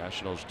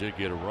 Nationals did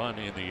get a run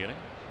in the inning.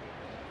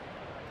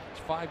 It's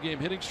a 5-game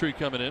hitting streak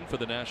coming in for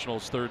the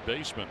Nationals' third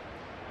baseman.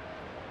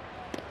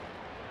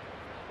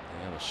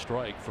 And a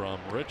strike from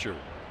Richard.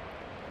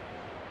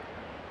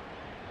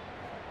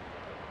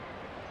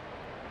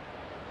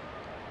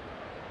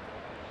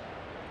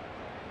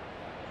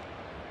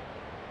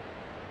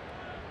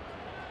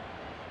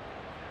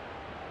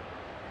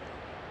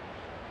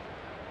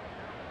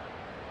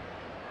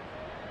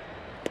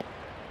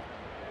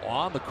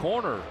 On the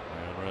corner,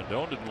 and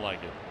Rendon didn't like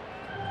it.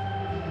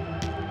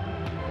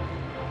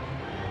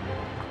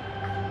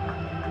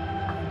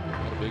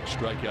 Not a big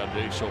strikeout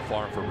day so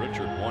far for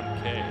Richard.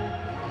 1K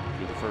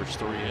through the first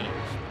 3 innings.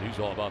 He's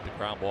all about the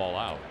ground ball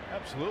out.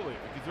 Absolutely.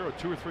 If you throw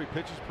 2 or 3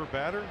 pitches per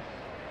batter,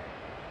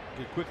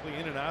 get quickly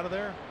in and out of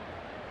there.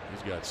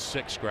 He's got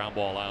 6 ground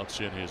ball outs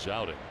in his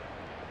outing.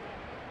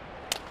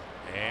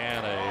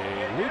 And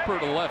a looper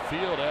to left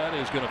field. That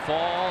is going to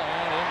fall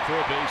and in for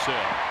a base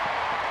hit.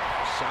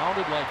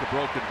 Sounded like a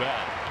broken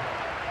bat.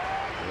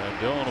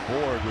 Rendon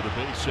aboard with a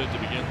base hit to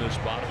begin this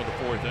bottom of the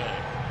fourth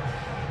inning.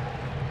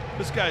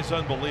 This guy's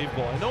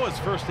unbelievable. I know his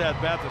first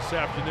at bat this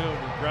afternoon,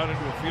 he grounded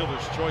into a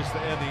fielder's choice to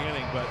end the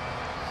inning, but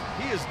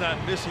he is not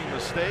missing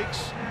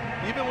mistakes.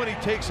 Even when he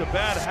takes a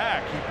bad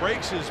hack, he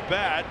breaks his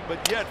bat,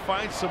 but yet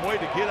finds some way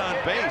to get on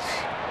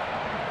base.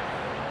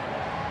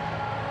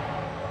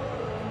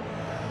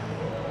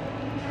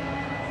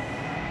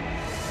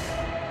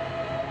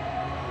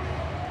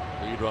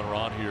 Runner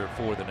on here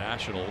for the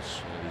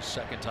Nationals. His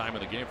second time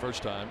in the game.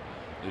 First time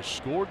they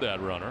scored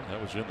that runner. That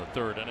was in the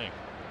third inning.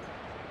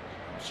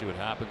 Let's see what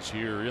happens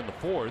here in the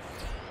fourth.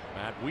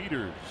 Matt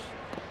Wieters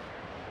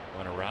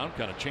went around,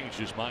 kind of changed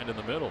his mind in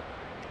the middle.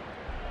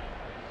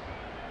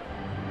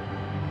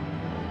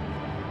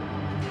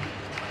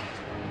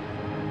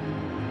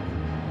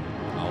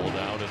 Fouled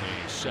out in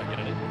the second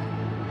inning.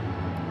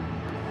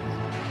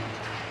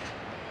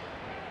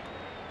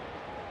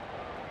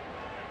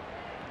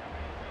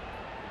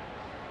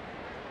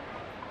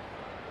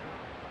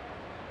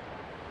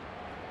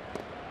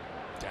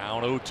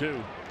 Down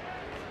 0-2.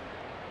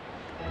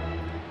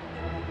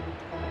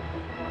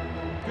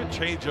 Good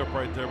changeup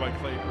right there by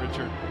Clayton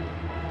Richard.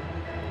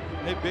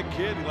 Hey, big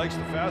kid, he likes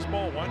the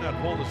fastball. Why not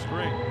pull the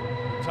string?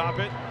 Top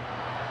it,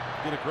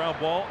 get a ground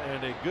ball,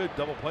 and a good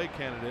double play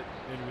candidate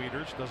in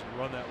Wieters. Doesn't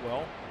run that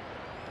well.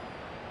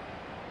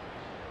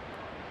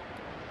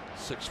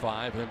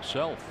 6'5"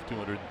 himself,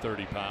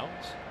 230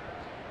 pounds.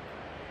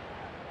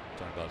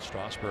 Talking about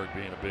Strasburg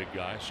being a big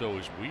guy, so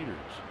is Wieters.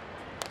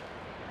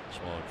 This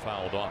one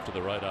fouled off to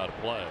the right, out of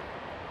play.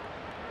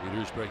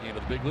 Wieters breaking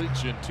into the big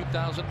leagues in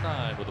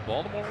 2009 with the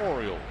Baltimore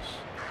Orioles.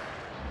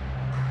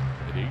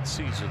 Did 8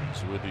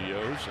 seasons with the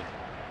O's, and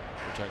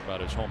we're talking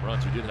about his home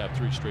runs. He did have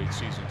 3 straight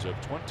seasons of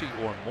 20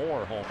 or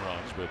more home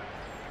runs, but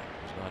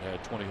has not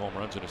had 20 home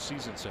runs in a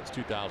season since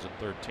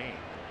 2013.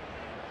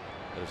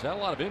 But he's had a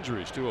lot of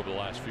injuries too over the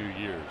last few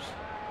years.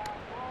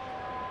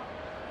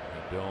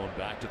 Rendon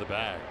back to the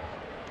bag.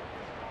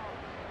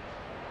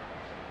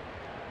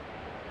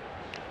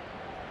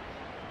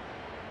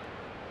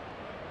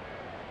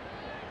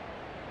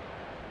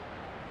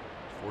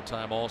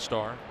 4-time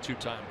All-Star,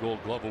 2-time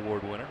Gold Glove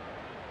Award winner.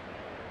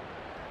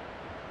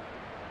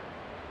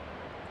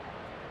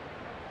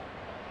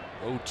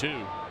 Oh,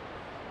 2.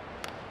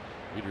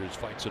 Wieters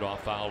fights it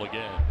off, foul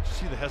again. Did you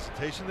see the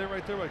hesitation there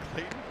right there by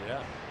Clayton?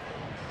 Yeah.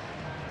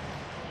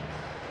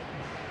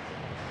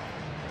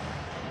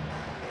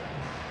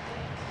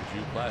 Would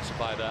you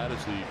classify that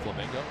as the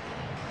flamingo?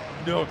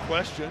 No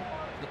question.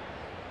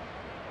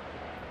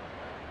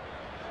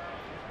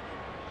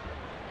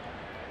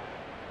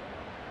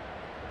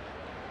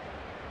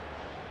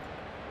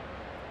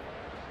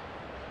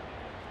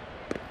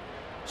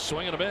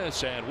 Swing and a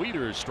miss, and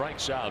Wieters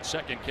strikes out.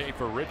 Second K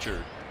for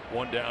Richard.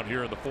 1 down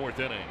here in the fourth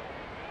inning.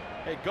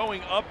 Hey,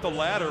 going up the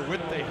ladder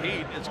with the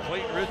heat is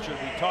Clayton Richard.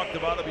 We talked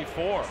about it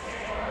before.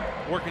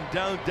 Working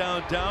down,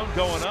 down, down,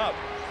 going up.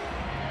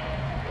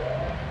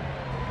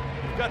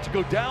 You've got to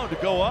go down to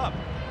go up.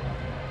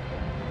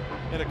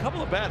 And a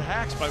couple of bad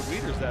hacks by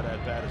Wieters that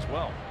at bat as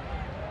well.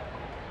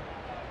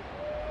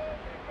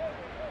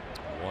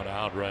 1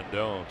 out,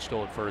 Rendon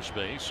still at first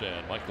base,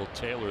 and Michael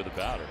Taylor the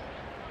batter.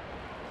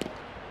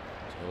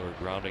 Taylor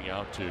grounding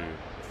out to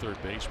third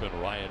baseman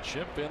Ryan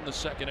Schimpf in the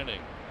second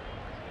inning.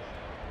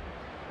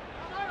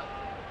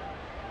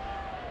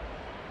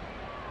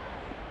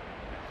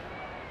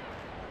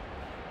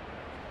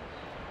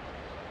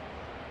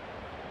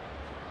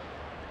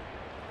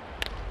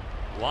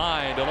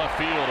 Line to left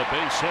field, a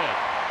base hit.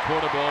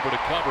 Cordova over to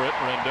cover it.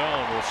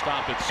 Rendon will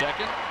stop at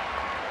second.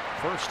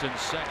 First and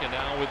second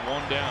now with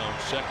 1 down.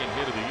 Second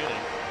hit of the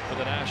inning for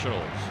the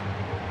Nationals.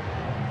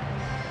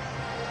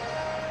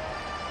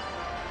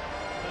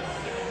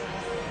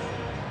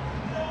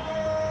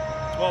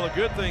 Well, the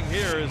good thing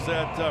here is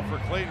that for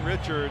Clayton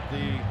Richard,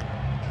 the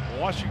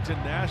Washington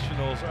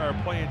Nationals are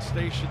playing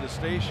station to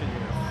station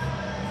here.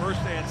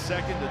 First and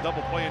second, the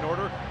double play in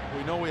order.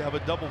 We know we have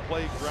a double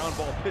play ground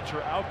ball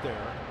pitcher out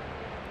there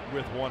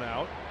with one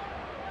out.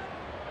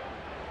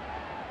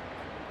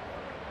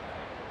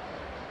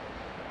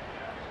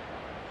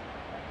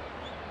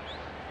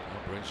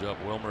 That brings up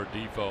Wilmer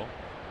Defoe.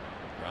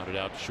 Grounded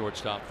out to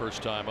shortstop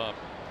first time up.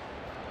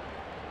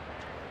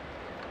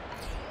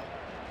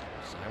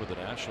 Signed with the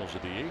Nationals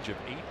at the age of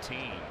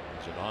 18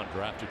 as an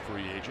undrafted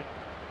free agent.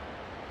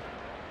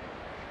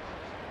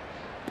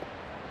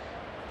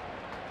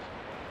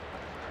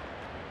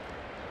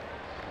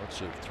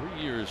 So 3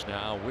 years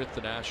now with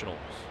the Nationals.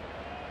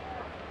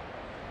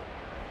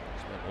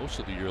 Spent most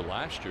of the year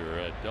last year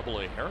at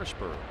AA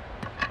Harrisburg.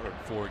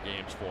 104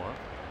 games for him.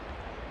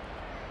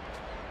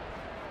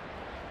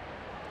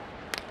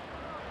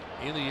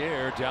 In the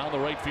air down the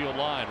right field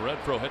line.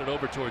 Renfroe headed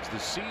over towards the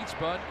seats,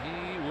 but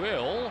he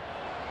will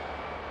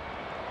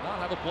not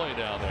have a play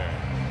down there.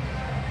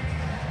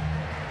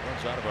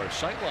 Runs out of our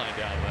sight line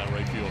down in that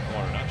right field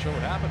corner. Not sure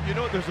what happened. You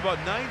know, there's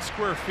about 9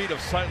 square feet of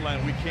sight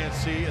line we can't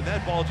see, and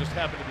that ball just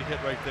happened to be hit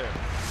right there.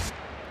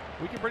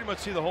 We can pretty much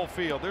see the whole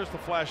field. There's the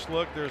flash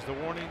look. There's the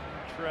warning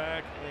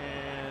track,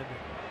 and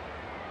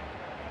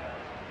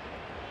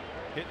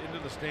hit into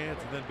the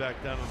stands and then back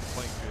down on the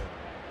playing field.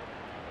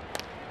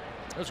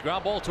 There's a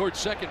ground ball towards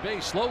second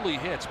base. Slowly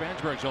hits.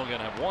 Spansburg's only going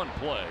to have one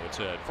play.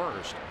 It's at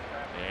first.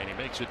 And he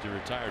makes it to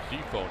retired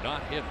Defoe.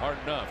 Not hit hard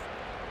enough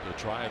to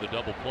try the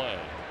double play.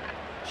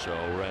 So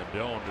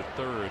Rendon to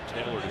third.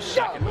 Taylor to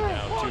second. But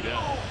now 2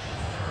 down.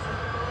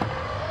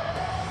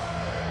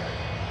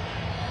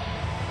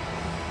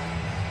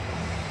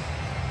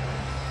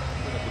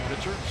 The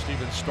pitcher,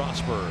 Steven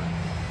Strasburg.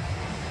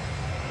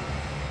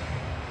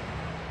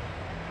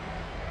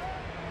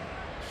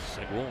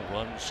 Single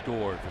run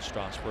scored for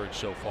Strasburg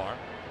so far.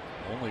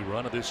 Only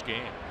run of this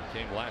game. He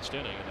came last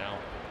inning and now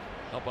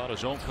help out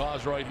his own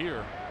cause right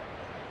here.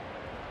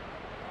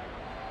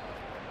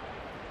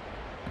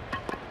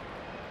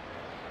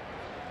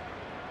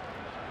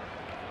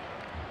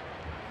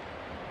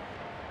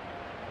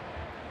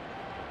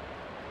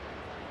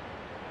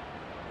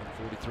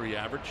 .143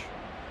 average,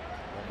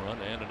 home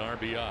run and an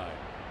RBI.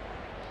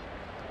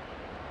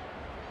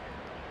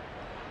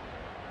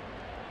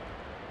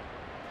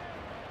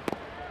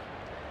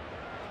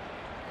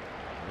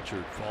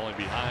 Richard falling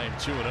behind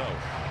 2-0.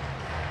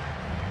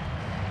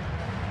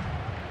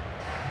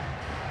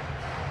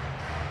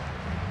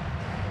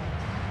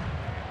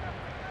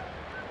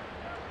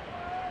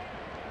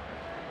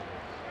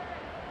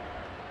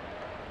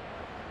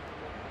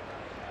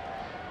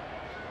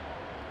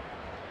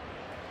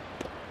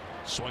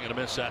 Swing and a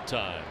miss that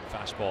time.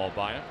 Fastball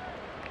by him.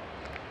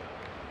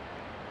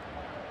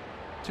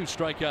 2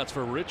 strikeouts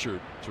for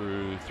Richard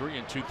through 3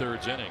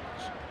 2/3 innings.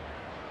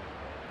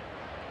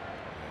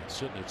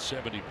 Sitting at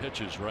 70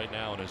 pitches right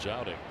now in his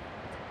outing.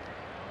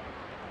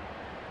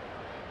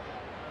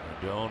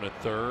 Rendon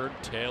at third,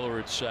 Taylor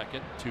at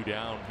second, 2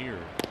 down here.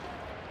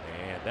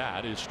 And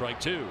that is strike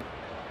 2. You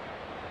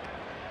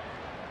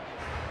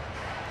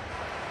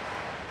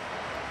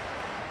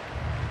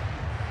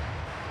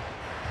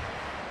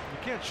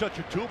can't shut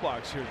your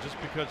toolbox here just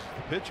because it's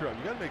the pitcher out.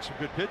 You got to make some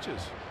good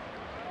pitches.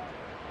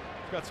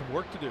 You've got some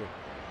work to do.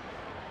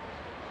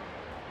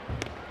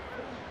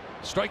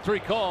 Strike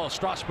 3 call.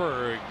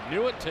 Strasburg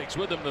knew it. Takes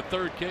with him the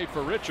third K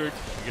for Richard.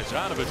 He gets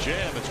out of a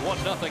jam. It's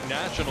 1-0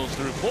 Nationals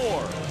through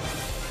 4.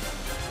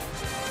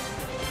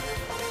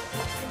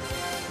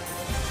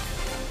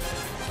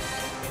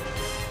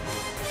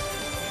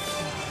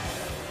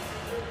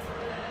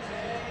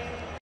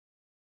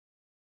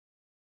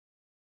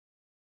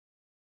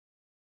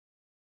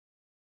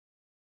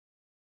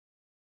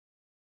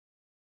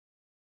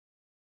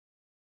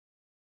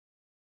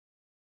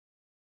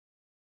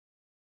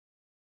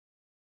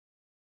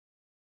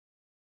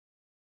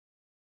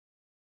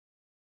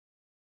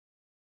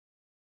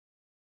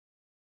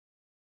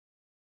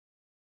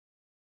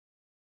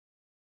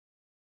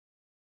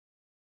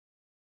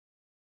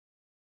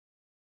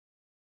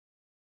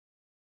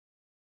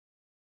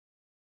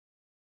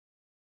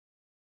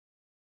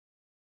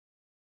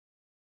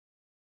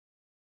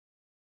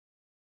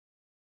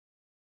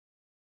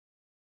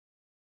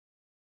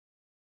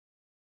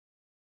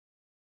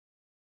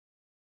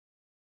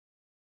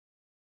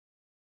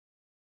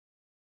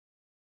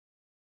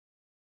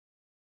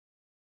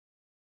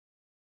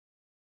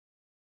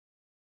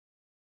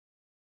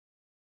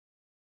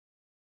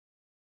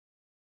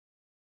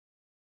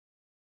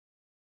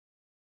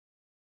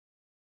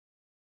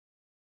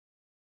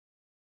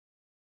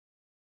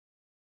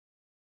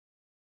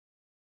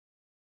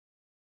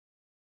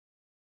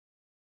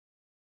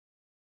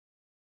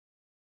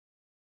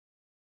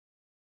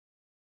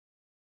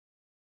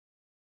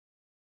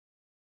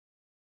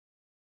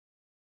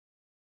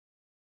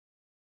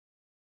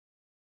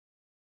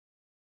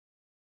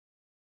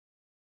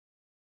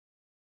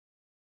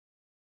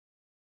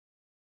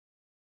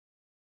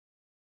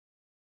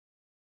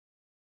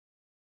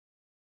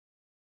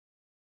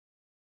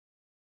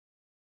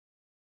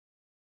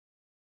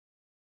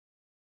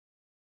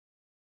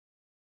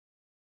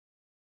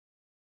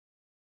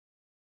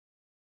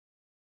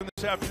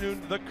 This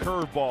afternoon, the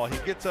curveball. He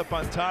gets up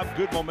on top,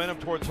 good momentum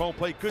towards home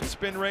plate, good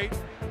spin rate.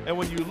 And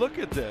when you look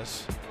at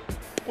this,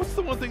 what's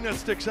the one thing that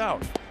sticks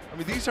out? I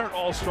mean, these aren't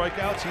all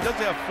strikeouts. He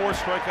doesn't have 4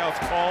 strikeouts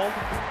called.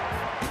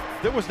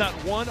 There was not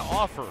one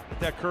offer at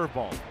that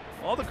curveball.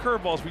 All the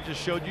curveballs we just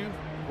showed you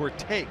were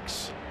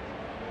takes.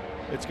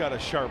 It's got a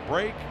sharp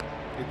break.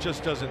 It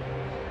just doesn't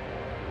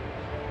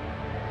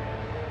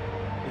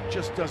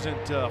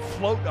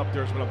float up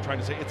there is what I'm trying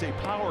to say. It's a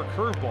power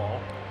curveball.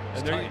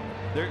 It's And tight.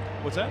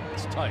 what's that?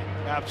 It's tight.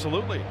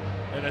 Absolutely.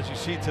 And as you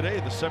see today,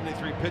 the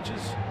 73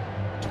 pitches,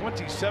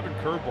 27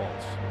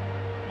 curveballs.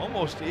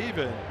 Almost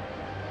even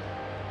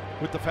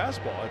with the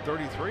fastball at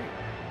 33.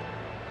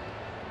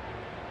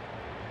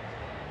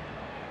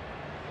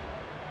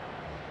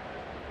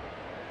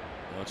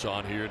 It's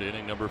on here to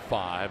inning number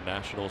 5.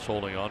 Nationals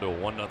holding on to a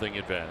 1-0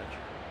 advantage.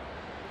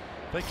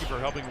 Thank you for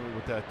helping me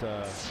with that.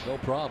 No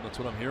problem. That's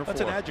what I'm here for.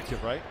 That's an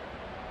adjective, right?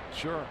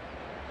 Sure.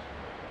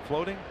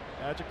 Floating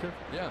adjective.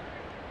 Yeah.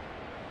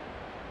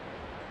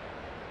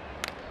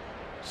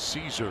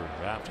 Caesar,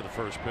 after the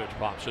first pitch,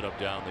 pops it up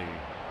down the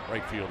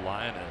right field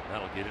line, and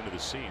that'll get into the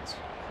seats.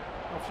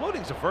 Well,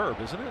 floating's a verb,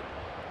 isn't it?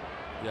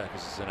 Yeah,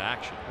 because it's an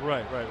action.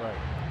 Right.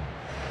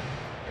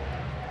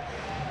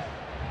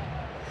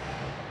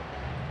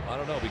 I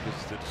don't know, because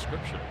it's the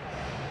description.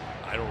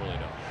 I don't really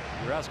know.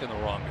 You're asking the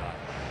wrong guy.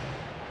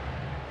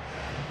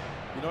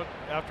 You know what?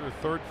 After a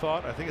third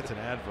thought, I think it's an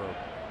adverb.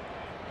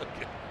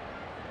 Okay.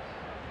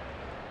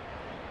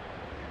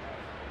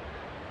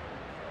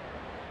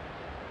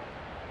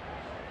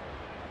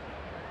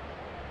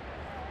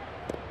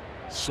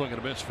 Swing and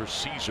a miss for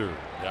Caesar.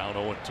 Down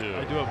 0-2.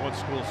 I do have one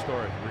school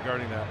story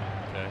regarding that.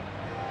 Okay.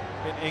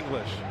 In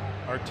English,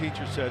 our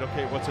teacher said,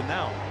 okay, what's a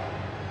noun?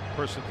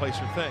 Person, place,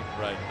 or thing.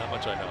 Right, not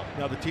much I know.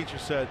 Now the teacher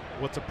said,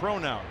 what's a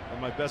pronoun? And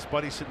my best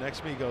buddy sitting next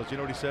to me goes, you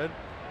know what he said?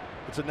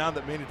 It's a noun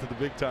that made it to the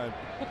big time.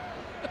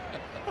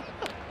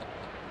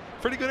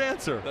 Pretty good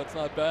answer. That's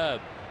not bad.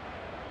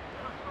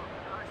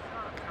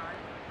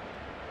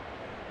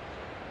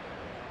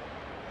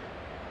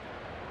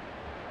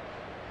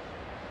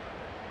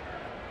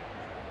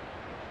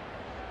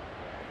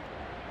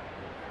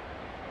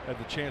 Had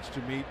the chance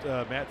to meet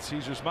Matt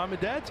Caesar's mom and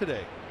dad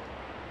today.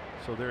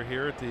 So they're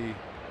here at the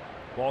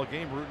ball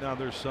game rooting on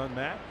their son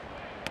Matt.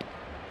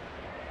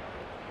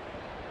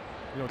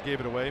 You know, gave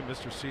it away.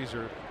 Mr.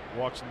 Caesar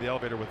walks in the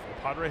elevator with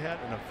a Padre hat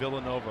and a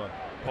Villanova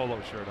polo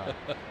shirt on.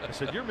 I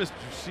said, "You're Mr.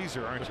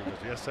 Caesar, aren't you?" He goes,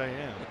 "Yes, I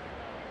am."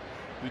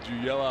 Did you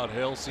yell out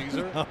 "Hail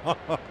Caesar"?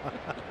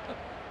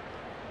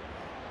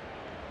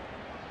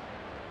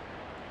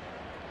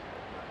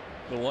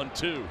 The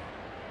 1-2.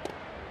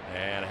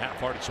 And a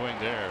half-hearted swing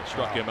there.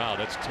 Struck him out.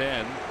 That's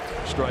 10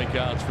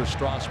 strikeouts for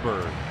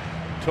Strasburg.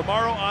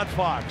 Tomorrow on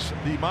Fox,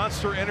 the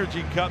Monster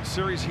Energy Cup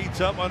Series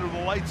heats up under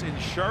the lights in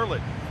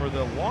Charlotte for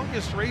the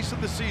longest race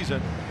of the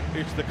season.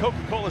 It's the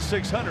Coca-Cola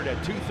 600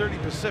 at 2:30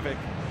 Pacific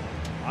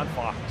on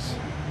Fox.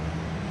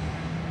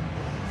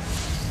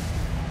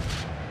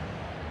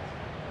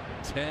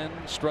 10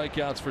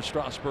 strikeouts for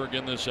Strasburg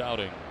in this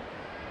outing.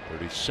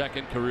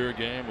 32nd career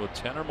game with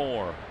 10 or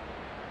more.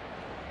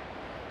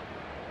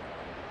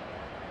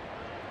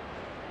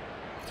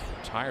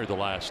 Retired the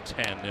last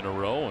 10 in a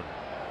row, and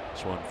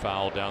this one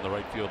fouled down the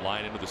right field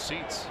line into the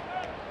seats.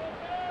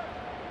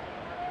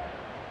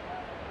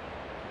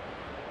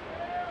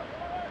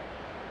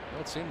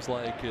 Well, it seems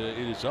like it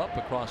is up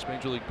across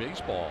Major League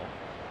Baseball.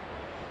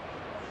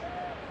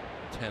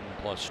 10+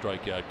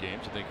 strikeout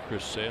games. I think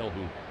Chris Sale,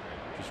 who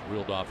just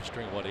reeled off a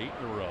string of 8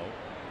 in a row.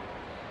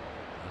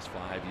 Last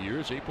 5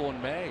 years, April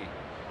and May.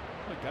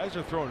 The guys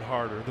are throwing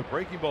harder. The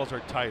breaking balls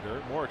are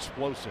tighter, more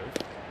explosive.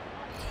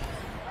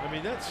 I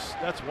mean, that's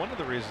one of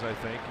the reasons I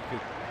think you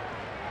could.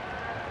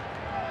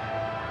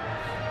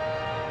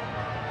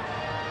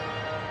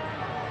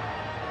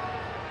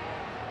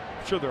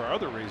 I'm sure there are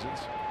other reasons.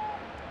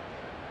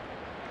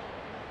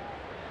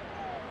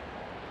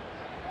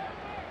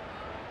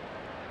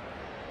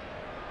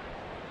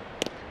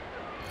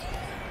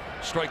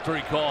 Strike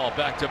 3 call,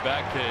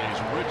 back-to-back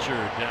Ks.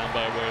 Richard down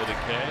by way of the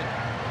K.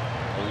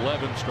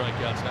 11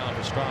 strikeouts now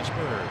for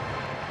Strasburg.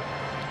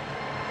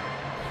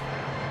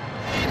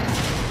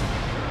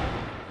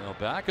 Now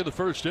back in the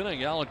first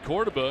inning, Alan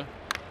Cordoba,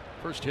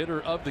 first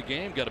hitter of the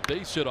game, got a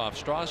base hit off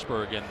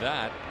Strasburg, and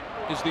that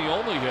is the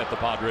only hit the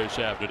Padres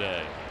have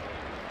today.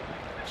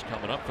 He's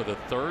coming up for the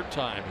 3rd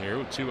time here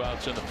with 2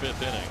 outs in the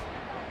 5th inning.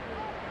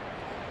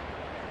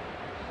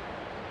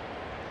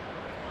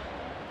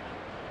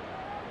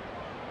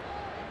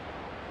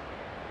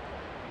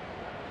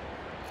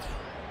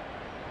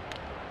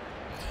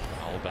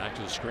 Back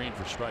to the screen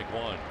for strike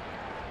 1.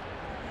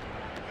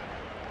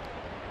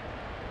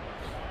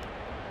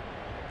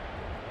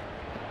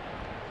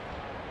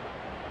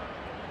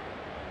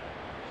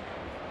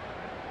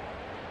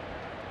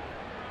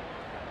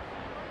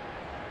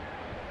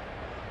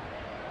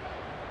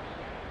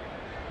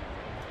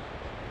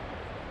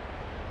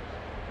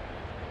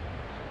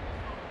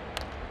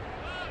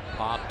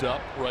 Popped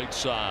up right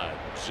side.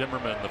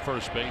 Zimmerman, the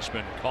first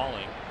baseman,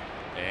 calling.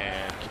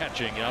 And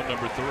catching out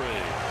number 3.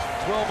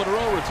 12 in a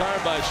row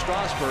retired by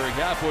Strasburg.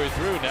 Halfway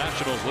through,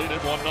 Nationals lead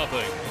it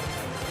 1-0.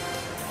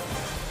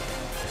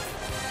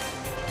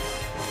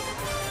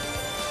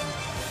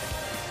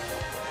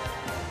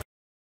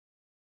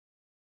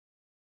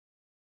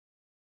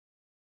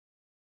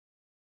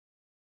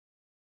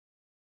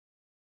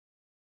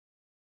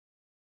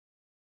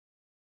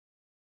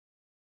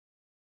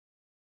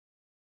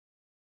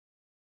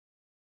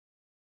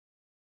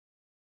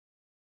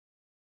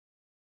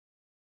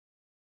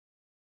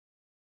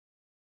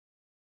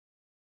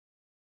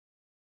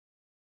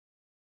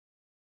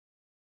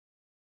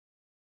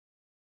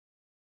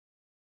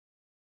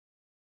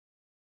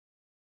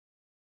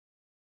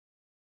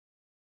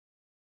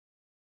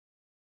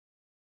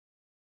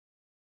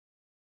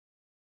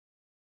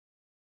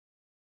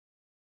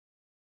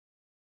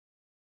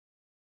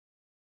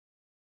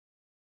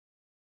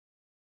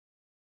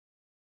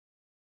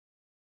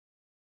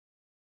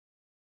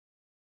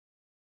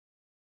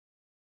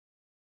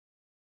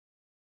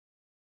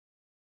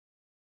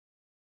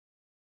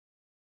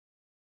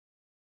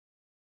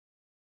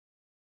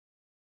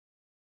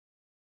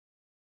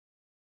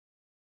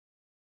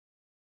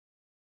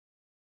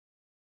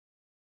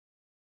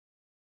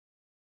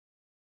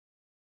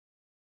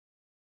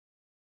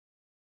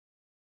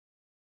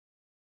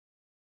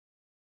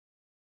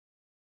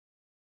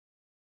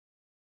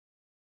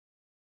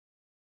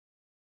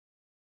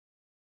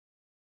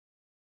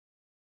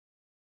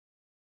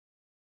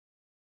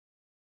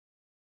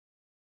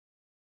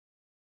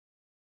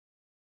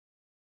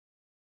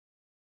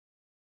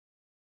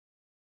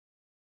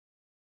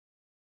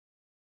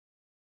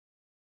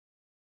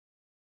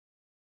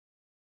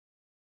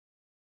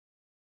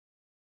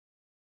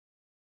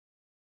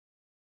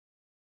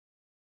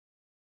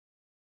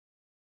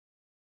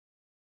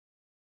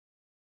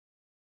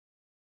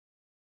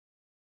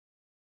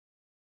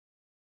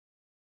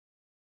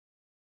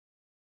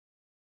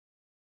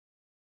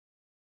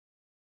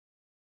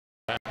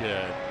 Back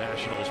at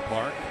Nationals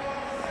Park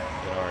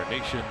in our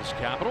nation's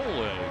capital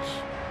is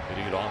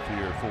hitting it off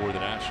here for the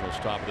Nationals.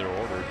 Top of their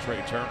order,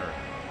 Trey Turner.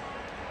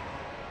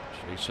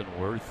 Jason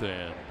Worth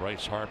and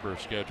Bryce Harper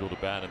scheduled to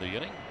bat in the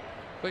inning.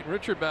 Clayton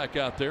Richard back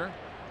out there.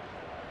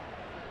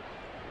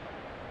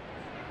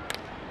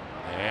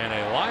 And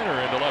a liner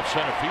into left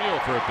center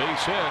field for a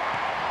base hit.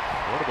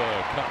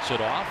 Cordoba cuts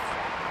it off.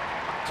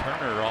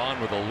 Turner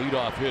on with a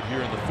leadoff hit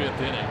here in the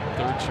 5th inning,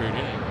 3rd straight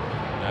inning.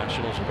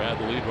 Nationals have had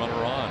the lead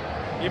runner on.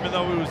 Even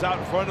though he was out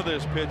in front of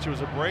this pitch, it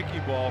was a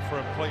breaking ball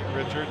from Clayton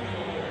Richard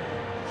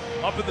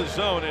up in the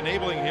zone,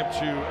 enabling him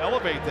to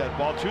elevate that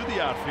ball to the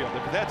outfield.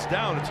 If that's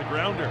down, it's a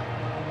grounder.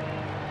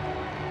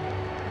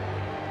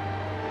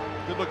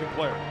 Good looking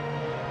player.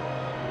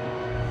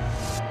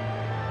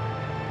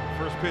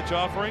 First pitch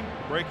offering,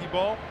 breaking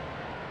ball,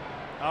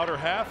 outer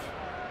half.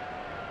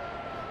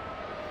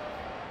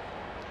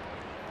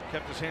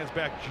 Kept his hands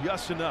back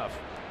just enough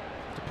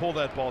to pull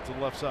that ball to the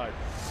left side.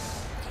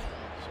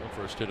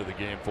 First hit of the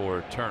game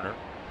for Turner.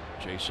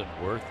 Jason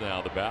Worth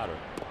now the batter.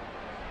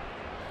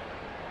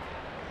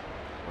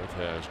 Worth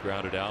has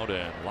grounded out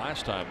and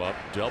last time up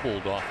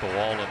doubled off the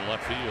wall in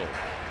left field.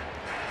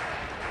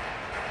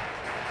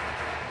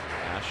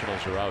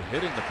 Nationals are out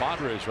hitting the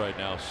Padres right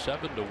now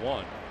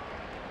 7-1.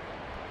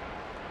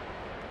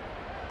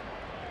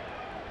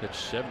 Pitch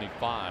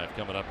 75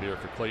 coming up here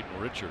for Clayton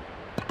Richard.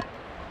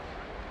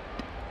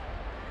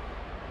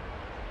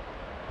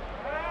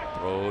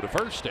 Throw to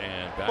first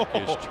and back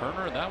is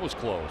Turner, and that was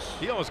close.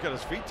 He almost got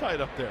his feet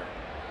tied up there.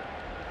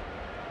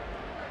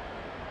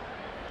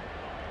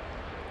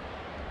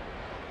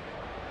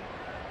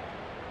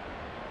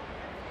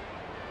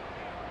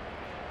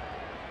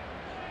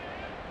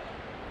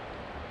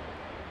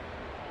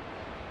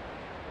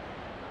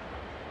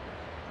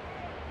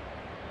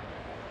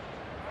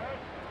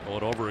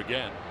 Going over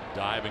again,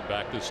 diving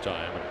back this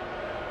time.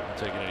 Not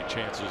taking any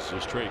chances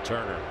is Trey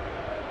Turner.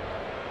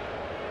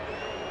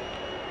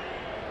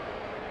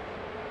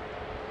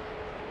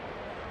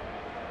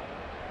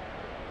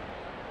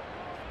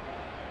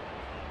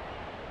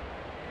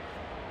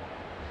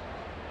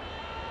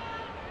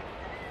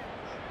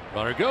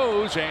 Runner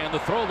goes, and the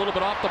throw a little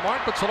bit off the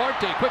mark, but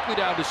Solarte quickly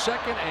down to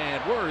second,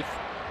 and Worth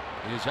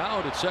is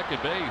out at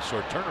second base,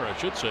 or Turner, I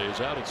should say,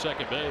 is out at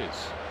second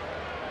base.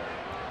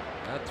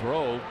 That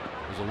throw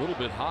was a little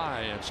bit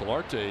high, and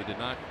Solarte did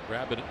not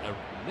grab it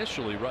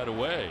initially right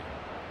away.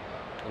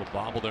 A little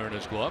bobble there in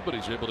his glove, but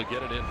he's able to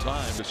get it in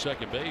time to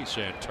second base,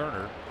 and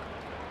Turner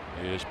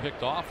is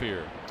picked off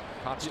here.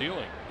 Caught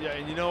stealing. Yeah,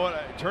 and you know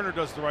what? Turner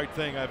does the right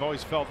thing. I've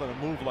always felt on a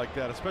move like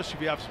that, especially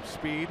if you have some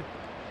speed.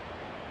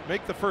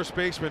 Make the first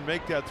baseman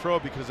make that throw,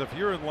 because if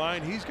you're in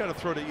line, he's got to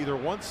throw to either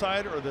one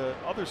side or the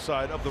other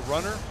side of the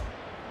runner.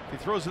 If he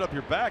throws it up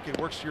your back, it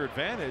works to your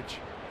advantage.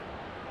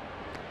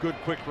 Good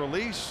quick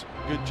release.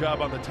 Good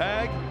job on the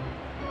tag.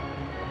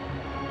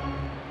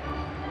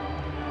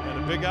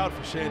 And a big out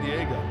for San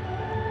Diego.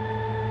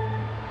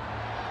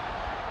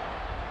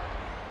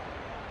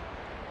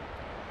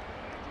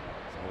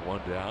 So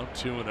 1 down,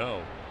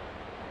 2-0.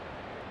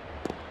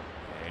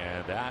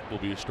 And that will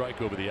be a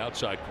strike over the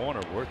outside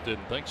corner. Worth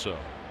didn't think so.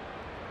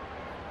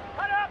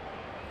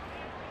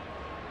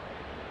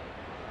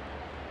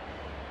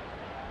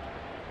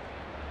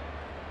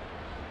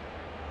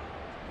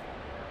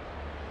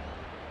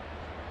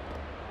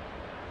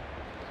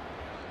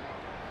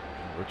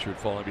 Richard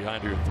falling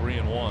behind here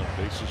 3-1.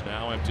 Bases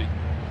now empty.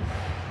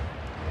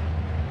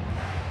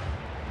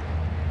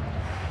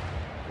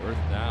 Worth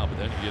now, but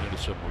then you get into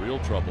some real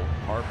trouble.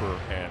 Harper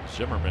and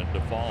Zimmerman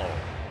to follow.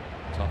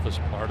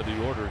 Toughest part of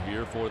the order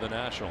here for the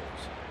Nationals.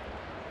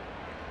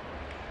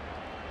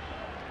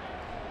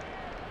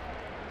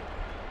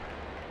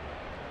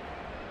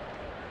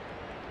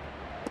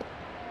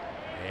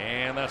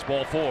 And that's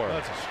ball 4.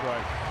 That's a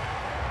strike.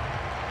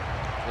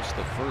 Just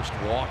the first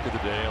walk of the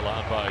day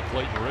allowed by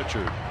Clayton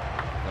Richard.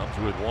 Comes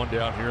with 1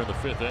 down here in the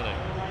 5th inning.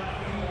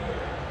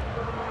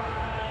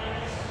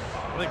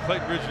 I think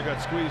Clayton Richard got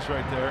squeezed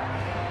right there.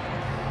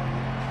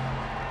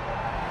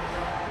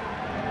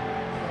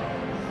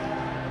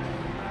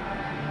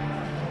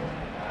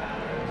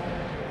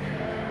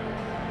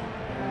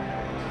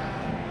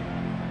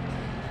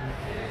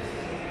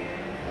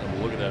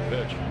 And look at that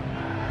pitch.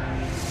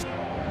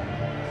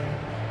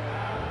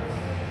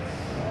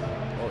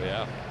 Oh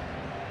yeah.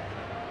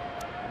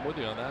 I'm with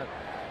you on that.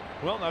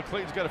 Well, now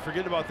Clayton's got to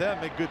forget about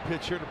that. Make good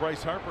pitch here to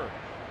Bryce Harper.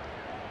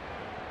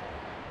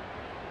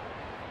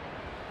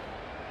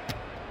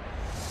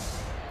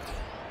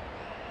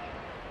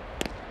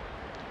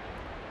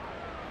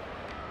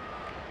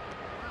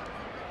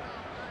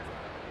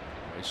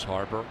 Bryce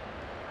Harper,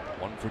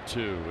 1 for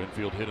 2.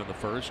 Infield hit in the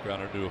first,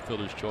 grounded to a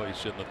fielder's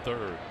choice in the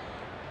third.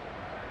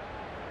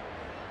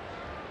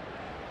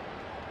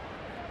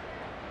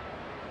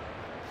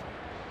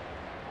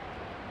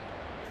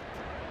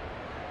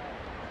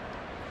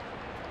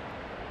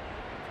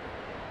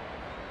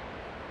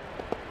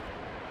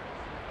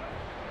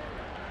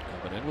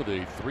 In with a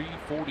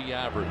 .340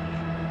 average.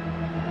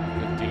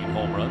 15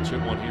 home runs.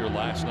 Hit one here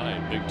last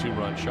night. Big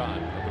 2-run shot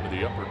up into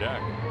the upper deck.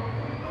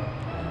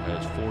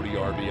 Has 40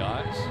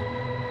 RBIs.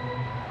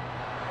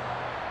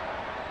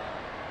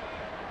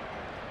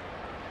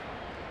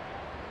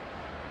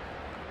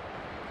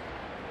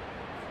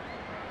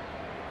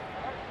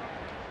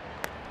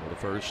 For the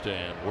first,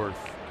 and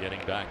Worth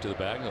getting back to the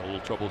bag. A little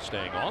trouble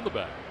staying on the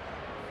bag.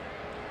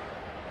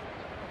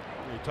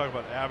 You talk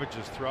about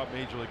averages throughout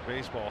Major League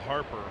Baseball.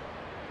 Harper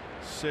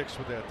 6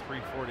 with that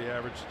 .340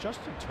 average.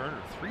 Justin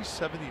Turner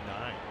 .379.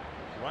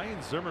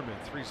 Ryan Zimmerman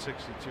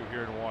 .362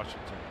 here in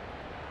Washington.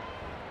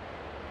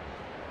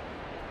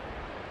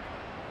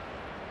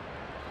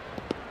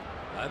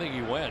 I think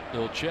he went.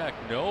 They'll check.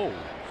 No,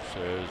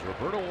 says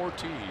Roberto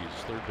Ortiz,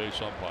 third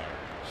base umpire.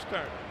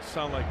 Starting to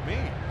sound like me.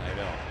 I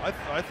know.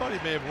 I thought he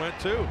may have went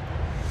too.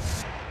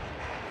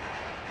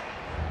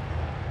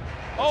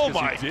 Oh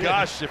my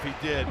gosh, if he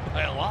did.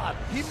 By a lot.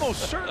 He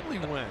most certainly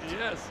went.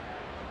 Yes.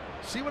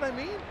 See what I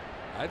mean?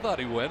 I thought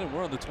he went, and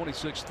we're on the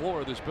 26th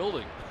floor of this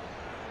building.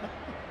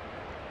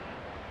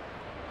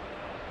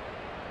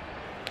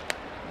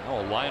 Now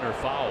a liner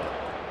foul.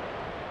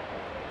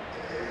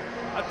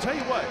 I'll tell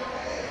you what,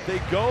 they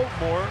go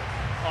more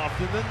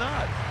often than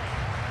not.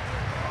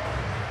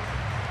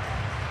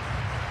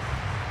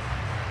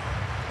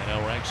 And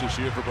now ranks this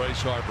year for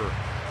Bryce Harper.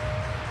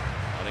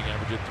 Batting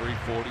average at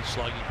 .340,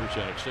 slugging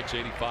percentage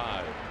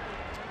 .685.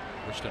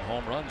 First in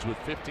home runs with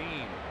 15.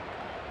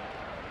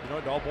 You know,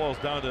 it all boils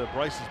down to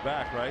Bryce's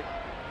back, right?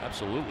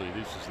 Absolutely.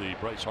 This is the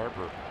Bryce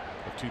Harper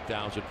of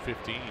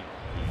 2015.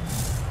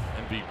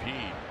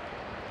 MVP.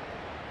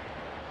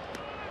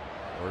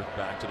 Worth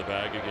back to the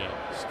bag again.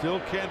 Still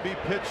can be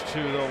pitched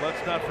to, though.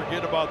 Let's not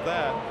forget about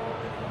that.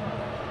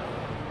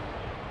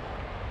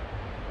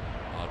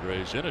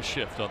 Padres in a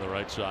shift on the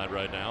right side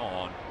right now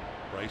on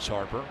Bryce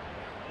Harper.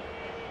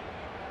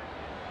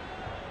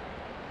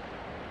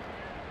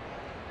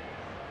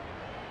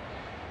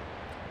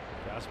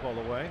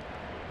 Fastball away.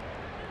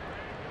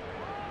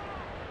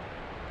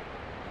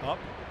 Up.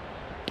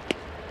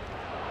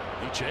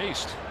 He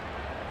chased.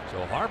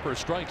 So Harper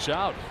strikes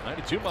out.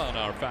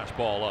 92-mile-an-hour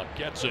fastball up.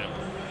 Gets him.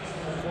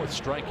 Fourth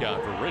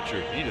strikeout for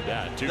Richard. Needed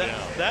that. 2 down.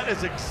 That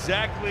is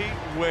exactly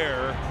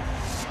where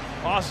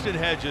Austin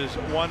Hedges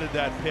wanted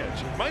that pitch.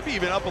 It might be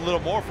even up a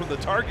little more from the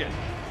target.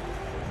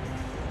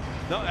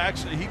 No,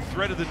 actually, he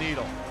threaded the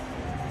needle.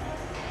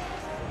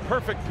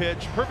 Perfect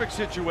pitch, perfect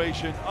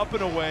situation, up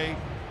and away.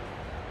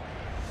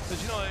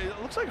 Because, you know,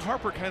 it looks like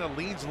Harper kind of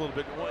leans a little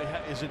bit.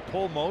 Is in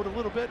pull mode a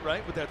little bit,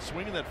 right, with that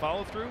swing and that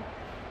follow through?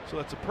 So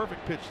that's a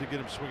perfect pitch to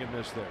get him swing and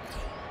miss there.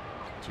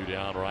 2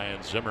 down,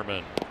 Ryan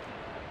Zimmerman.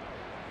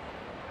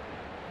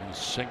 He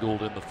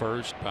singled in the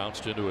first,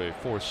 bounced into a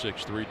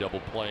 4-6-3 double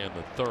play in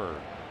the third.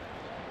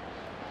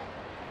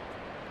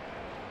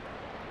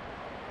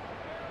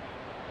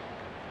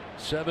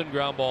 Seven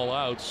ground ball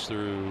outs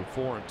through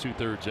 4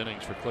 2/3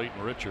 innings for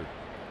Clayton Richard.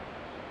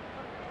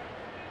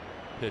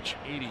 Pitch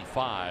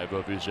 85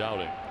 of his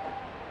outing.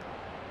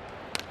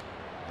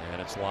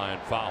 And it's line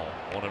foul.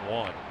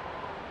 1-1.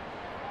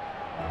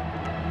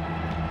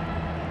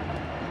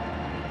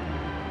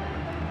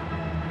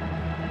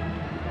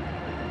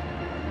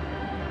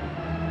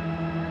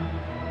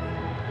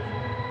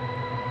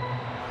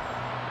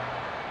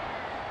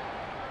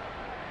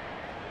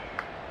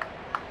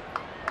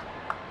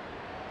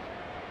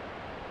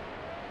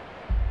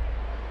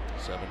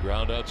 7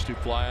 groundouts, 2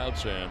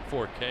 flyouts, and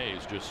 4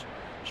 Ks. Just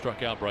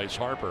struck out Bryce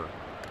Harper.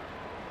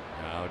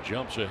 Now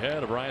jumps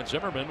ahead of Ryan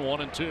Zimmerman,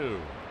 1-2.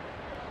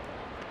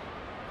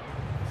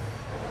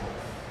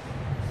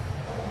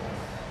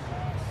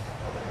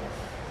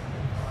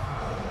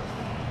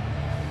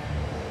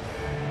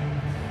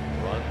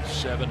 Runs,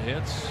 7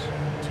 hits,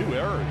 2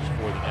 errors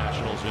for the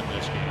Nationals in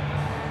this game.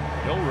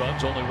 No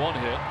runs, only 1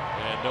 hit,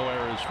 and no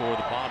errors for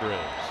the Padres.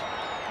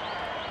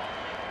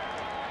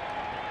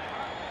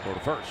 For the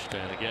first,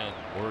 and again,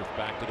 Worth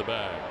back to the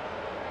bag.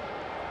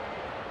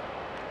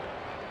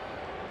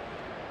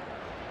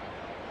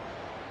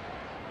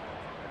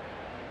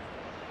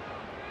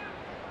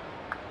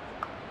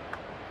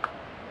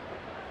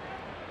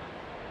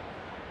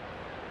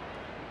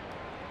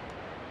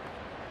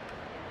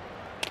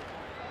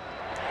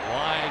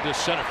 Line to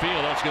center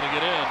field, that's going to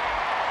get in.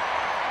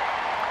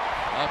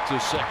 Up to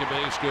second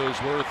base goes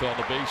Worth on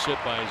the base hit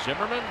by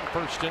Zimmerman.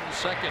 First and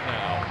second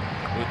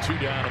now, with 2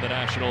 down in the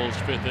Nationals'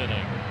 5th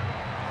inning.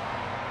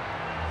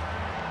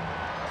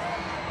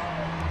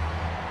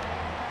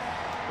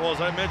 Well,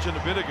 as I mentioned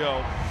a bit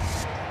ago,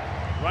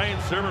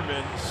 Ryan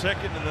Zimmerman,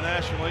 second in the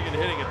National League in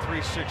hitting at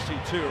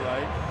 362,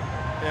 right?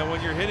 And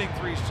when you're hitting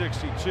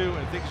 362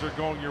 and things are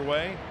going your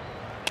way,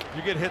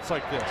 you get hits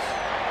like this.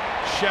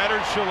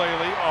 Shattered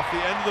Shillelagh off the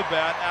end of the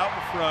bat out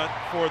in front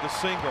for the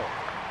single.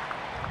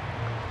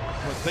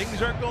 When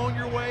things aren't going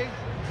your way,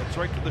 it's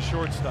right to the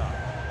shortstop.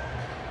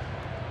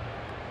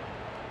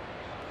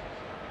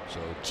 So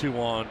 2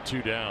 on,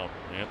 2 down.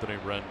 Anthony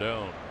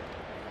Rendon.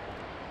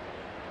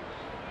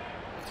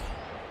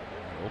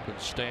 Open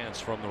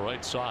stance from the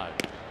right side.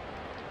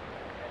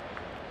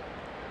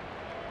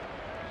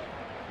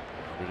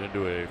 Grounded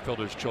into a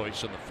fielder's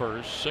choice in the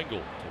first. Single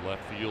to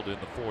left field in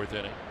the 4th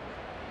inning.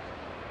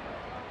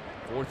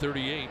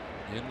 4:38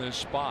 in this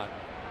spot.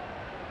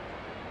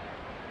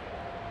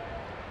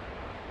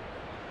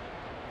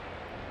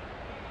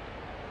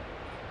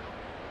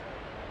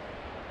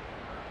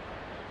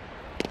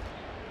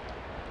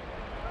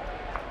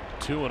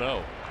 Two and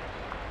 0.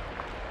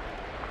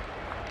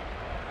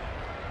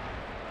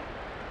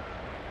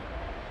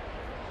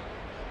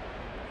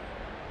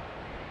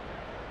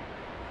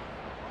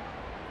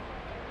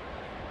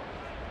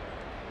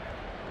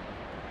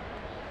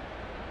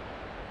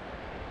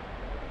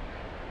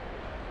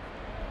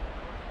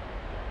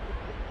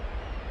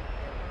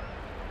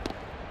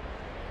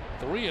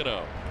 Three and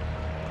 0.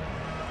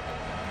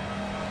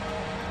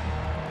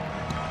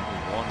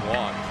 One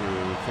walk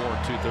through 4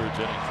 2/3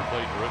 innings for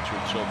Clayton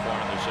Richard so far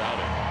in this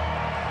outing.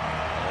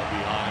 All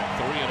behind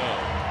 3 and 0.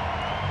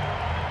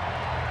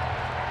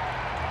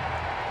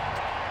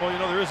 Well, you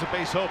know, there is a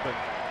base open,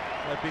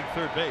 that being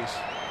third base,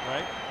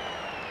 right?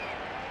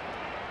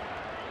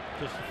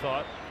 Just a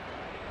thought.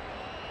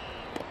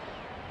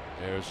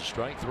 There's a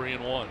strike, 3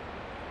 and 1.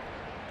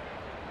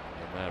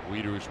 And Matt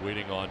Wieters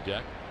waiting on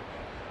deck.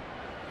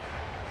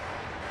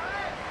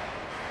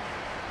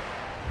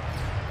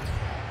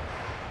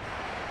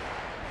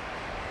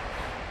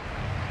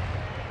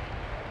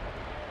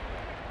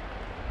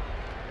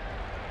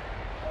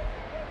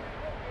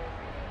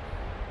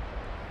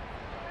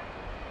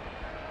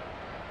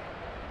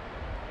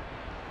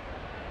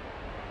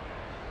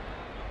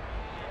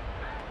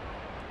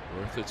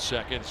 Worth at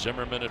second,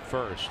 Zimmerman at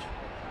first.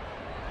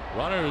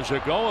 Runners are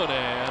going,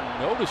 and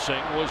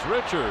noticing was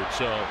Richard.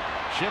 So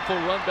Schimpf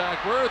will run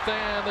back Worth,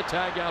 and the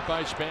tag out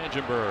by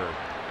Spangenberg.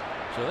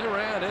 So they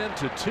ran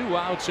into 2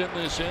 outs in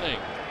this inning.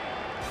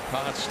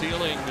 Caught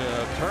stealing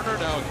Turner,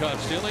 now caught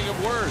stealing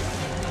of Worth.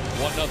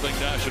 1-0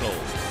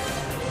 Nationals.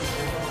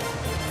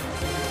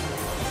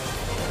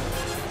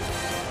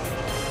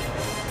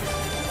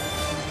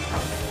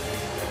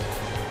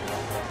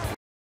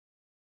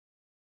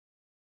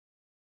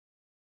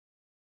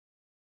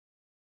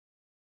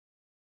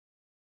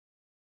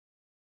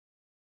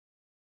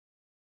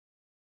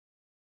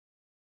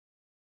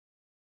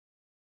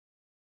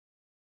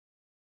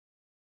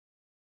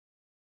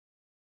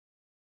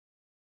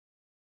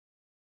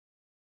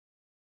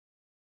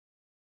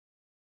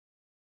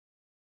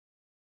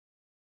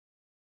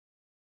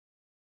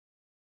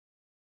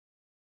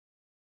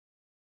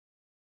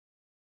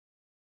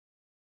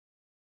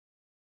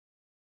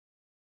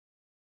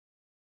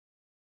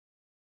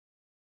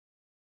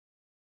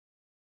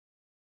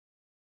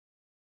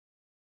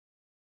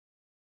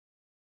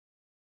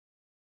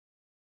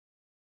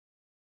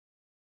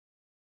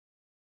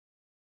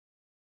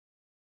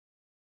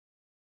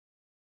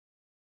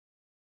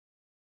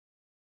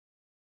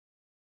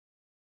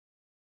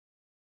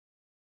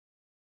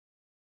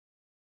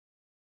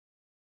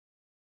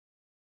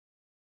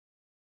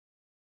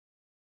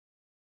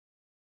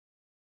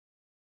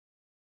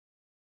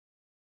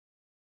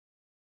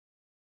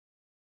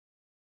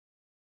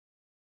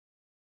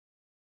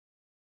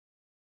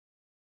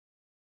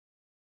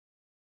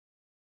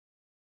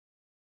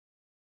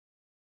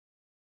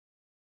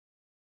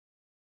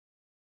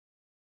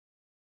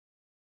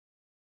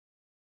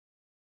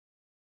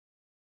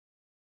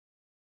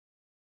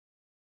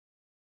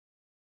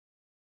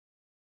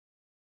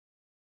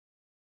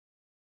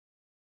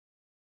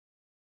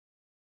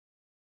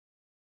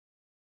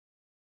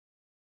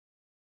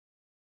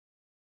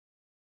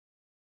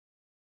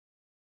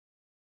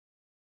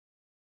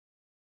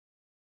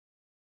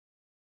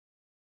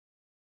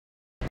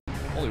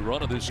 Only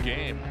run of this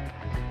game.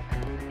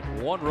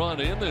 1 run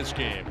in this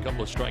game.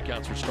 Couple of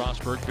strikeouts for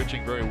Strasburg,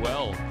 pitching very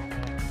well.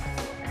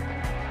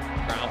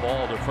 Ground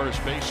ball to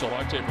first base.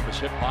 Solarte from his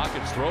hip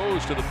pockets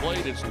throws to the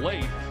plate. It's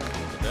late.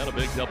 And then a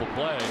big double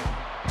play.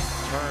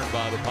 Turned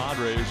by the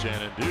Padres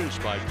and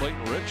induced by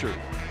Clayton Richard.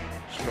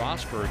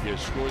 Strasburg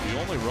has scored the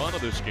only run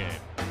of this game.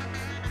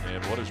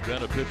 And what has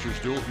been a pitcher's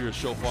duel here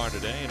so far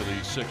today. Into the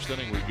 6th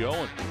inning we go.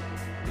 And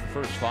the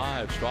first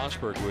 5,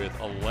 Strasburg with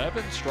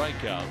 11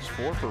 strikeouts,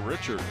 4 for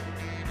Richard.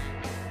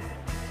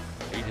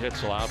 8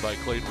 hits allowed by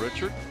Clayton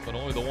Richard, but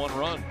only the 1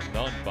 run,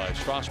 none by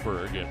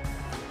Strasburg. And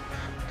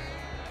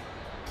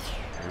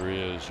here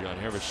is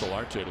Yangervis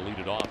Solarte to lead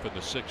it off in the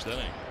 6th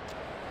inning.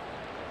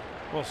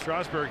 Well,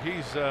 Strasburg,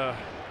 he's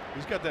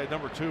got that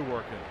number 2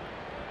 working.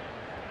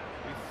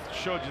 We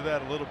showed you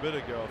that a little bit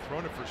ago,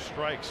 throwing it for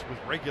strikes with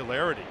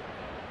regularity.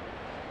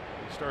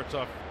 He starts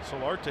off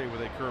Solarte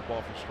with a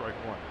curveball for strike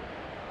 1.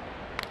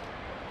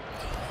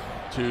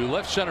 To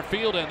left center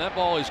field, and that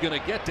ball is going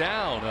to get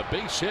down. A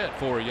base hit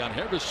for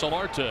Yangervis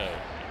Solarte.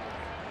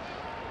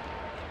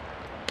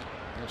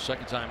 The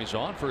second time he's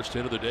on, first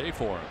hit of the day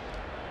for him.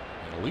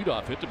 And a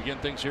leadoff hit to begin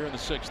things here in the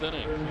 6th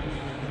inning.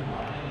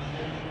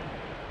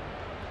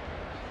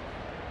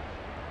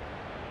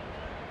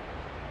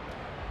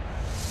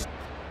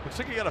 Looks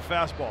like he got a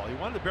fastball. He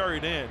wanted to bury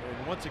it in,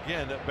 and once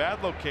again, a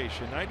bad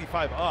location,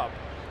 95 up,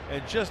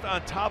 and just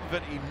on top of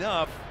it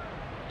enough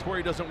to where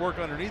he doesn't work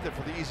underneath it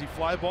for the easy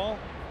fly ball.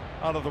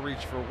 Out of the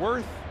reach for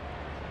Worth.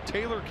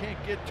 Taylor can't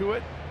get to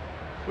it.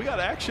 We got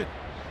action.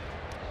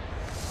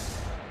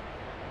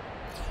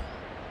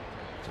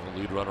 So the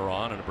lead runner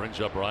on, and it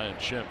brings up Ryan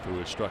Schimpf, who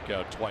has struck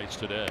out twice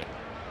today.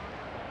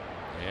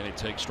 And he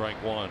takes strike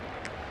 1.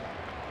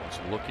 One's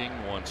looking,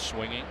 one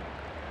swinging.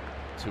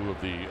 2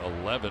 of the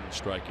 11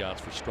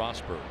 strikeouts for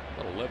Strasburg.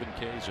 About 11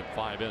 Ks in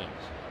 5 innings.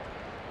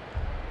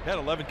 Had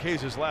 11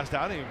 Ks his last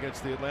outing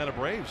against the Atlanta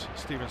Braves.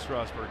 Steven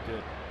Strasburg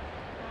did.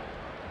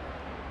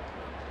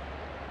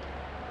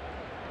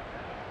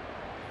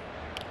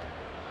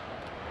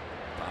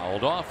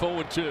 Fouled off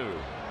 0-2.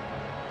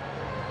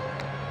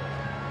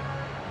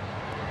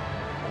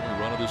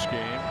 Only run of this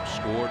game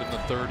scored in the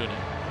 3rd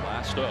inning.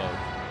 Last of.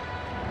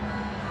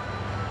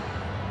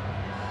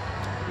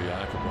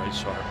 RBI for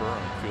Bryce Harper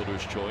on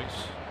fielder's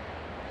choice.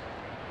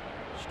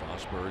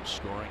 Strasburg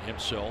scoring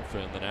himself,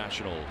 and the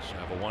Nationals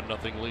have a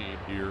 1-0 lead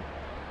here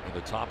in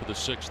the top of the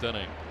 6th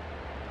inning.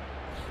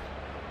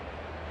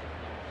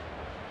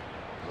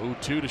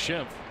 0-2 to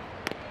Schimpf.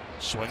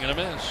 Swing and a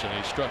miss, and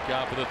he struck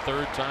out for the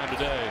 3rd time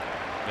today.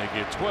 They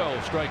get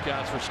 12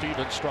 strikeouts for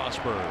Steven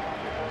Strasburg.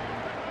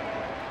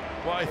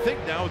 Well, I think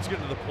now it's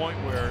getting to the point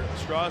where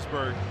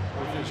Strasburg,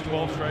 with his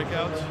 12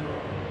 strikeouts,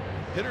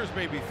 hitters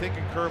may be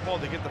thinking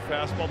curveball. They get the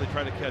fastball, they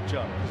try to catch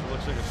up because it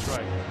looks like a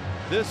strike.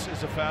 This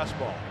is a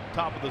fastball,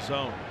 top of the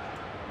zone.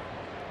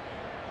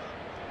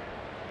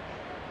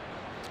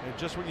 And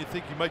just when you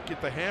think you might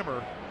get the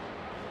hammer,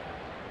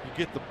 you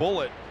get the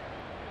bullet,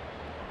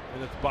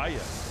 and it's by you.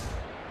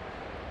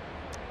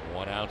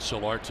 1 out,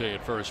 Solarte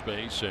at first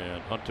base,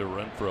 and Hunter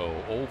Renfroe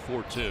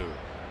 0-for-2.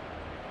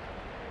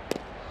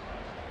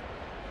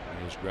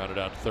 He's grounded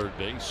out to 3rd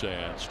base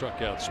and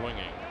struck out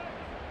swinging.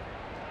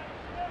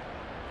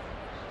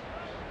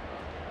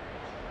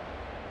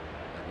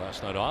 And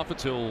last night off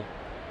until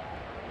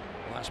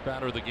last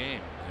batter of the game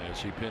as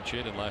he pinch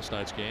hit in last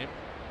night's game.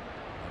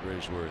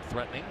 Padres were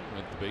threatening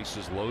with the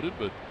bases loaded,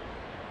 but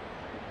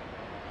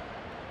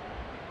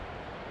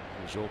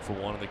he was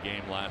 0-for-1 in the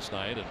game last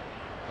night, and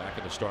back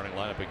in the starting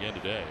lineup again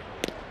today.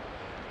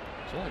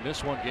 He's only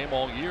missed 1 game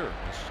all year.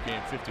 This is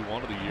game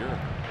 51 of the year.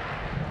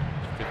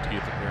 His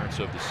 50th appearance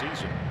of the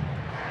season.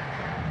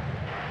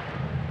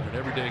 But an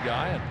everyday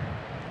guy, and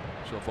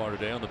so far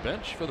today on the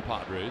bench for the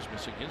Padres,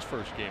 missing his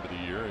first game of the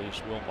year,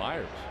 is Will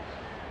Myers.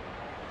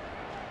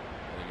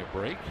 Getting a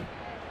break.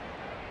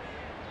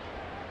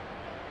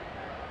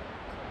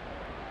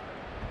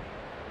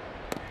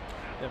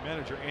 Yeah,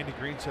 manager Andy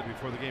Green said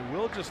before the game,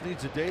 Will just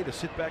needs a day to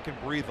sit back and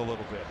breathe a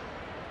little bit.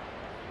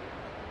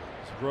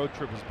 This road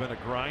trip has been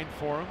a grind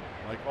for him,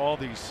 like all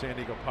these San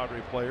Diego Padre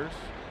players.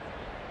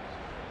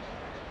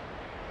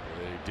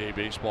 A day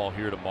baseball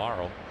here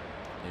tomorrow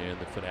in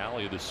the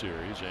finale of the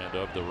series and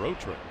of the road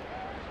trip.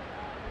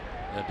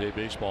 And day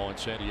baseball in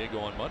San Diego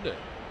on Monday.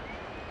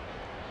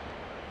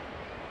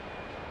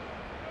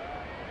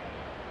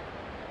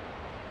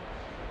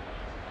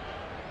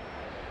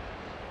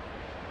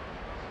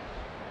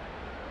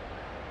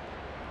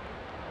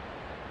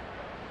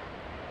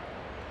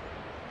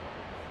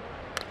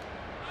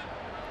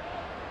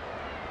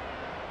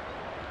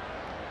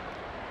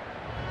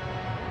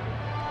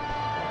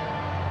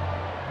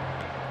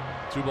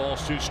 Two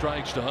balls, 2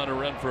 strikes to Hunter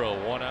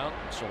Renfroe. 1 out.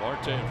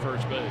 Solarte at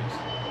first base.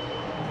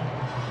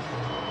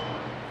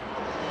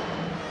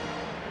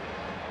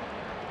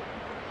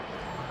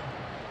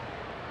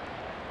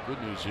 Good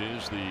news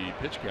is the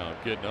pitch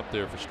count getting up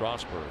there for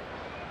Strasburg.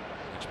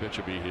 Next pitch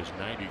will be his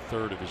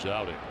 93rd of his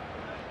outing.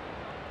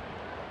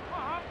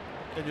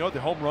 And you know,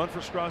 the home run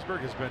for Strasburg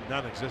has been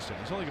non-existent.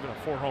 He's only given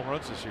up 4 home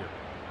runs this year,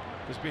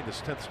 this being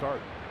his 10th start.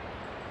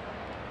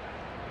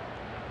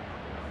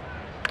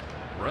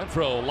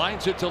 Renfroe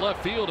lines it to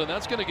left field, and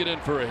that's going to get in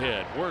for a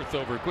hit. Worth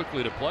over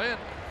quickly to play it.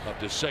 Up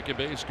to second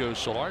base goes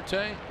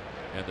Solarte.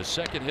 And the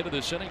second hit of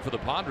this inning for the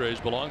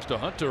Padres belongs to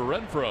Hunter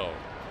Renfroe.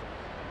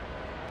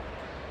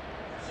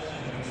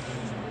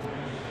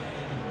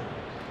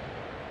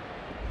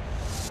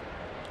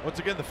 Once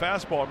again, the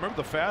fastball. Remember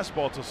the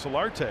fastball to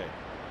Solarte.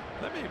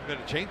 That may have been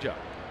a changeup.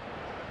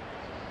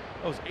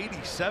 That was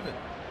 87.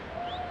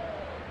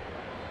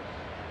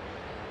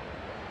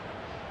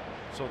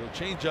 So the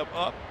changeup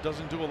up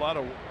doesn't do a lot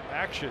of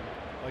action,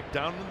 like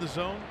down in the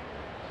zone.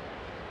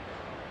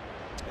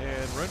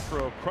 And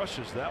Renfroe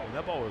crushes that one.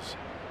 That ball was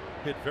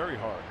hit very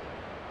hard.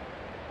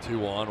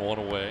 2 on, 1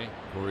 away.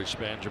 Corey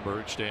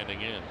Spangenberg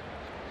standing in.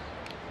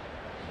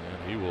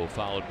 And he will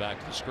foul it back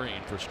to the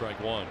screen for strike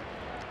 1.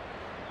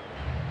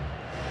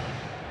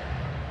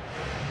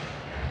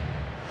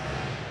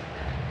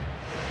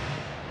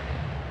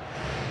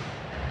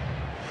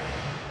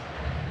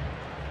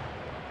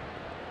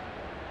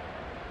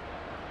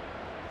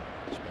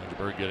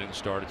 Spangenberg getting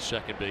started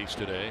second base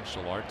today.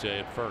 Solarte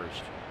at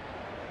first.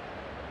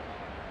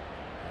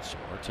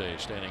 Solarte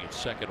standing at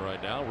second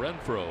right now.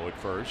 Renfroe at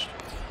first.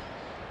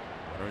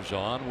 Runners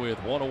on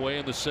with 1 away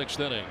in the 6th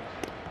inning.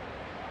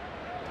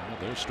 And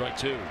there's strike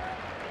 2.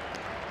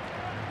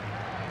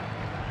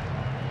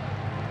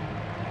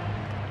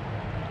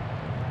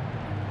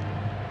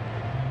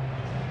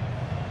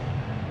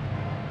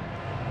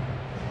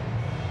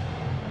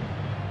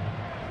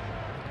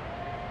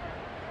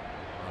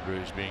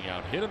 Padres being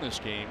out hit in this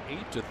game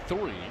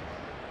 8-3,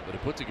 but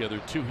have put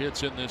together 2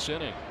 hits in this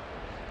inning.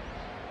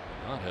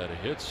 Not had a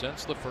hit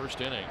since the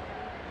 1st inning.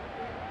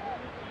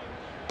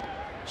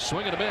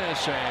 Swing and a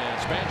miss, and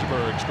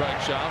Spangenberg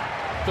strikes out.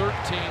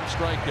 13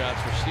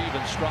 strikeouts for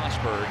Steven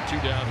Strasburg. 2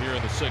 down here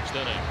in the 6th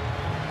inning.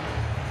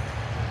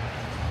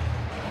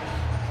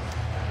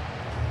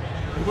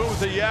 We went with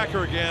the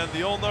Yacker again,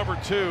 the old number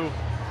 2.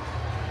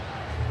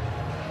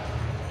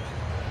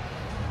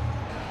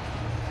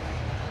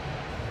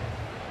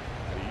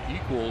 He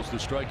equals the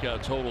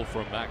strikeout total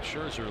from Max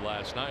Scherzer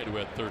last night, who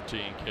had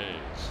 13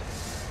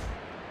 Ks.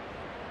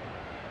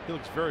 He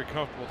looks very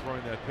comfortable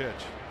throwing that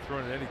pitch,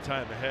 throwing it any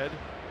time ahead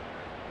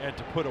and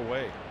to put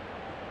away.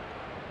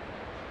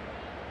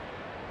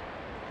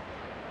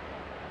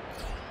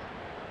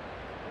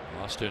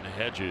 Austin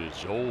Hedges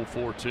 0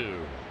 for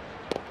 2.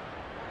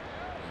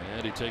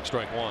 And he takes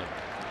strike 1.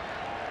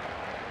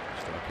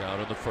 Struck out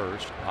in the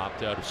 1st,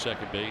 popped out of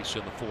second base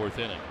in the 4th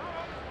inning.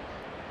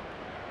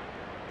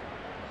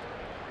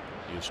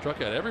 He has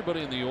struck out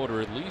everybody in the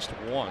order at least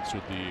once,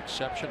 with the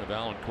exception of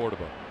Alan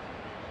Cordoba.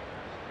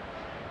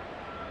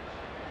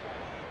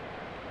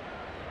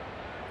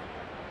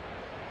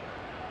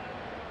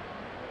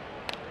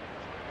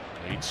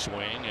 Late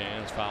swing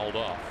and it's fouled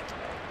off.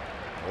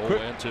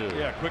 0-2.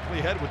 Yeah, quickly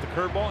ahead with the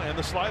curveball and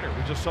the slider.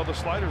 We just saw the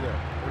slider there.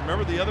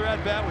 Remember the other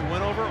at bat we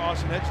went over?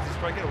 Austin Hedges to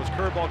strike it. It was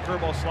curveball,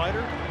 curveball,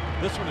 slider.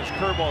 This one is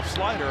curveball,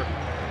 slider.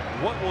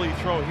 What will he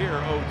throw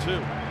here? 0-2.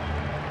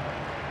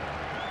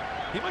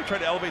 He might try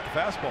to elevate the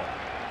fastball.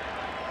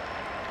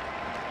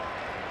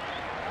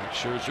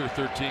 Scherzer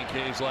 13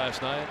 Ks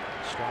last night.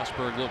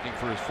 Strasburg looking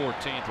for his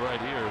 14th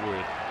right here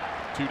with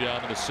 2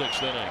 down in the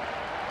 6th inning.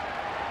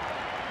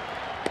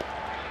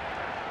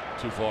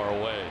 Too far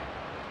away.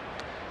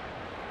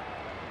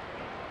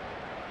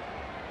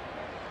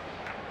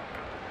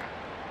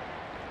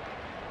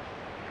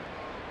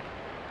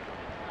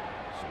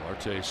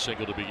 Solarte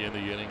single to begin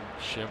the inning.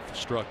 Schimpf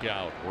struck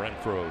out.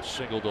 Renfroe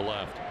single to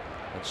left.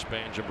 And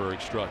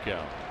Spangenberg struck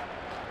out.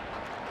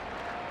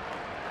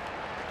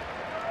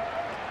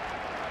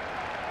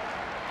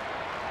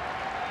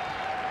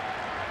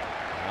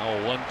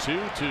 Now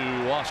 1-2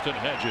 to Austin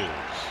Hedges.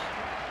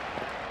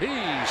 He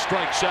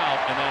strikes out,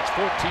 and that's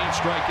 14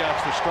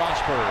 strikeouts for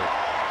Strasburg.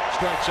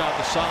 Strikes out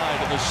the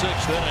side in the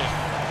 6th inning.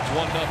 It's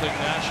 1-0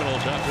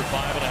 Nationals after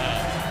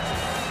 5.5.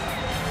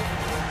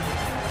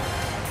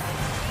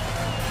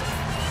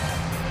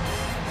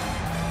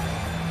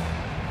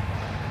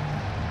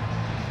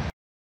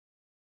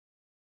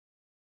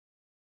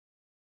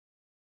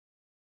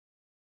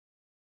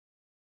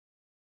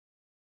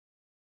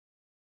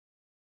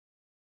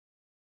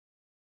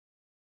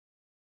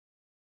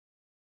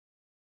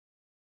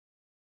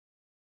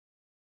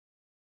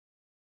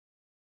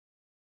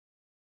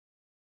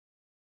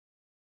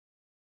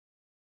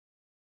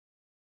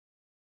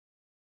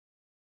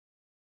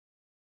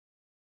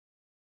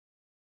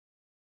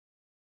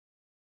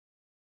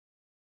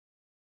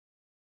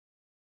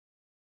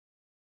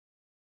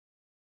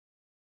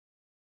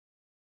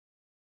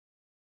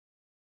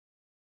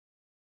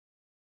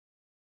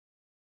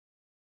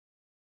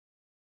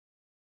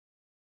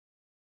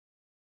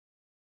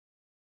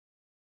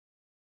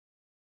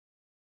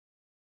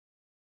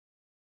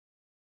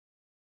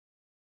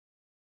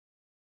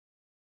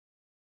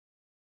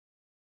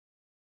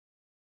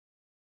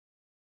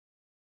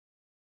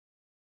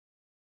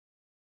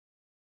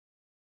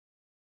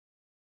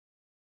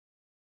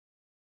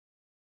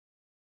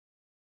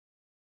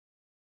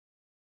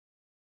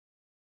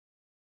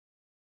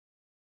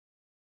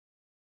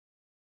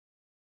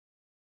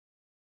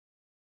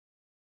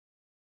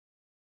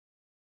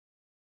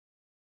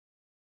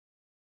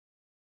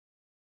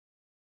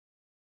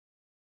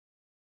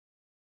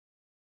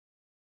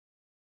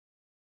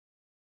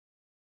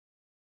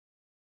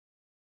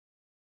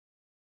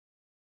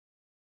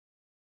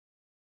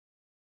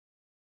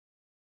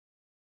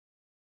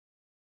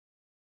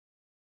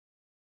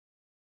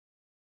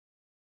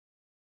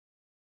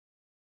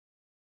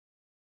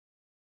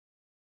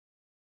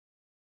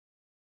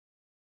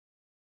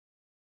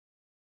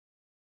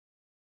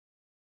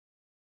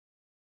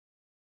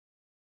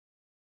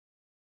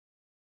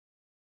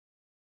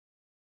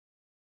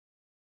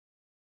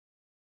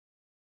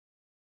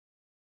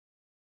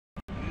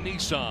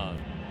 Nissan.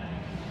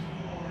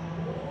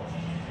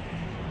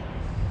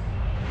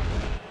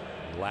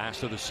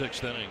 Last of the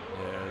 6th inning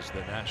as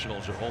the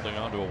Nationals are holding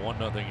on to a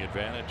 1-0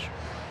 advantage.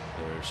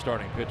 Their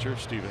starting pitcher,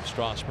 Steven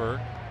Strasburg,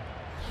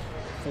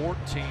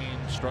 14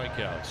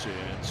 strikeouts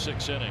in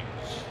 6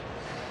 innings.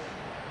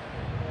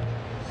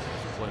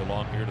 Play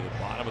along here to the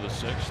bottom of the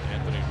 6th.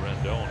 Anthony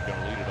Rendon going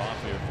to lead it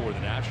off here for the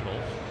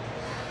Nationals.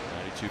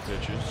 92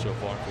 pitches so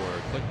far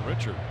for Clayton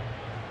Richard.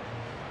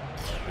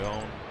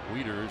 Rendon,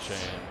 Wieters,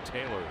 and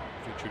Taylor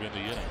featured in the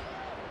inning.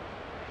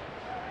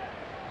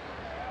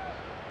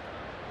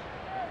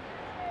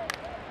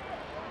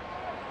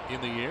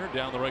 In the air,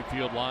 down the right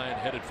field line,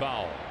 headed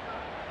foul.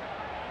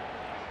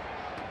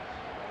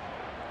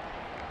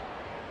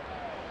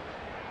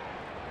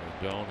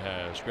 Rendon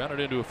has grounded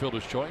into a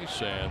fielder's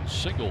choice and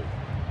singled.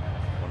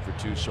 1 for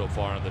 2 so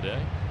far in the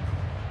day.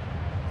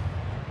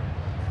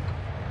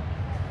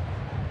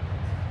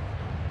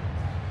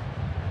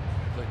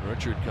 Clayton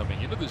Richard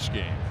coming into this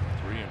game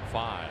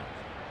 3-5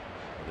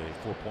 with a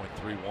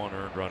 4.31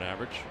 earned run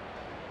average.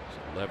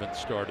 His 11th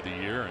start of the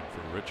year, and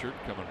for Richard,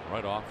 coming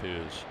right off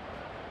his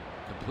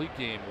complete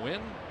game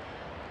win.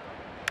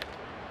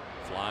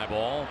 Fly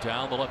ball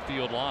down the left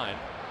field line.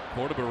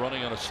 Córdoba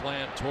running on a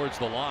slant towards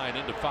the line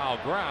into foul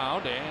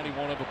ground, and he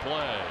won't have a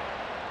play.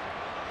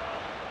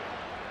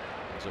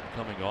 Ends up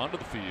coming onto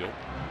the field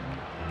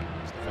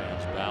as the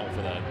fans battle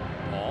for that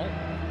ball.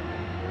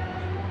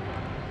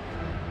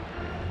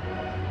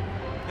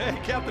 Hey,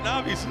 Captain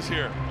Obvious is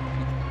here.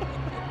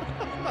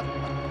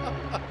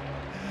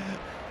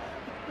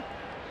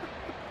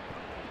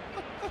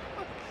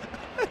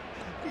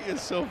 He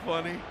is so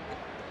funny.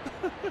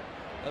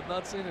 I've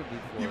not seen him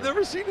before. You've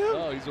never seen him?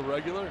 Oh, he's a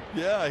regular?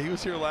 Yeah, he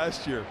was here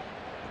last year.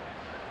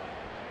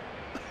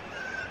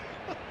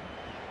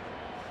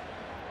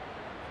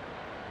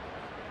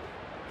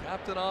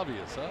 Captain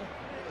Obvious, huh?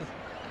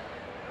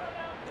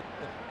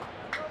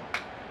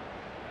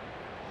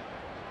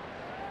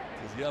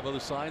 Does he have other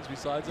signs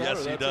besides that?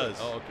 Yes, he does.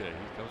 Oh, okay.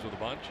 He comes with a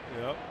bunch?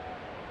 Yep.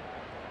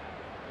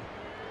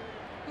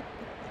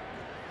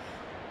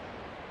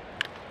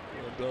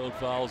 Rendon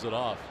fouls it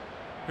off.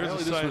 Here's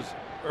Apparently the sign this was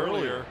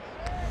earlier.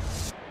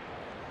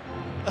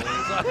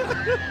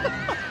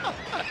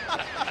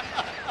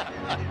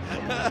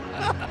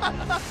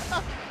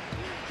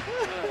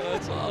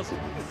 That's awesome.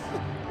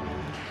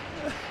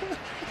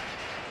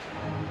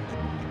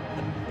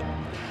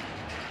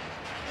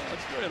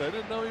 That's great. I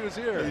didn't know he was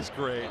here. He's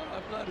great. Oh,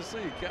 I'm glad to see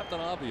Captain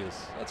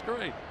Obvious. That's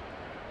great.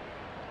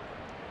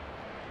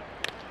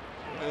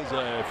 There's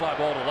a fly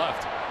ball to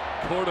left.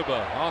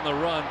 Córdoba on the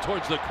run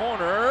towards the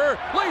corner.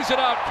 Lays it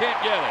out,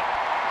 can't get it.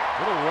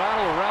 Little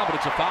rattle around, but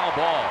it's a foul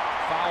ball.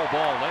 Foul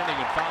ball landing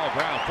in foul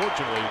ground,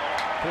 fortunately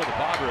for the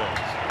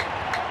Padres.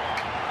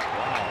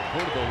 Wow,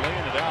 Córdoba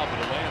laying it out, but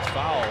it lands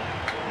foul.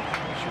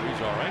 I'm sure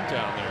he's all right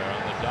down there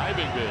on the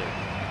diving bid.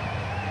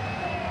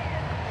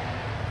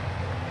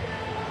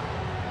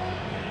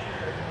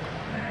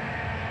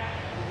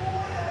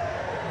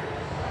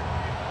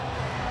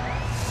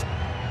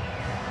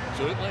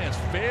 So it lands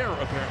fair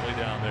apparently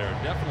down there.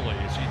 Definitely.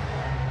 As he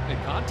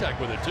made contact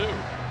with it too.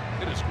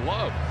 Hit his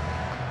glove.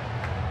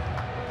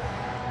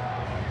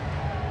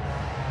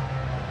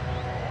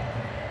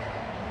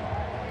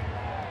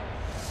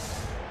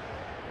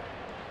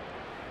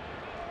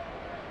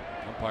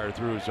 Umpire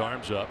threw his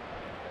arms up,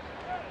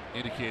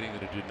 indicating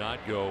that it did not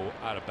go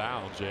out of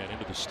bounds and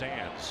into the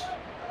stands.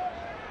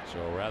 So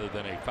rather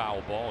than a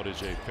foul ball, it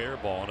is a fair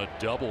ball and a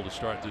double to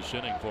start this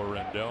inning for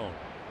Rendon.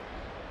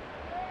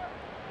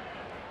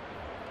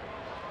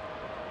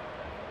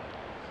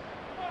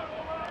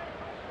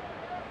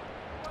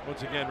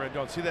 Once again,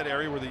 Rendon, see that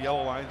area where the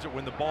yellow lines are?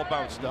 When the ball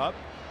bounced up,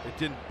 it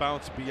didn't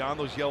bounce beyond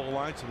those yellow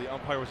lines, so the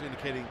umpire was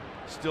indicating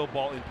still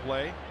ball in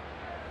play.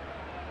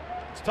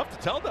 It's tough to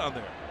tell down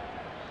there.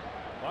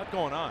 A lot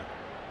going on.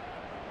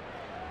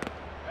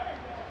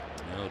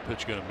 Now the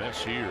pitch going to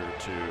miss here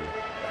to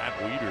Matt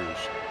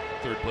Wieters'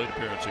 third plate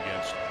appearance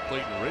against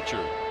Clayton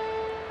Richard.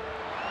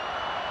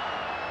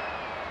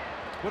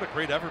 What a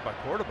great effort by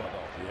Córdoba,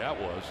 though. Yeah,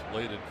 it was.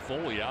 Laid it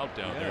fully out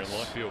down there in the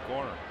left field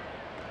corner.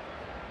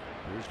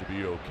 Appears to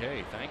be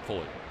okay,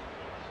 thankfully.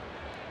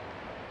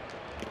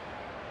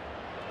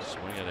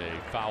 Swinging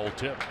a foul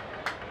tip.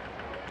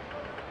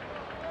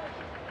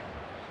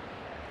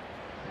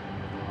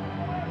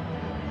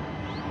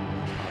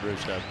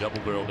 Padres have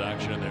double-barreled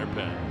action in their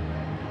pen.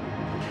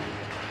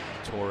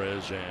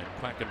 Torres and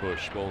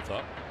Quackenbush both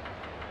up.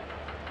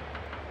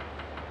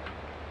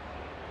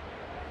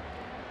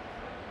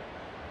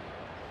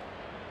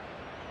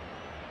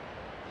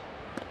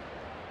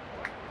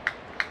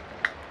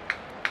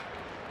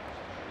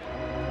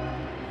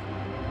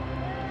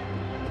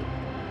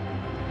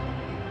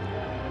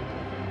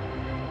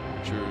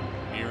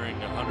 Nearing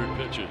 100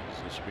 pitches.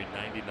 This will be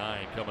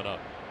 99 coming up.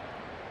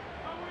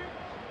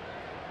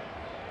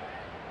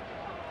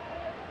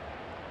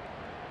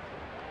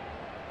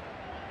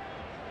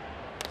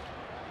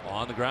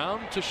 On the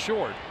ground to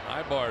short.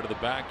 High bar to the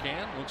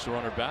backhand. Looks to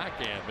runner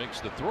backhand. Makes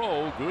the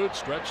throw. Good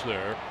stretch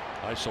there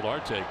by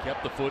Solarte.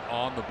 Kept the foot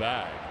on the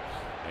bag.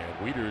 And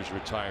Wieters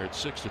retired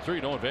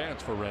 6-3. No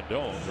advance for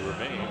Rendon, who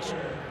remains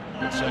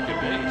at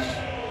second base.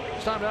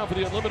 It's time now for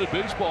the Unlimited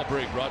Baseball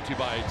break, brought to you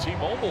by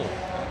T-Mobile.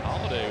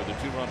 Holiday with a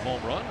 2-run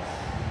home run.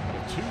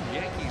 With 2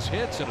 Yankees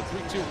hits and a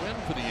 3-2 win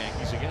for the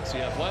Yankees against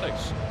the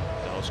Athletics.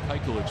 Dallas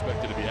Keuchel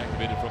expected to be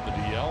activated from the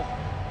DL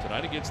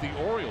tonight against the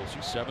Orioles.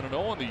 He's 7-0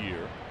 on the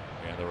year.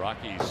 And the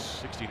Rockies'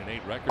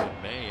 16-8 record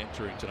in May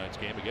entering tonight's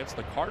game against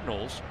the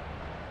Cardinals.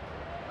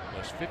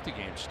 Best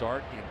 50-game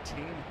start in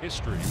team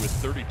history with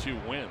 32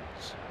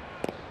 wins.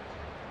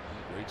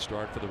 Great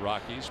start for the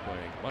Rockies,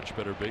 playing much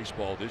better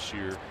baseball this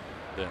year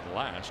than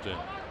last, and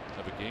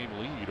have a game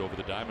lead over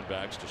the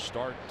Diamondbacks to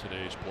start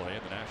today's play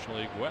in the National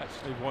League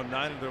West. They've won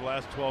 9 of their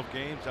last 12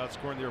 games,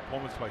 outscoring their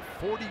opponents by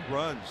 40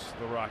 runs.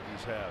 The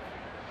Rockies have.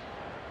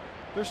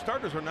 Their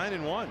starters are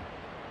 9-1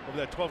 over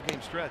that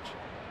 12-game stretch.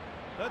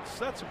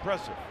 That's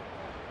impressive,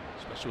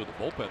 especially with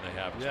the bullpen they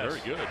have. It's very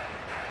good.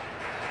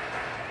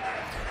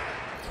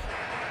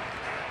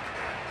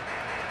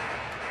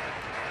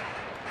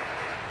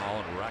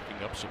 Holland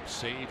racking up some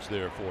saves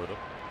there for them.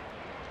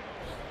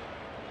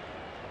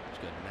 He's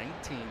got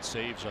 19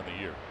 saves on the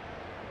year.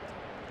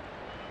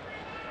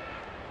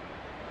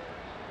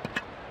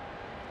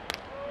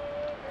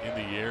 In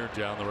the air,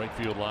 down the right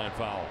field line,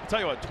 foul. I'll tell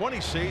you what, 20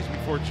 saves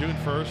before June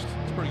 1st.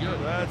 It's pretty good.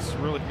 That's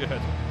really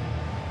good.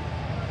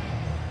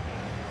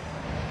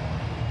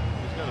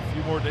 He's got a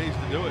few more days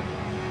to do it.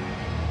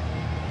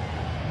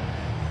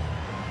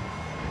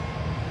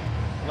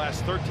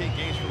 Last 13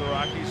 games for the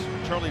Rockies,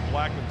 Charlie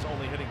Blackmon's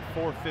only hitting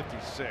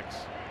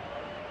 .456.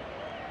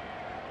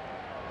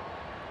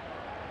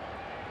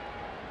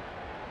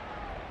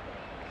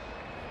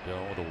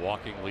 Dillon with a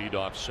walking lead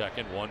off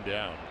second, 1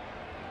 down.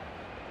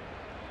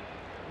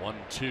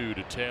 1-2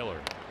 to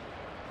Taylor.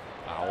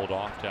 Fouled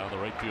off down the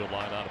right field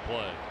line, out of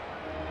play.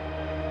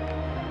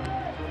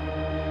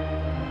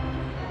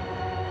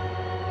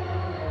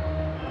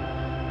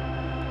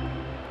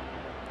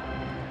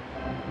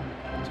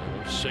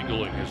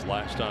 Singling his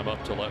last time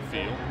up to left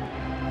field.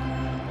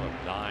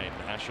 9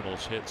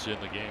 Nationals hits in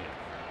the game.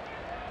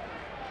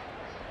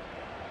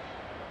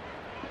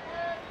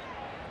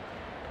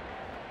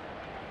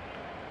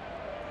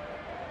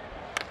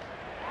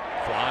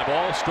 Fly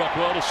ball struck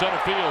well to center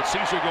field.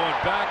 Caesar going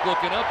back,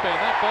 looking up, and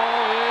that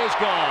ball is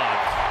gone.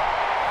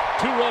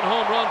 2-run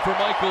home run for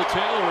Michael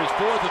Taylor, his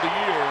 4th of the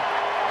year.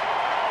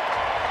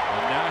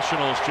 The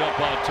Nationals jump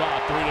on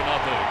top, 3-0.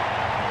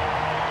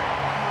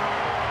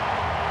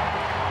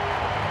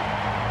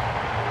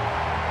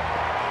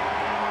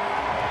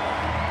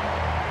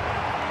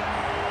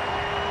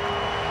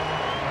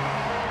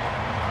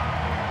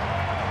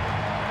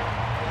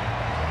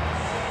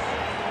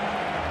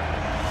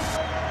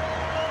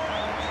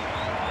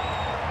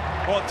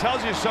 Well, it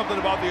tells you something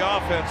about the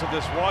offense of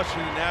this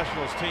Washington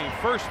Nationals team.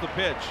 First, the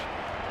pitch,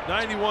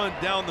 91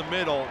 down the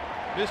middle,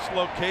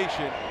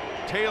 mislocation.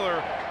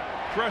 Taylor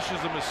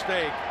crushes a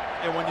mistake,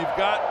 and when you've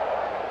got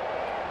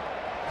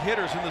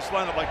hitters in this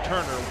lineup like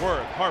Turner,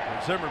 Worth, Harper,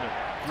 Zimmerman,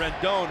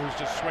 Rendon, who's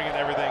just swinging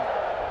everything,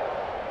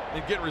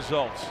 and get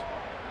results.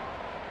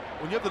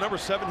 When you have the number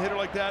 7 hitter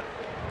like that,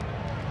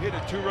 hit a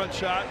 2-run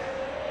shot,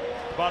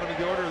 bottom of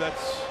the order,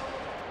 that's,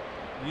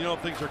 you know,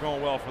 things are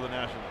going well for the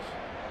Nationals.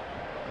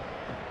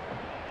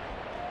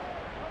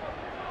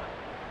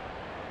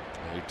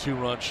 A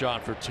 2-run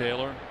shot for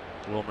Taylor.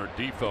 Wilmer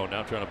Defoe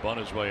now trying to bunt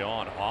his way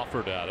on.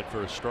 Offered at it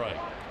for a strike.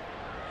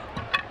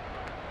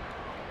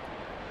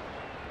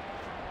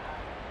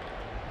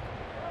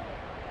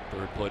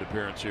 Third plate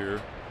appearance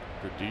here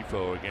for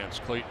Defoe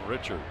against Clayton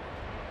Richard.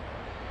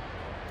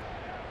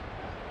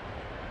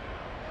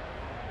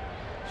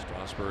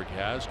 Strasburg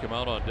has come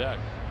out on deck.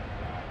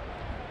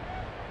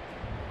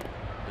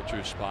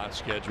 Pitcher's spot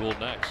scheduled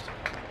next.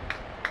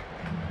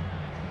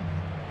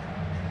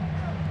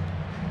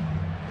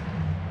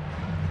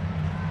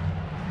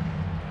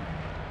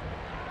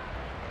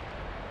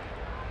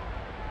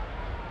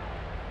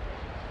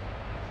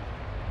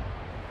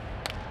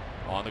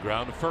 On the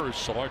ground to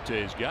first.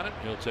 Solarte's got it.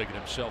 He'll take it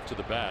himself to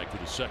the bag for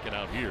the second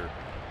out here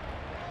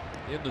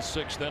in the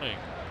 6th inning.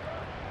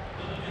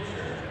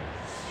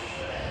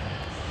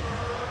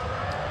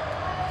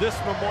 This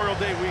Memorial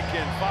Day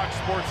weekend, Fox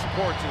Sports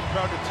Supports is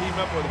proud to team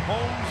up with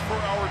Homes for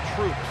Our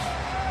Troops,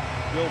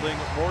 building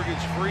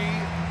mortgage-free,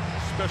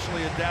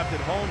 specially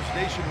adapted homes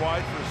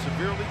nationwide for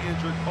severely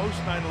injured post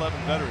 9/11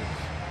 veterans.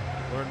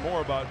 Learn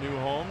more about new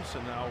homes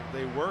and how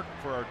they work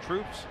for our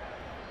troops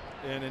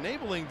and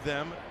enabling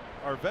them,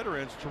 our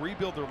veterans, to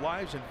rebuild their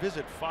lives, and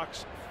visit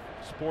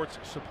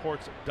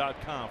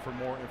foxsportssupports.com for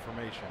more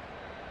information.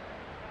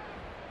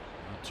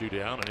 2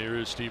 down, and here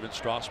is Steven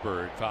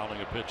Strasburg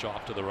fouling a pitch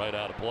off to the right,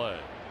 out of play.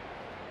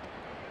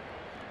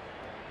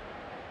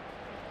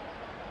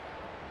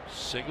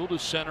 Single to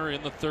center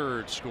in the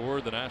 3rd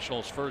scored the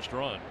Nationals' first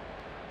run.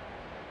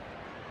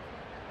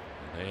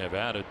 And they have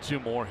added 2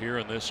 more here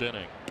in this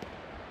inning.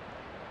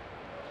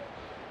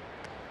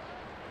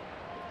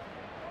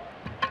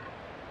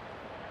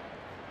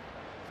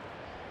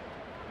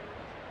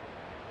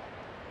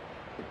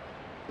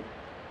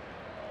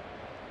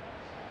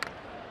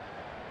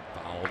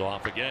 Fouled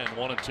off again,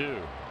 1-2.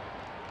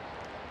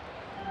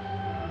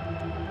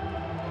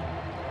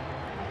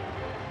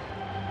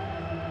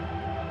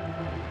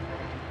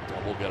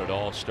 Double got it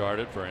all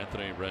started for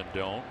Anthony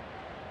Rendon.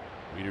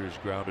 Leaders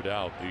grounded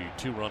out.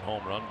 The 2-run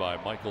home run by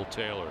Michael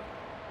Taylor.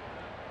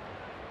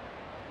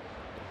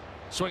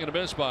 Swing and a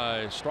miss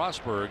by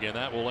Strasburg, and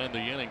that will end the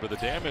inning, but the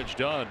damage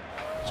done.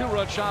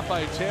 2-run shot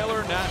by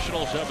Taylor.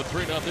 Nationals have a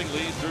 3-0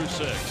 lead through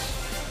 6.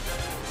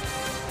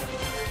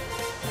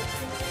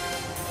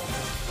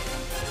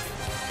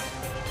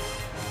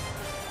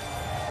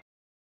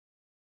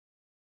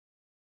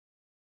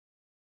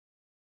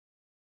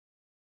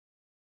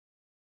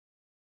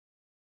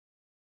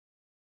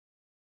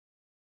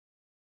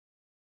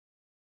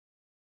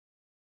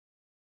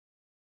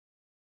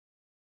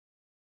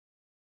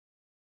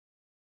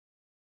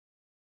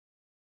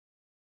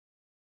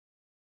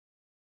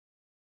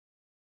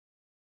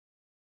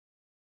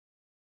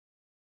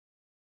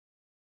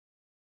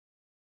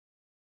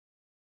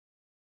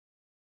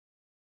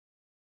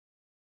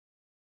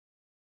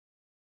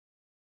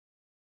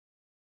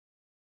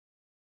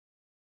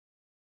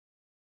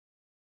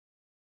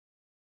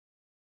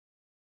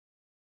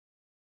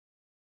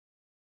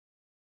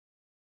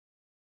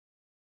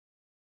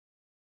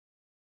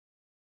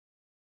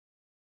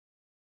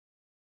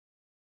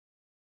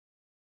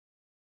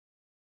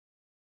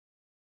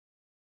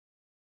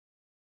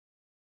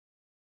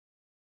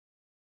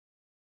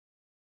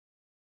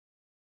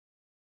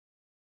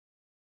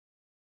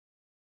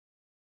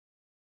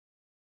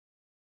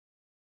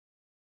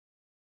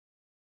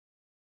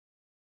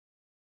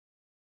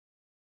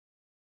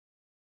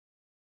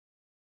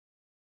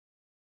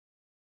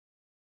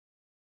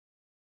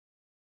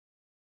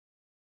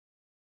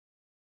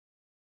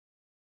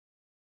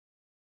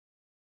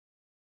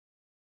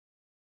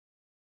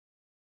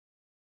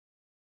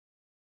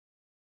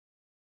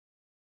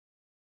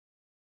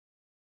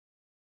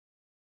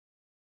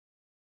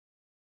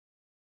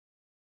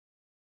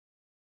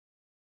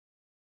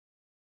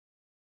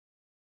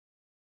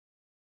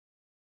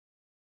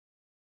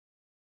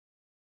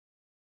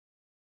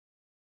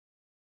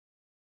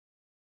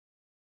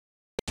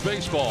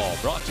 Baseball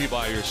brought to you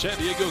by your San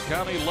Diego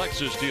County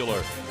Lexus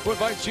dealer, who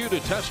invites you to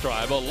test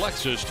drive a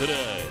Lexus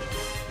today.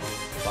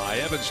 By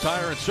Evans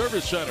Tire and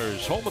Service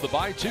Centers, home of the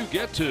buy two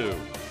get two.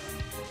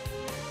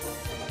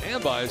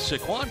 And by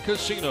Sequan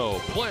Casino,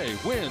 play,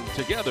 win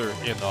together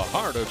in the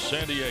heart of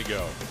San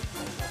Diego.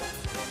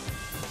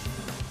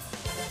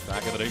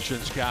 Back in the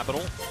nation's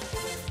capital,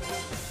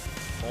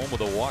 home of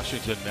the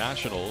Washington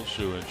Nationals,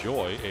 who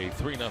enjoy a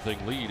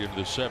 3-0 lead into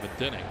the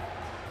 7th inning.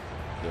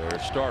 Their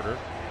starter,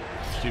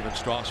 Steven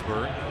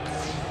Strasburg,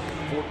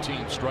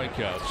 14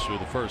 strikeouts through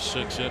the first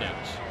 6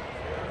 innings.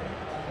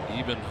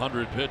 Even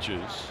 100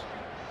 pitches.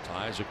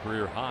 Ties a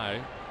career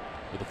high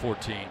with the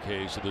 14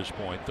 Ks to this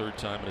point. 3rd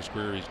time in his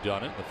career he's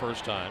done it. The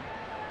first time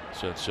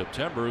since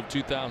September of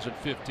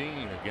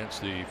 2015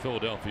 against the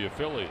Philadelphia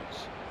Phillies.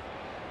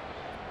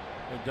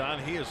 And Don,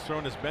 he has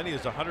thrown as many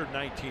as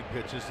 119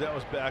 pitches. That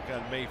was back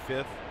on May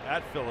 5th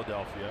at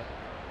Philadelphia.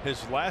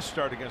 His last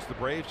start against the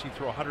Braves, he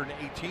threw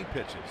 118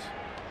 pitches.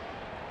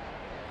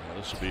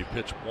 This will be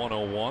pitch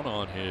 101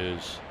 on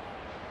his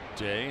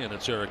day, and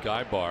it's Eric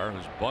Ibar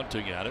who's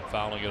bunting at it,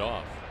 fouling it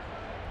off.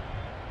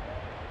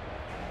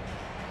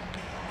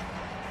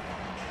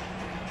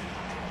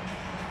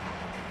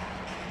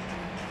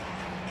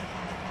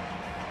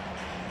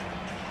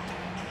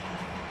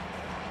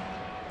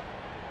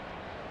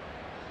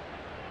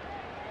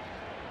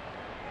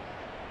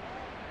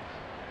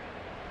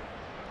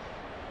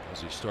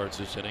 As he starts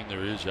this inning,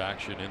 there is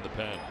action in the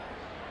pen.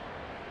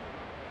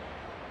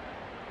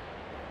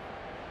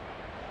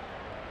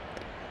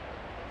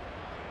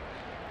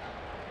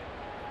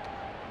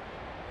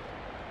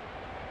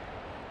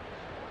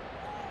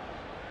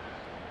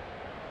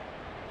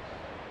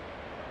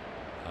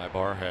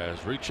 Ibar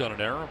has reached on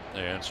an error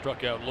and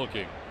struck out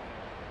looking.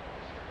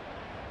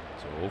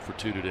 So 0 for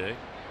 2 today.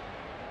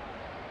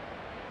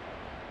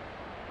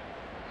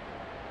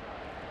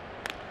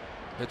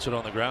 Hits it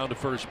on the ground to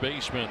first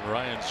baseman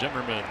Ryan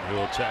Zimmerman, who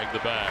will tag the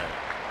bag.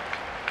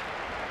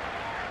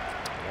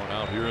 One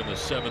out here in the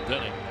 7th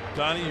inning.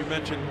 Donnie, you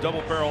mentioned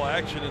double barrel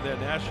action in that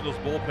Nationals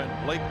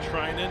bullpen. Blake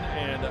Trinan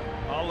and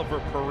Oliver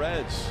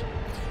Perez,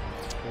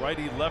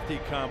 righty lefty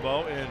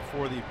combo, and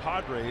for the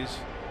Padres,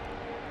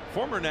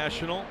 former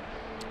National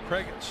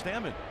Craig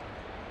Stammen.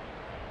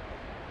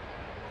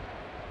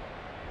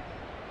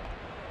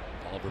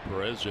 Oliver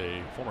Perez,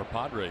 a former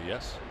Padre,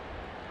 yes?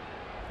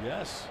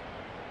 Yes.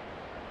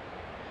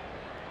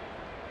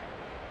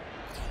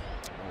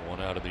 One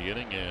out of the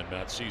inning, and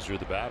Matt Caesar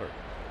the batter.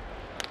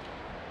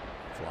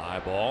 Fly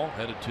ball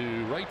headed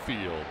to right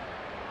field.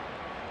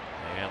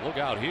 And look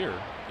out here.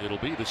 It'll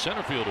be the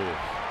center fielder,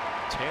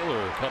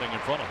 Taylor, cutting in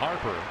front of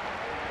Harper.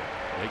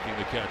 Making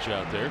the catch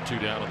out there. 2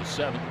 down in the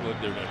 7th. Look,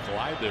 they're going to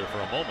collide there for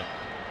a moment.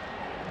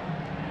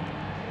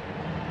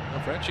 Now,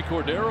 Franchy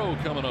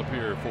Cordero coming up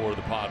here for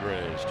the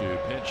Padres to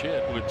pinch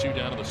hit with 2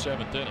 down in the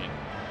 7th inning.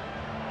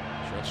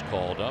 Just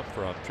called up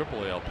from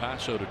AAA El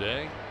Paso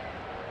today.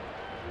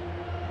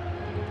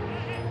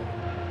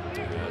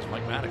 As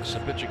Mike Maddox, the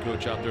pitching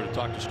coach, out there to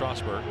talk to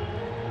Strasburg.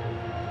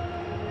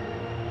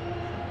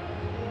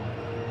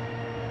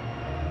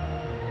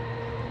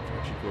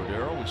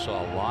 Cordero, we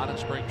saw a lot in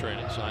spring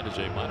training, signed as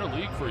a minor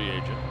league free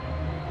agent.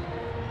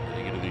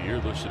 Heading into the year,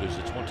 listed as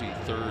the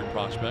 23rd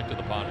prospect in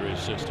the Padres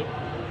system.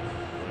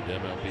 Go to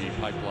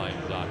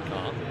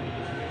MLBpipeline.com.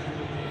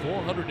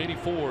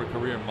 484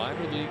 career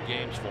minor league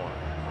games for him.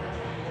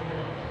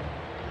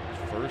 His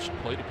first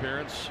plate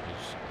appearance,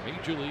 his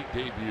major league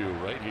debut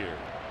right here.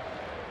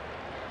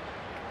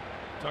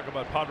 Talk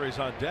about Padres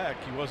on deck.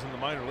 He was in the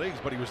minor leagues,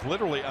 but he was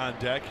literally on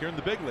deck here in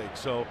the big leagues.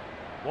 So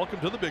welcome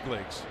to the big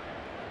leagues,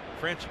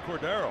 Franchi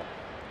Cordero.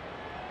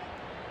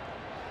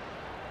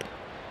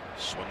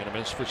 Swing and a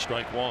miss for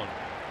strike one.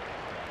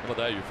 How about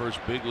that? Your first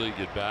big league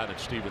at bat, and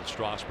Steven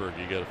Strasburg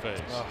you got to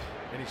face.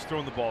 And he's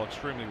thrown the ball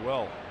extremely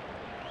well.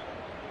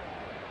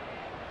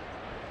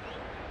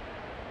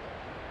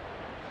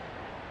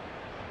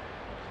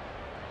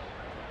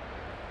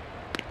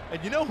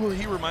 And you know who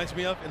he reminds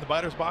me of in the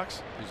batter's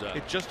box? Who's that?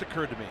 It just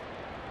occurred to me.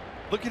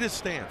 Look at his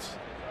stance.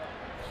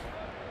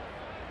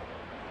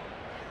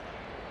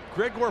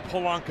 Gregor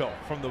Polanco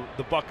from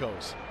the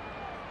Buccos.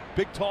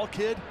 Big, tall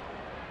kid.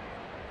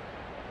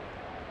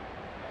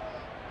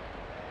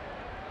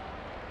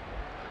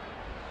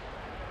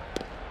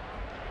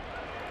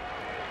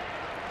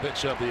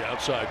 Pitch up the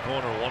outside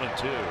corner,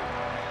 1-2.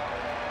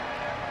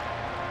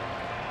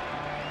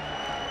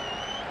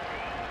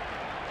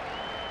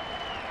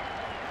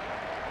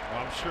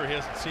 Well, I'm sure he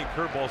hasn't seen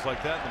curveballs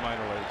like that in the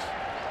minor leagues.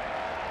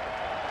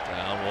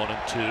 Down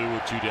 1-2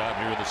 with 2 down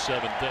here in the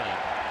 7th inning.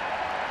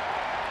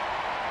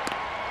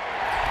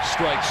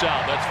 Strikes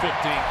out. That's 15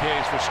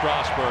 Ks for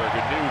Strasburg,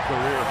 a new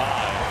career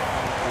high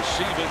for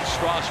Steven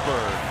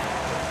Strasburg.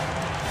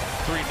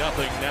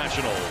 3-0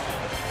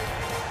 Nationals.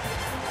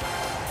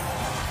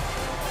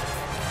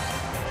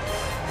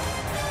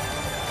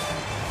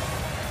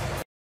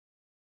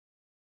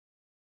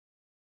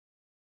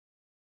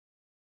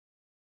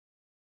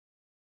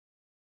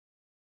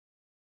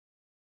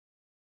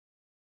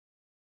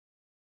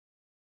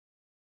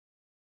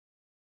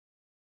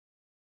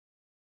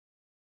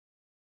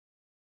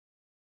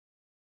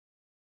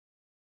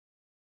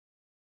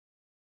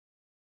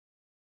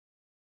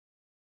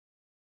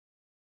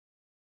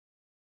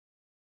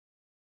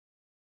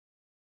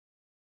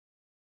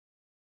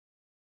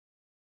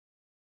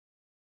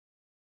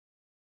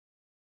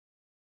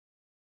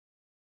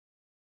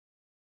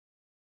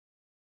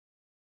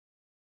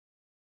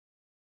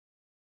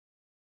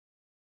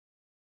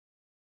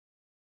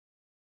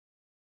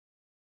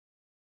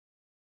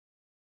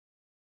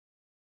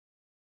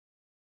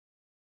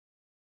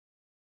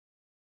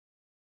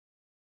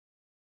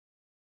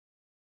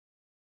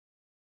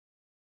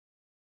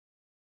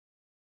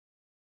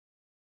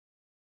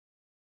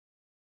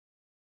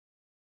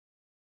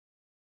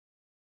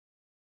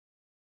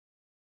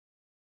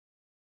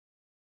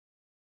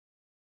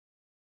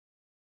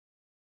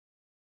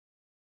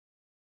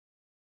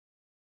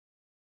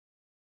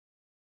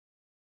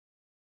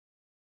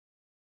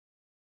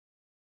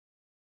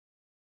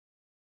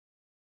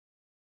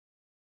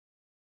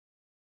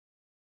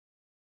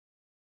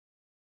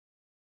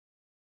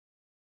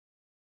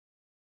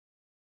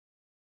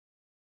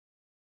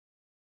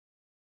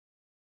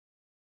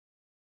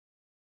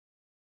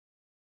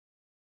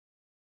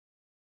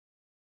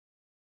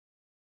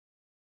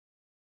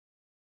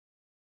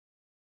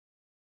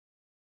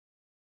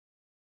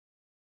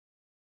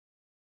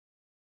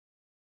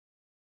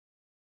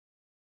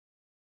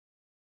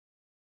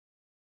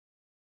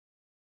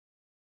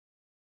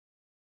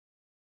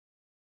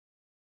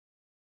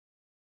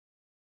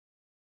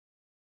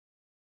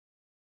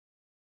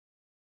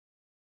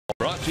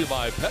 Brought to you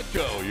by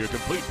Petco, your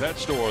complete pet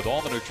store with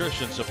all the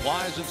nutrition,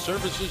 supplies, and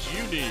services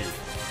you need.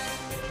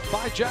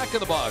 By Jack in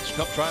the Box,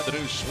 come try the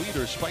new sweet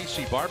or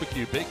spicy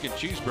barbecue bacon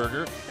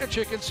cheeseburger and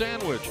chicken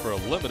sandwich for a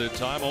limited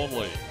time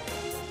only.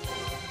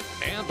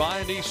 And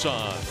by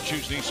Nissan.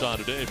 Choose Nissan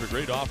today for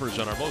great offers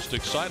on our most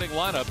exciting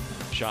lineup.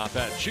 Shop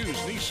at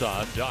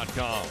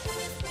ChooseNissan.com.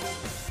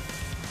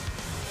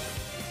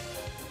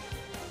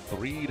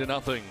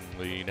 3-0.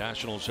 The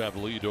Nationals have the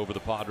lead over the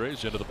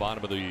Padres into the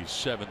bottom of the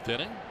 7th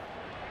inning.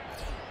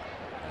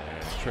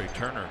 Trey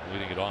Turner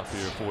leading it off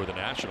here for the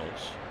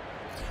Nationals.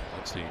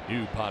 That's the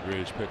new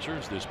Padres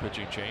pitchers. This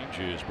pitching change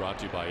is brought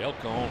to you by El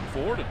Cajon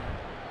Ford and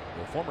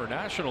the former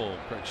National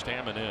Craig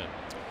Stammen in.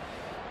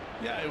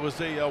 Yeah, it was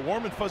a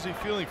warm and fuzzy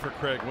feeling for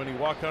Craig when he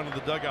walked onto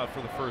the dugout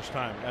for the first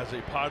time as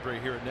a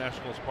Padre here at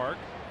Nationals Park.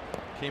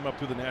 Came up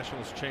through the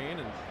Nationals chain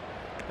and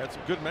had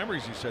some good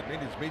memories, he said. Made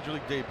his major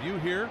league debut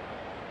here.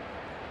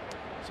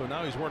 So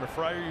now he's wearing a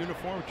Friar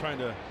uniform trying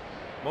to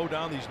mow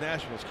down these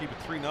Nationals, keep it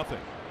 3-0.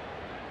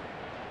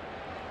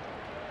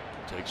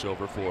 Takes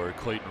over for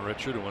Clayton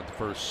Richard, who went the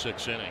first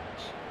 6 innings.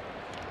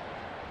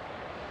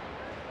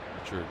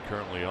 Richard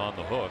currently on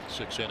the hook,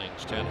 6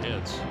 innings, 10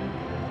 hits,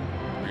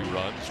 3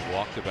 runs,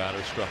 walked the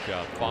batter, struck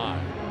out 5.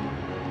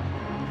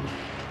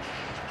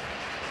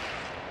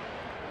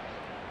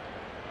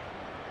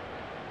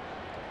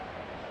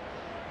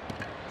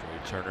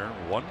 Trey Turner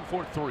 1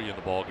 for 3 in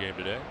the ball game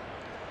today.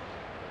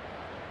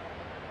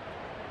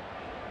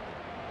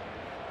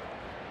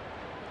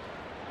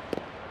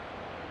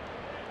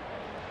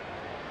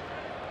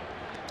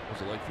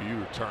 What's it like for you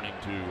returning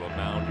to a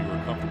mound you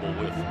were comfortable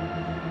with?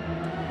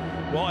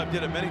 Well, I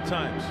did it many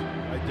times.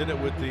 I did it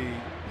with the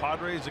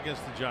Padres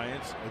against the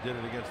Giants. I did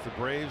it against the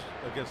Braves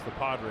against the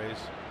Padres.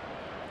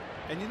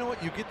 And you know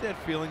what? You get that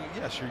feeling.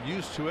 Yes, you're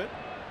used to it.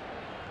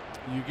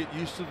 You get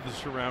used to the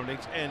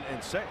surroundings, and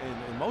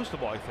most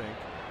of all, I think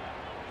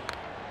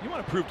you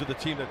want to prove to the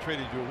team that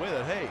traded you away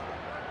that, hey,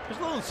 there's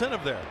a little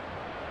incentive there.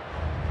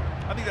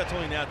 I think that's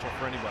only natural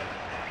for anybody.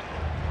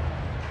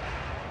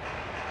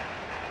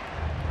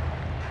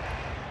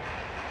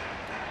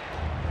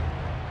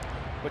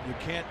 But you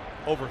can't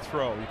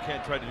overthrow. You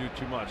can't try to do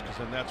too much, because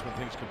then that's when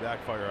things can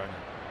backfire on you.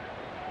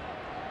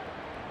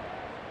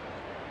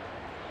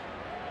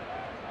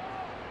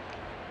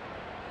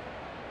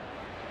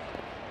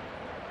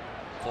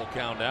 Full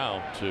count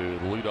now to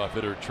the leadoff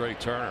hitter, Trey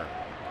Turner.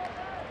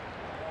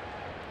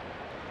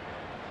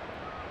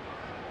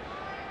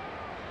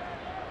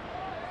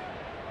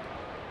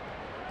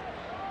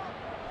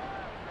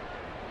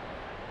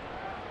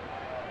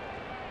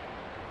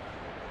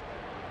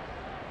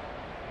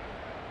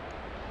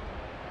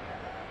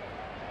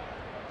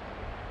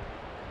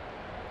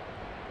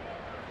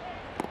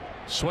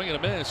 Swing and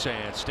a miss,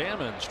 and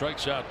Stammen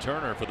strikes out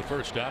Turner for the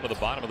first out of the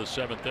bottom of the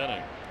 7th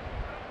inning.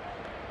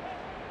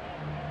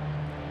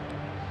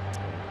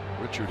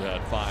 Richard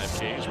had 5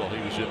 Ks while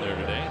he was in there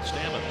today. And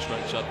Stammen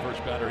strikes out the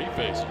first batter he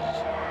faces.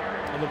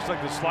 It looks like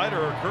the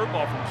slider or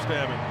curveball from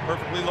Stammen.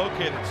 Perfectly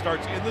located.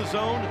 Starts in the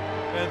zone,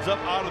 ends up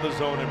out of the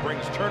zone, and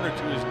brings Turner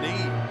to his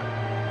knee.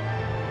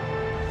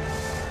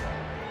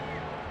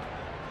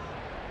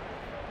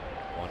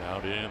 One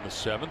out in the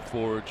 7th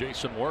for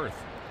Jason Worth.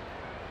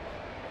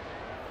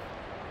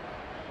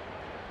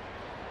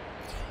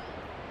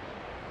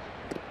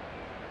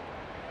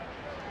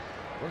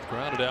 Worth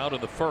grounded out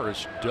in the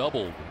 1st,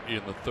 doubled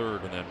in the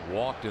 3rd, and then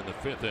walked in the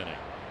 5th inning.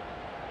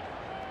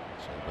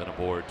 So been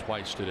aboard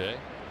twice today.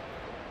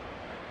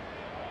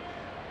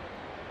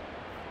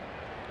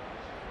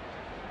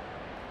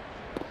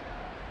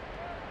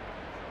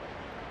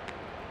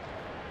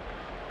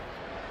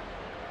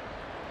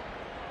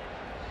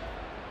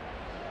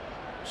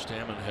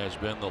 Stammen has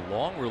been the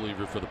long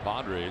reliever for the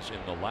Padres in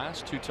the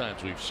last 2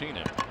 times we've seen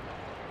him.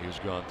 He's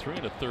gone 3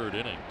 1/3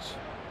 innings.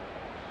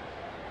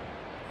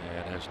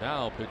 And has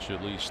now pitched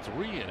at least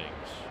 3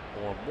 innings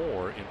or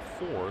more in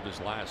 4 of his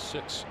last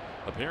 6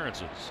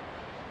 appearances.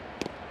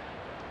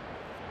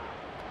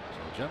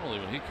 So generally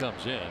when he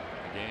comes in,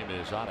 the game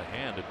is out of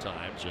hand at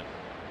times, and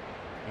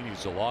he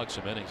needs to log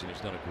some innings, and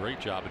he's done a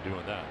great job of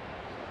doing that.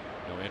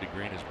 You know, Andy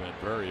Green has been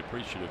very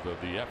appreciative of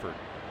the effort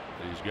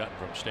that he's gotten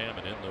from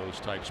Stammen in those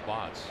tight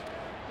spots.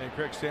 And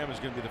Craig Stammen is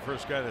going to be the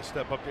first guy to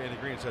step up to Andy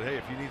Green and said, hey,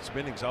 if you need some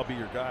innings, I'll be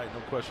your guy.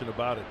 No question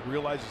about it.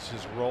 Realizes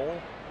his role.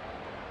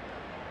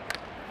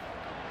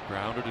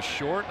 Grounded to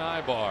short,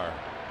 and Ibar.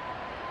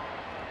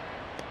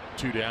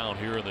 2 down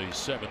here in the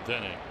 7th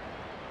inning.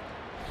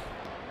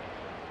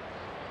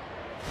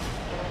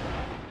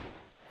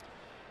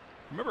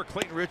 Remember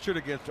Clayton Richard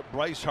against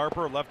Bryce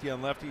Harper, lefty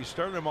on lefty. He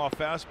started him off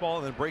fastball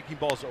and then breaking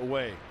balls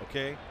away.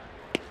 Okay.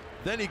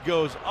 Then he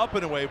goes up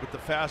and away with the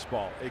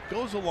fastball. It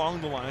goes along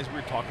the lines we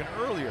were talking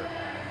earlier.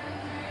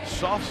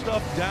 Soft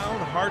stuff down,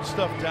 hard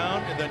stuff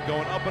down, and then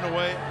going up and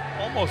away,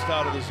 almost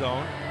out of the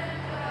zone.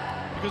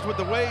 Because with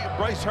the way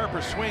Bryce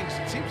Harper swings,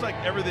 it seems like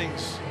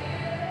everything's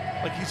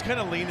like he's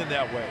kind of leaning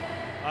that way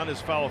on his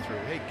follow through.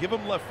 Hey, give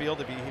him left field.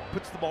 If he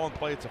puts the ball in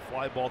play, it's a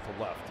fly ball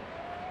to left.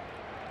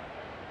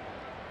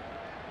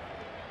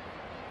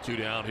 2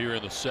 down here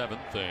in the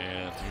 7th,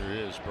 and here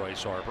is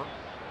Bryce Harper.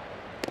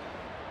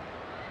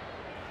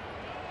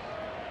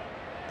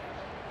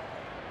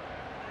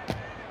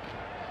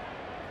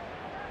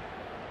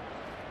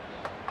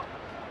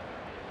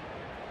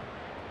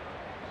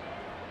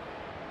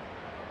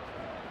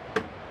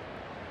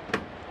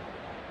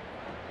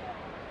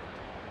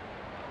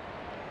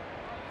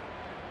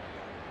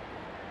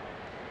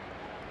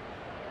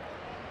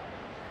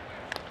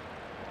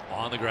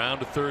 On the ground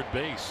to 3rd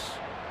base.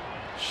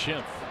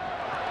 Schimpf.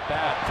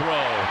 Bad throw.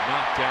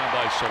 Knocked down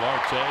by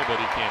Solarte, but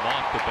he came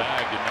off the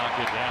bag to knock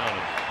it down.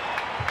 And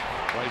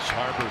Bryce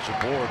Harper's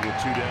aboard with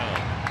 2 down.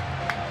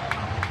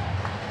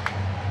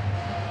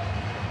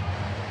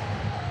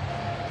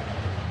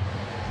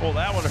 Well,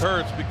 that one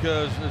hurts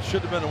because it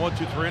should have been a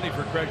 1-2-3 inning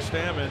for Craig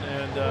Stammen,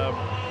 and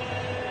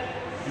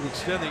you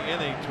extend the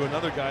inning to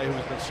another guy who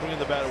has been swinging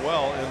the bat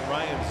well, and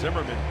Ryan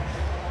Zimmerman.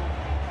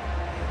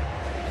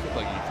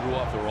 Like he threw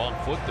off the wrong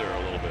foot there a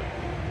little bit.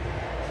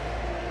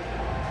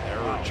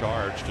 Error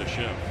charge to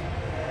Schimpf.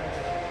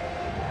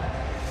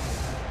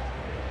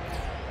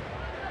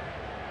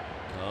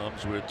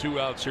 Comes with 2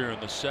 outs here in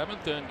the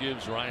 7th and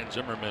gives Ryan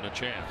Zimmerman a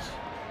chance.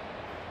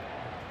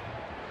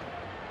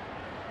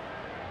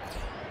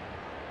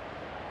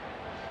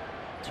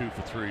 Two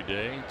for 3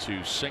 day,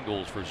 2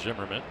 singles for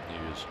Zimmerman. He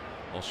has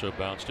also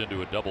bounced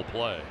into a double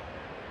play.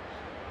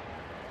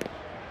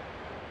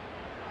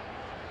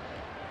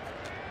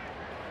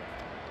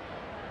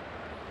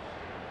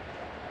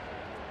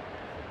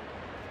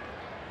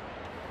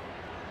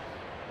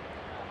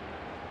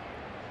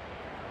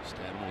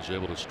 Stanton was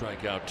able to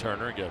strike out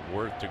Turner, get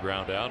Worth to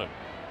ground out, and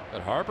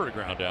got Harper to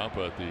ground out,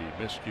 but the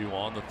miscue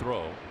on the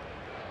throw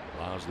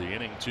allows the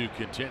inning to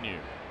continue.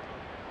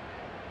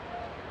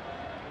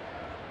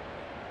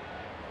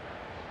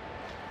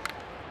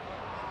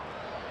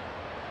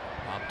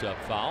 Popped up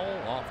foul,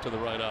 off to the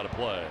right, out of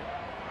play.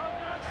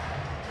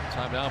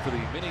 Time now for the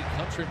Mini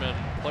Countryman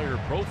player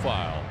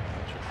profile.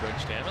 Craig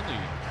Stammen,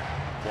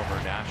 the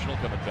former National,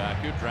 coming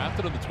back here,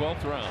 drafted in the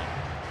 12th round,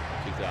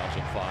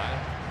 2005,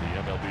 the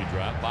MLB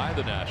draft by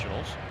the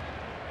Nationals,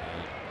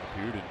 and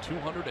appeared in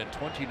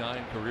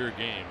 229 career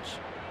games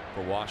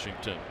for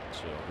Washington.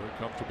 So very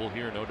comfortable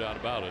here, no doubt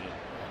about it. And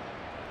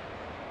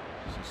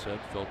as he said,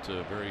 felt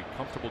very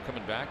comfortable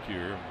coming back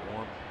here.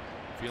 Warm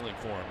feeling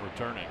for him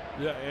returning.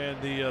 Yeah, and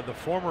the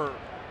former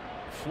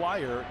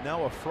Flyer,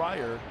 now a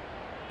Friar,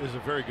 is a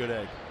very good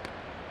egg.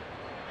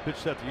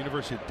 Pitched at the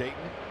University of Dayton.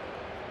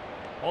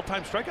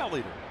 All-time strikeout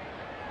leader,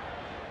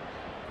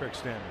 Craig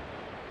Stammen.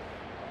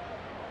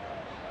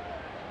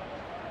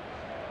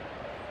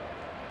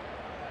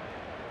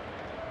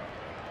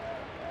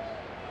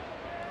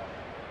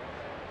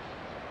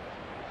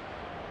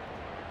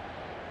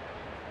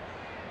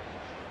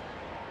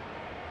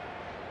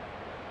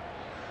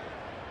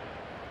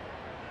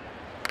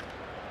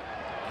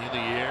 In the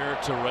air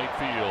to right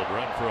field,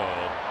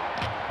 Renfroe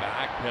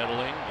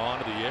backpedaling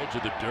onto the edge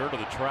of the dirt of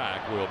the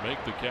track will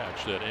make the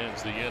catch that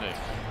ends the inning.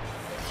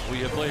 We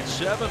have played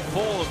 7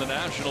 full, and the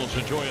Nationals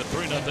enjoy a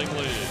 3-0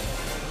 lead.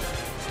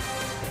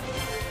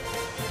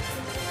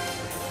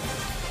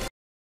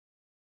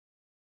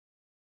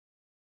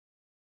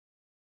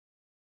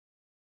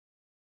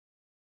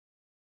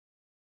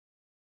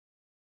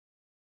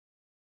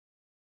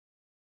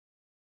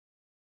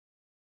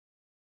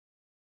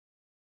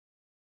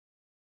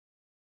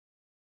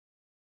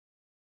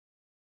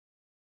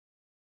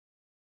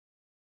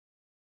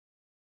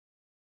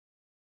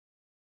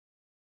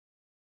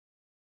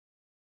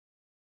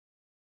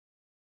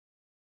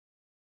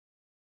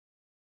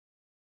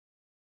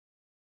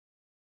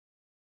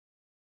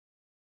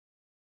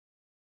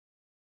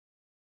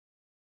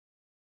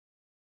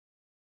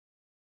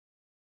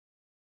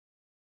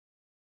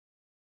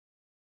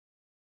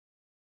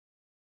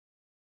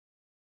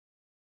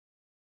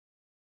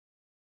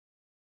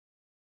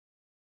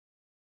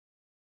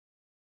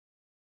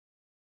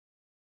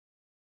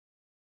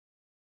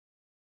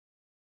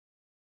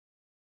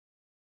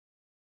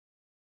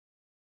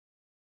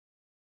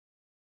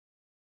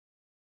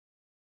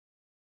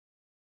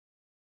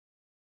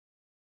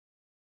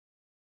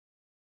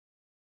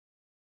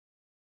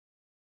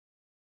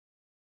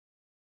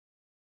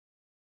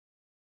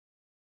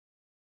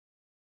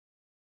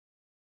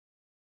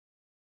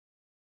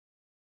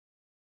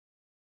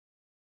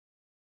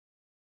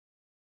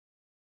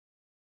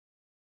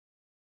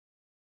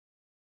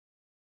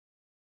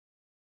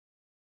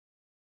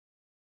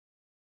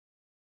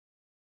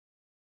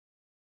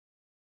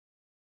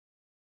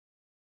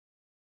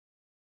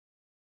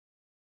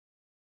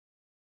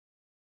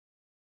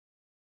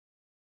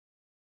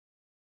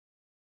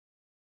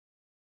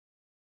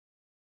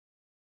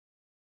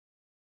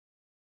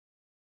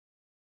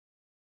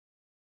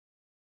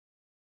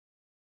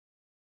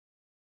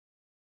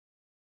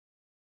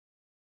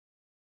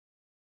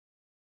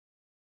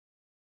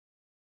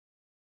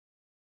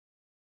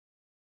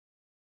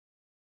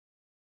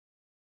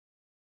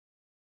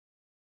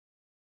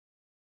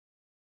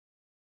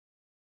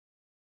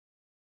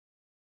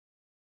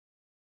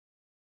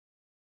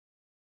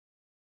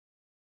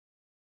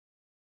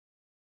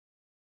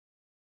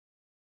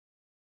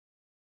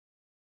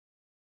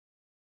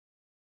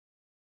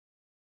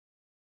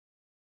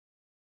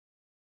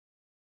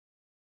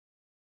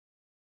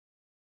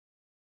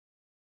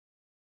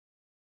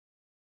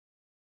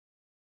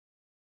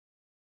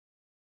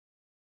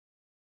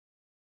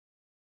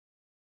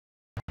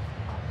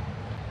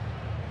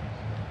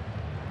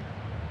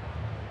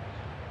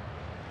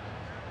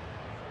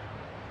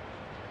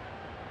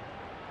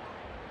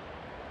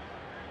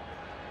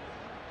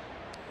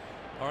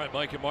 All right,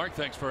 Mike and Mark,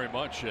 thanks very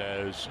much.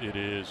 As it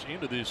is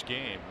into this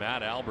game,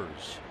 Matt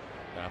Albers,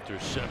 after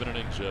 7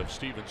 innings of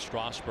Steven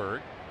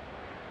Strasburg.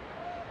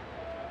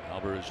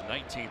 Albers'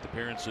 19th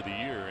appearance of the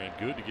year, and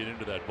good to get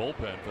into that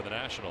bullpen for the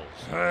Nationals.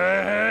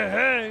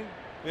 Hey,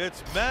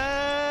 it's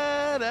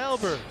Matt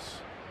Albers.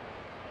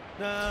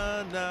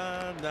 Nah,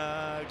 nah,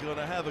 nah,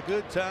 gonna have a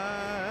good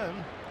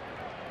time.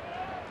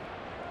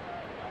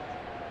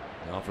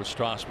 Now for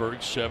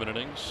Strasburg, 7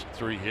 innings,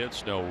 3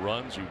 hits, no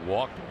runs. He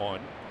walked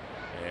 1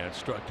 and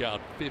struck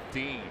out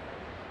 15.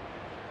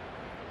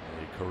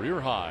 A career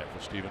high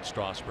for Steven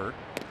Strasburg.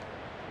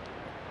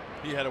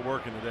 He had it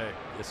working today.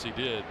 Yes, he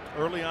did.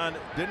 Early on,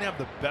 didn't have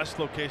the best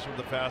location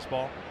with the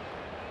fastball.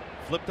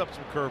 Flipped up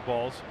some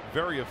curveballs,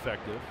 very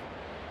effective.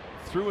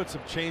 Threw in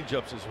some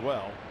changeups as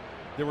well.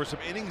 There were some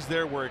innings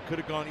there where it could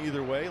have gone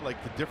either way,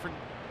 like the different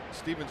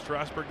Steven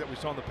Strasburg that we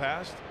saw in the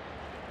past.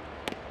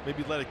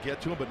 Maybe let it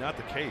get to him, but not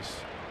the case.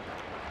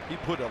 He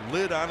put a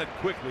lid on it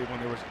quickly when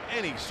there was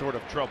any sort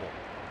of trouble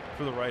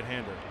for the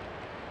right-hander.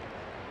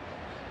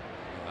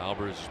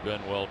 Albers has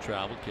been well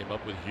traveled. Came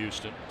up with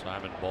Houston,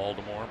 time in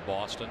Baltimore,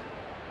 Boston,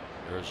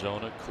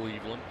 Arizona,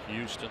 Cleveland,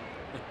 Houston,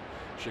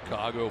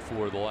 Chicago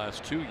for the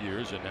last 2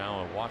 years, and now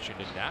a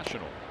Washington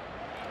National.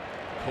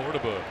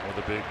 Cordoba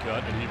with a big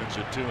cut, and evens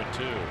at 2-2.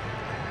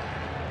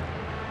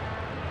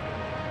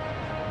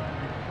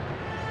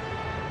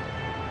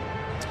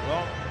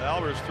 Well,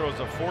 Albers throws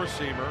a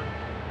four-seamer,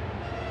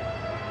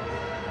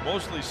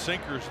 mostly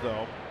sinkers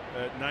though,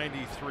 at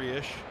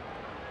 93-ish.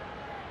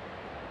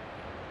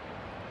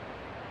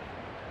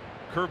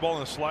 Curveball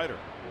and a slider.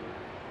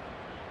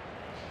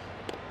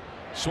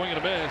 Swing and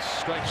a miss.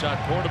 Strikes out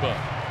Cordoba.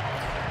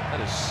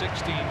 That is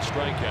 16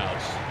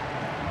 strikeouts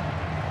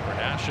for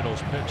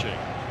Nationals pitching.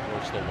 Of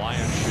course, the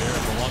lion's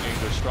share belonging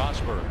to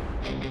Strasburg.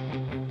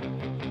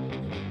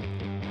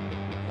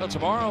 Now,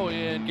 tomorrow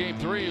in Game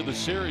 3 of the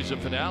series, a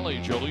finale,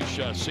 Jhoulys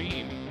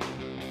Chacín,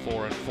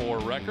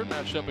 4-4 record,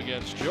 matched up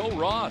against Joe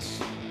Ross,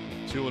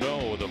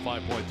 2-0 with a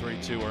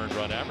 5.32 earned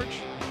run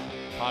average.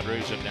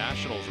 Padres and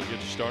Nationals will get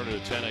started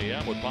at 10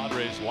 a.m. with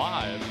Padres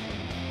live.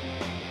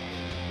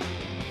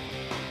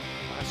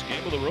 Last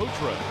game of the road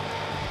trip.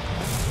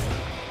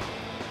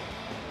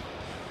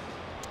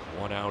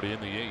 One out in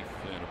the 8th,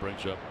 and it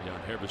brings up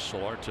Yangervis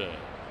Solarte.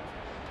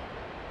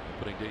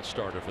 Opening day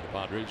starter for the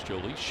Padres,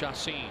 Jhoulys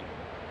Chacín,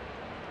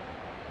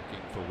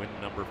 looking for win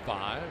number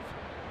 5.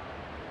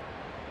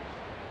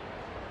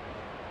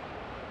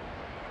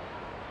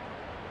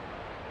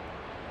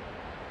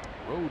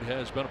 Road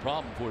has been a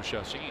problem for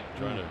Chacín.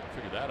 Trying to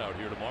figure that out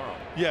here tomorrow.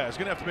 Yeah, he's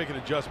going to have to make an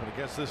adjustment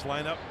against this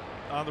lineup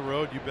on the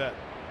road. You bet.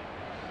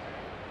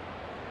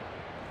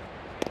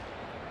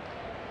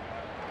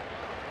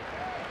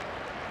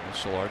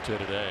 Solarte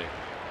today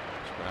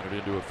grounded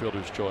into a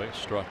fielder's choice,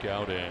 struck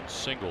out and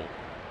singled.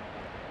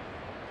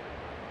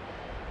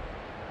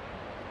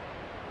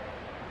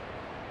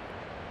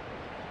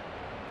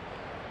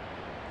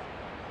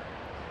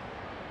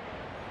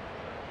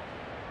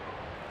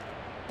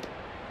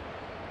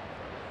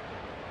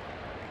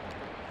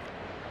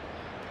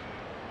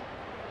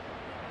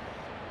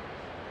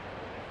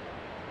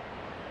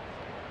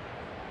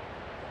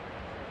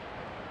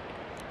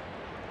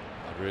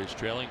 Padres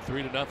trailing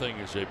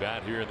 3-0 as they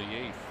bat here in the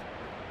 8th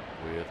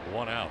with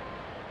 1 out.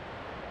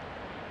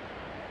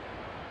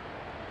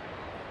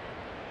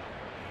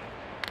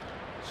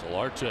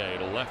 Solarte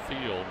to left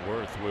field.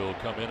 Worth will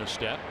come in a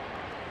step,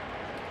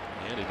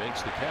 and he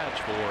makes the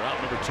catch for out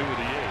number 2 of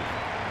the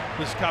 8th.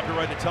 This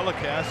copyrighted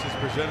telecast is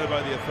presented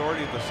by the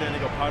authority of the San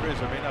Diego Padres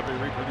and may not be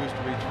reproduced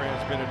or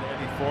retransmitted in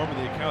any form, and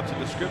the accounts and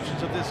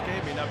descriptions of this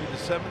game may not be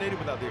disseminated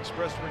without the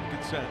express written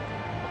consent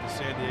of the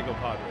San Diego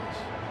Padres.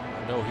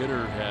 A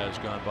no-hitter has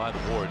gone by the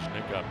boards.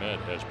 Nick Ahmed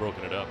has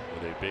broken it up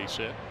with a base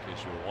hit, in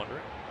case you were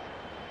wondering.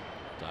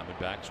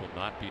 Diamondbacks will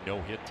not be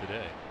no-hit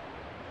today.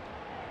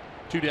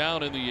 2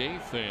 down in the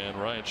 8th, and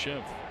Ryan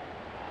Schimpf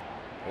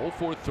 0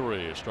 for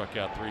 3, struck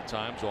out 3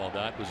 times. All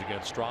that was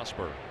against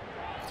Strasburg.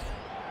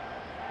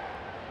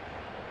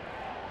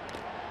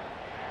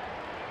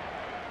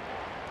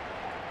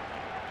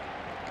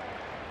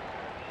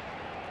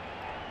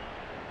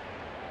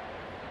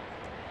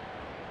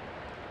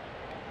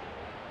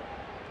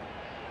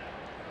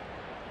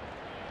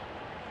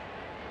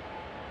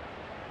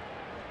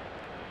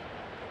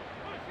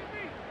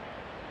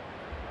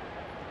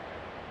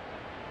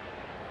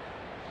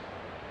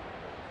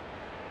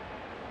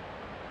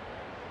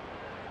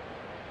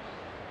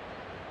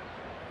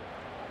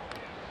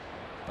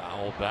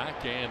 Foul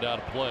back and out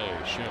of play.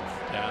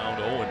 Schimpf down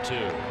 0-2.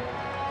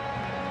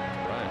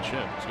 Ryan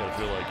Schimpf's got to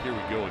feel like, here we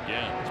go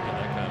again. It's been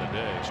that kind of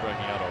day.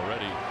 Striking out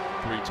already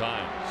 3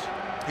 times.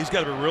 He's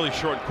got to be really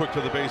short and quick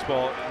to the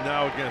baseball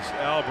now against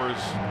Albers,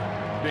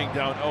 being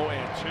down 0-2.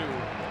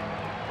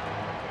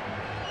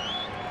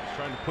 He's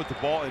trying to put the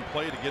ball in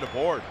play to get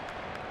aboard.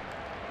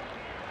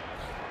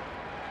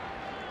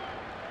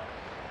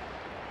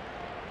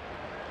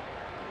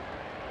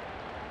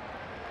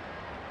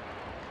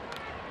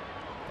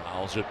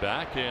 Fouls it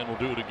back, and we'll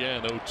do it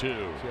again. 0-2.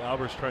 See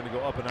Albers trying to go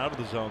up and out of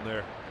the zone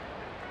there.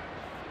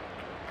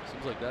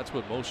 Seems like that's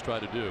what most try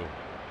to do.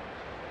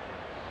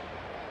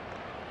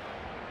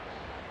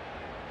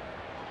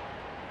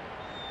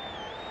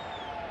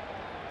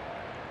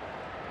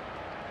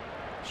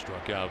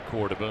 Struck out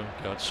Cordoba,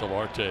 got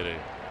Solarte to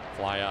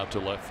fly out to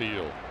left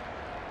field.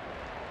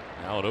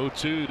 Now an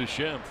 0-2 to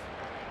Schimpf.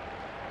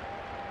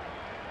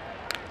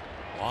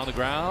 On the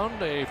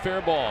ground, a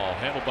fair ball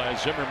handled by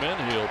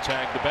Zimmerman. He'll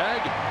tag the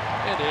bag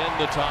and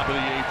end the top of the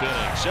 8th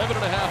inning.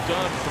 7.5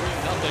 done,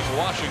 3-0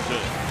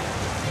 Washington.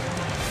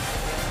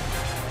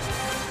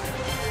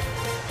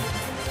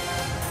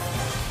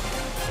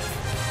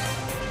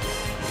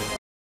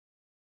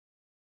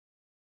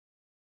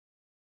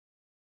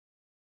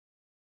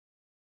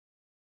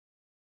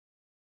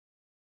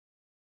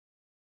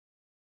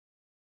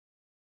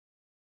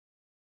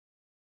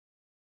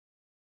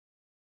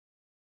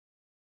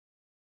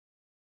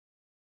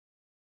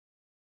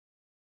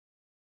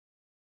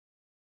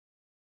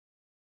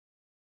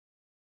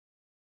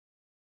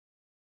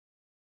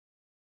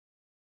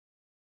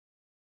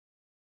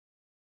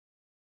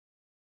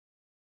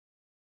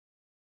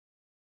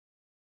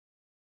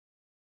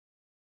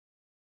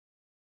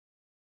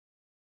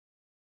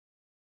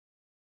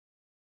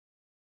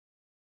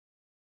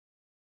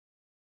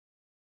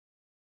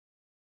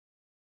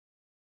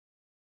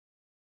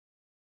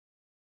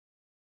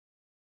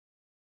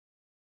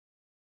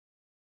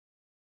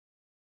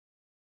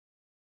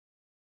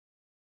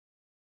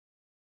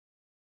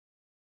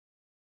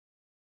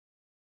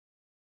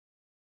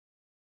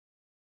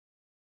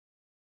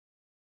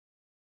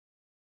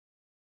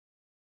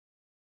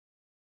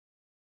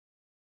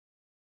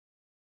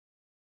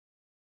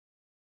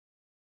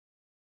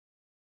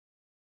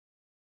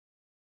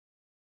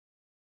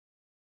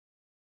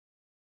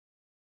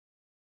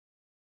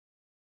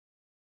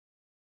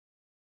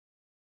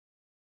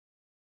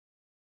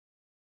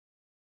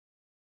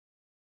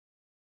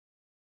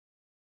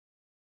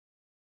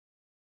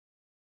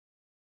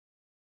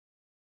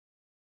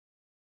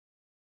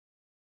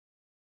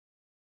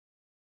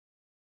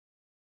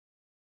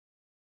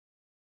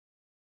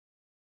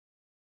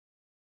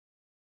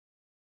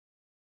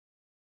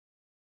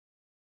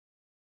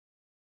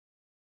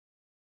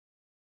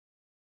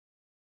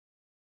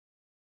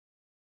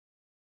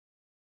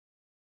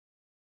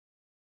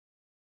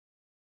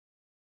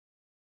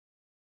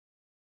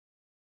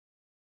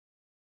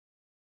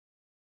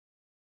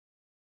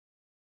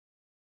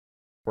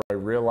 where I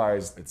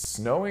realized it's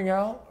snowing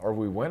out. Are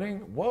we winning?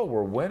 Whoa,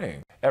 we're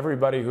winning.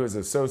 Everybody who is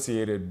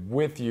associated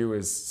with you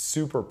is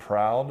super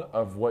proud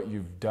of what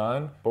you've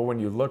done. But when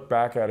you look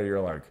back at it,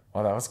 you're like,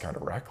 oh, that was kind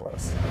of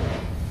reckless.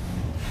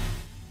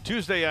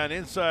 Tuesday on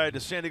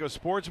Inside San Diego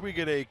Sports, we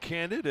get a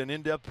candid and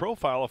in-depth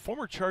profile of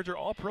former Charger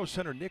All-Pro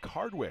center Nick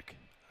Hardwick.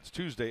 It's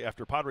Tuesday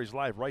after Padres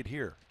Live right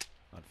here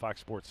on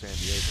Fox Sports San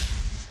Diego.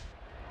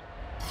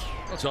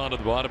 It's on to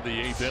the bottom of the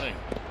 8th inning.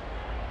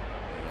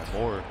 And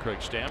more Craig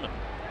Stammen.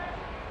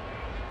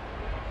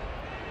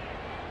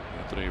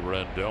 Anthony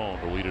Rendon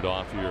to lead it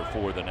off here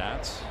for the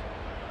Nats.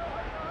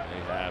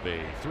 They have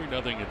a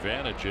 3-0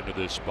 advantage into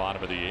this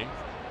bottom of the 8th.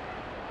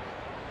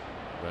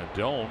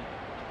 Rendon,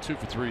 2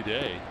 for 3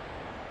 day.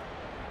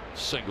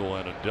 Single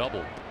and a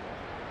double.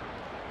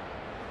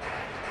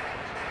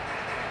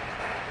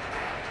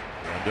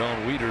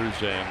 Rendon,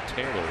 Wieters, and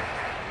Taylor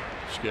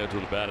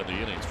scheduled to bat in the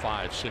innings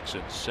 5, 6,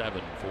 and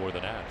 7 for the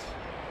Nats.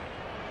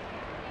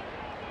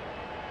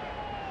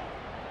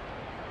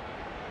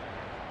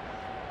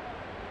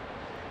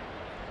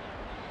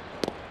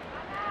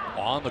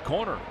 On the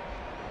corner.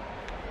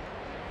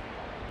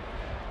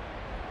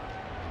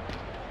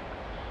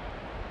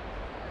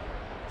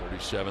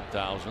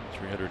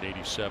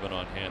 $37,387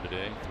 on hand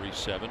today.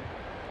 3.7,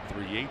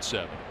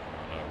 3.87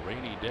 on a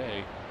rainy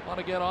day. Want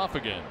to get off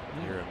again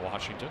here in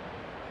Washington.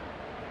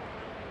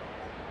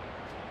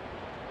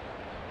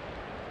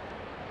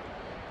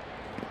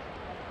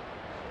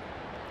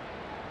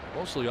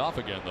 Mostly off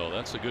again, though.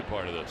 That's the good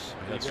part of this.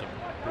 We had some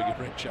pretty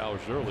good rain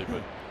showers early,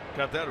 but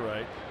got that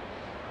right.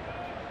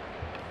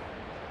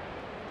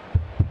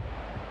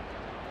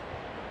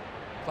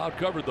 Cloud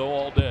covered, though,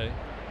 all day.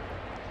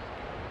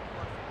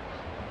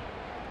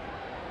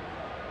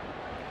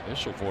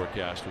 Initial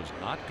forecast was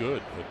not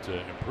good, but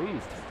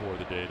improved for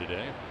the day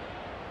today.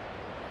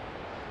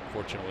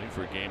 Fortunately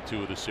for Game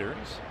 2 of the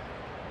series.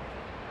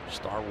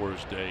 Star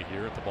Wars Day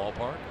here at the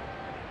ballpark.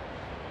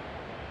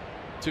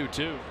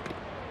 2-2.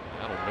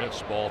 That'll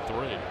miss, ball 3.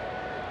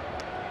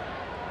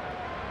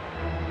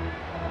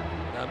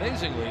 Now,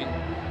 amazingly,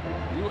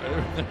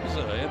 there's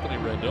Anthony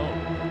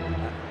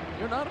Rendon.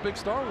 You're not a big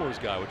Star Wars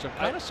guy, which I'm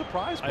kind of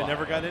surprised by. I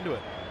never got into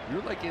it.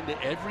 You're like into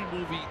every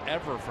movie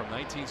ever from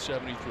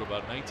 1970 through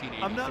about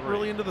 1983. I'm not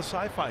really into the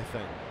sci-fi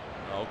thing.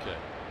 Okay.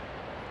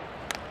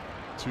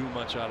 Too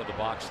much out of the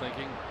box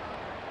thinking?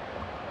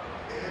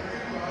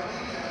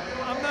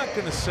 I'm not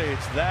going to say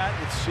it's that.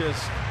 It's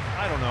just,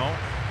 I don't know.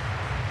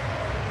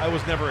 I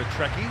was never a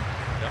Trekkie.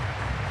 Yep.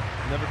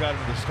 Never got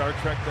into the Star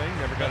Trek thing.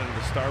 Never got into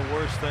the Star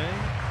Wars thing.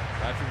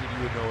 I figured you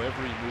would know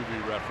every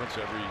movie reference,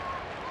 every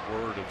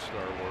word of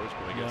Star Wars,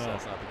 but I guess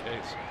that's not the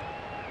case.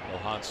 No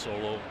Han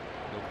Solo,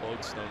 no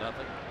quotes, no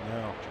nothing.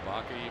 No.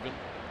 Chewbacca even.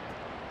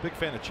 Big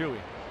fan of Chewie.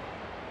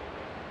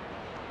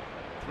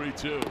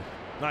 3-2.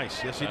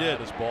 Nice. Yes, he did.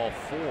 That is ball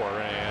 4,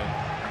 and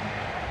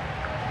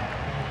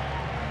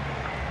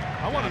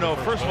I want to know,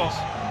 first of all,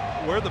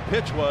 where the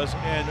pitch was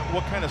and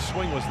what kind of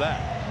swing was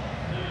that?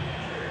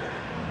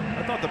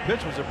 I thought the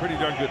pitch was a pretty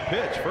darn good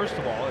pitch, first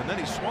of all, and then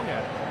he swung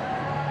at it.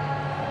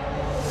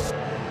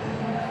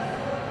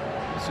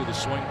 You see the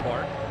swing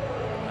part?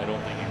 I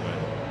don't think he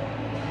went.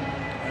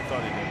 I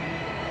thought he did.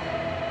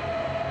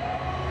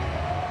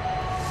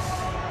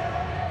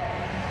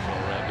 So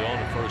Rendon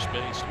at first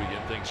base to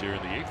begin things here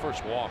in the 8th.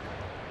 First walk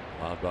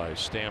allowed by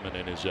Stammen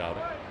in his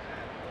outing.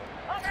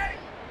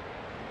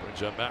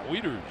 Brings up Matt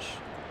Wieters.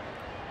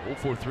 0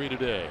 for 3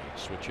 today.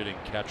 Switch hitting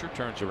catcher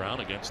turns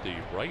around against the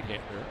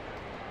right-hander.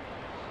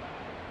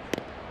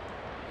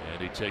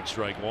 And he takes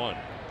strike 1.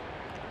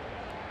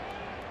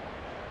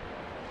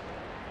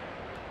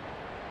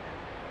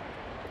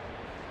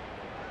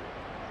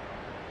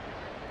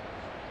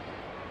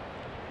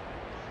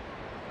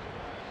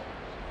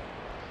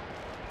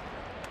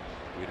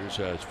 Wieters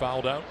has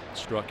fouled out,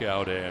 struck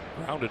out, and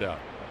grounded out.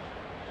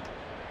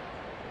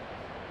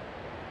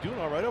 Doing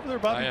all right over there,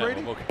 Bobby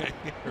Brady? Okay.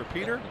 Or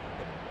Peter?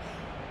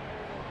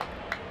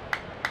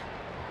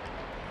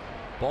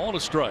 Ball and a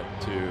strike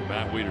to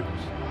Matt Wieters.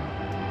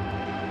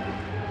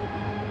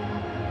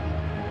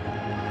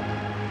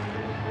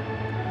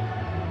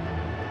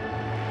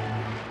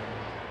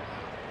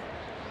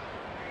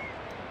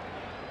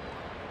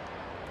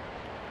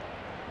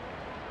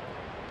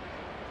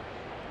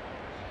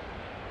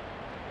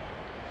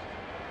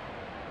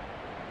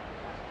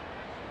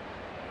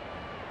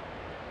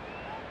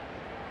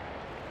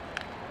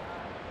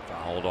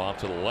 Fouled off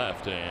to the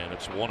left, and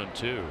it's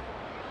 1-2.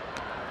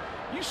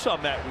 You saw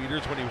Matt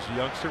Wieters when he was a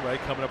youngster, right?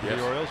 Coming up with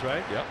the Orioles,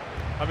 right? Yep.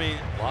 I mean,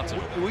 lots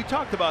of we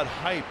talked about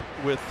hype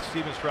with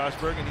Steven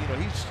Strasburg, and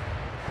he's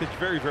pitched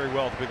very, very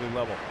well at the big league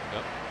level.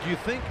 Yep. Do you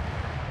think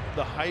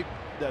the hype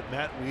that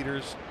Matt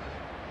Wieters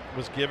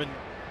was given,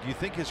 do you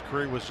think his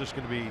career was just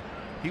going to be,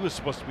 he was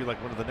supposed to be like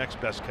one of the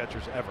next best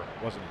catchers ever,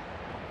 wasn't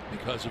he?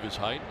 Because of his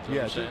height?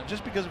 Yeah,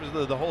 just because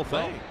of the whole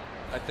thing. Well,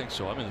 I think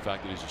so. I mean, the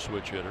fact that he's a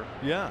switch hitter.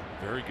 Yeah.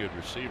 Very good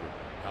receiver.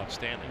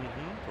 Outstanding.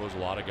 Throws a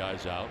lot of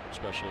guys out,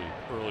 especially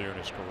earlier in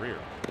his career.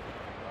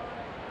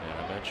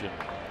 And I mentioned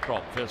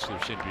Carlton Fisk.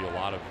 There seemed to be a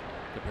lot of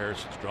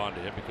comparisons drawn to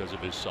him because of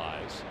his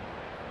size.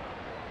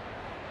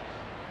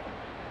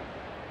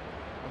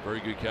 Very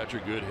good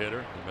catcher, good hitter.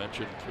 You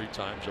mentioned 3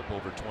 times up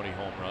over 20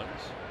 home runs.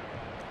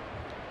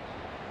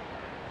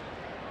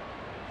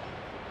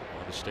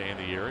 Want to stay in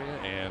the area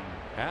and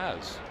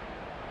has.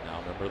 Now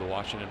a member of the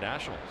Washington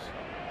Nationals.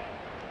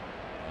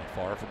 Not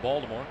far from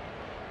Baltimore.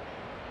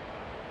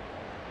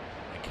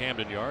 And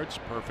Camden Yards,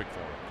 perfect for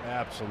him.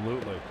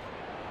 Absolutely.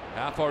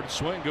 Half-hearted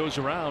swing goes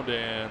around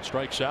and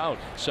strikes out.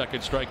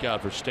 Second strikeout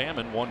for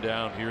Stammen. 1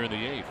 down here in the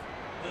 8th.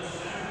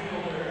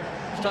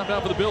 It's time now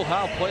for the Bill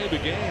Howe play of the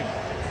game.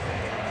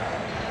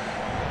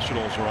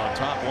 Nationals are on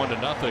top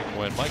 1-0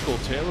 when Michael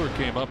Taylor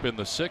came up in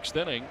the 6th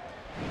inning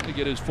to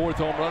get his 4th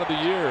home run of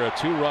the year. A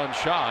 2-run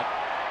shot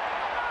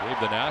gave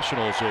the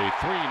Nationals a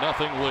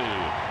 3-0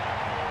 lead.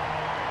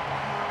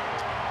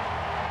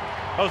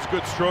 That was a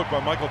good stroke by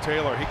Michael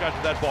Taylor. He got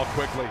to that ball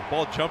quickly.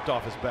 Ball jumped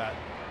off his bat.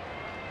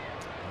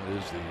 That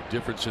is the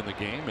difference in the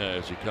game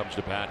as he comes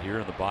to bat here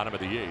in the bottom of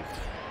the 8th.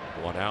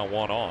 1 out,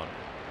 1 on.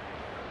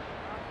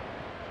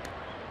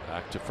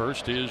 Back to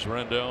first is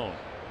Rendon.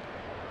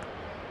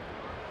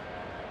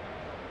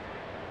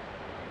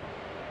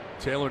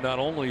 Taylor not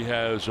only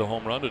has a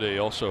home run today,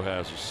 also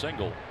has a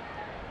single.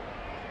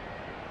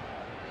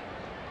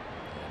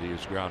 And he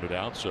is grounded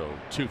out, so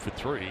 2 for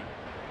 3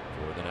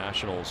 for the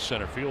Nationals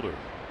center fielder.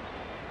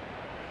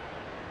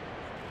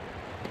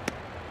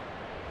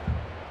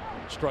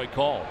 Strike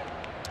call.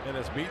 And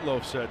as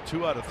Meatloaf said,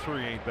 2 out of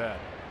 3 ain't bad.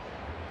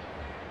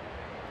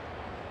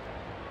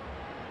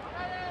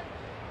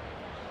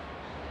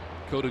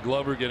 Coda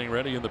Glover getting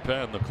ready in the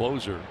pen, the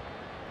closer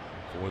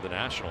for the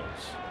Nationals.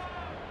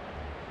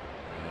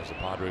 As the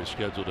Padres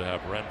scheduled to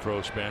have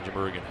Renfroe,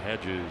 Spangenberg, and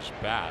Hedges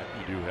bat,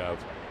 you do have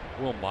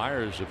Will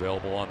Myers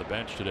available on the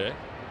bench today.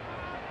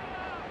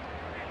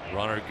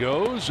 Runner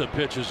goes, a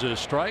pitch is a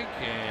strike,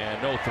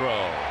 and no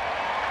throw.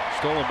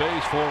 Stolen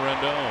base for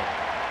Rendon.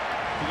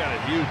 He got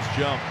a huge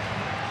jump.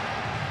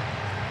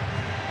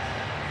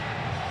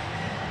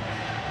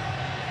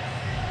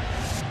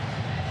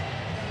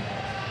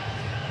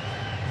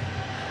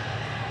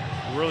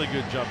 Really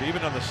good jump.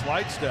 Even on the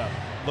slide step,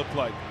 looked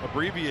like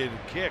abbreviated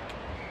kick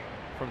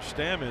from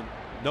Stammen.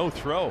 No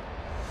throw.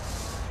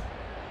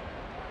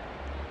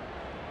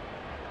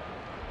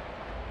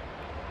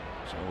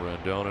 So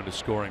Rendon into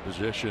scoring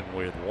position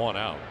with 1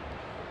 out.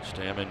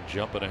 Stammen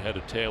jumping ahead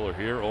of Taylor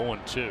here,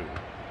 0-2.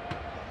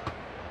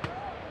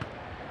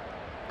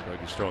 Craig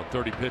has thrown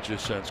 30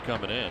 pitches since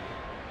coming in.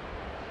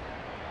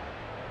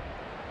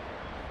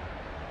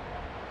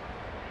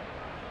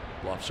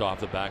 Bluffs off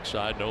the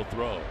backside, no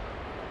throw.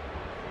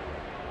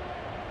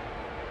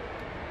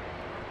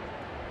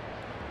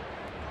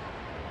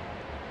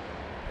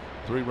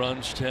 Three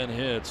runs, 10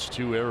 hits,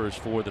 2 errors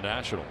for the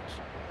Nationals.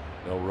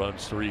 No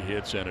runs, 3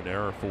 hits, and an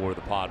error for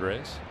the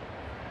Padres.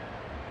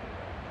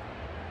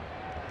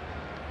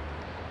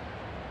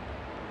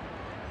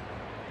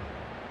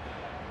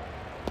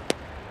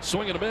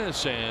 Swing and a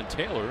miss, and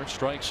Taylor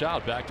strikes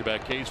out.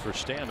 Back-to-back Ks for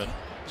Stammen.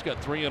 He's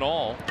got 3 in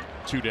all.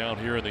 2 down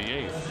here in the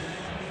 8th.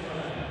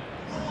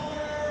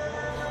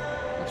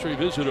 Let's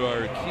revisit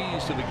our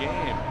keys to the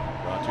game.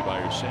 Brought to you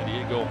by your San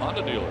Diego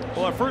Honda dealers.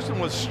 Well, our first one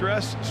was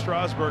stress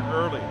Strasburg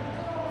early.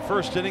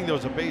 First inning, there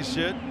was a base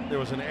hit. There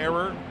was an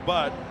error,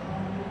 but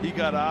he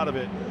got out of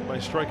it by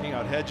striking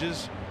out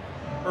Hedges.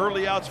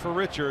 Early outs for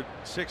Richard.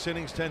 6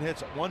 innings, 10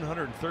 hits,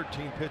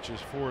 113 pitches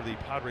for the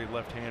Padre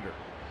left-hander.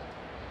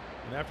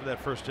 And after that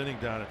first inning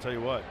down, I tell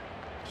you what,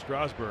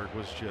 Strasburg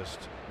was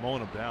just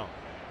mowing him down.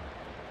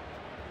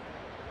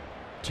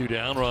 2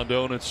 down,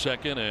 Rendon at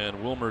second,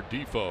 and Wilmer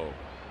Defoe.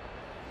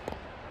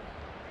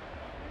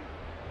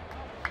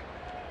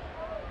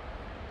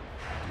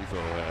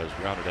 Defoe has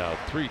grounded out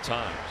 3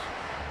 times.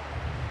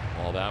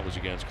 All that was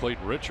against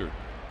Clayton Richard.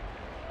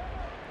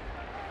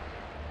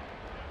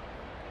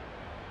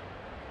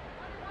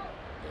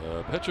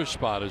 The pitcher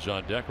spot is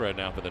on deck right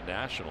now for the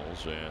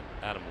Nationals, and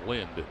Adam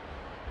Lind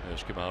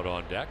has come out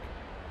on deck.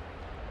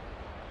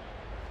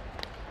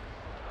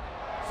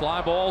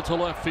 Fly ball to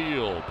left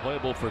field,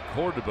 playable for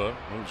Cordoba.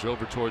 Moves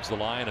over towards the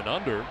line and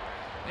under,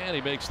 and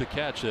he makes the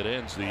catch that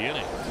ends the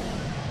inning.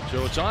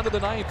 So it's on to the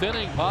 9th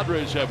inning.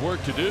 Padres have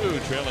work to do,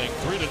 trailing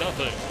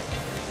 3-0.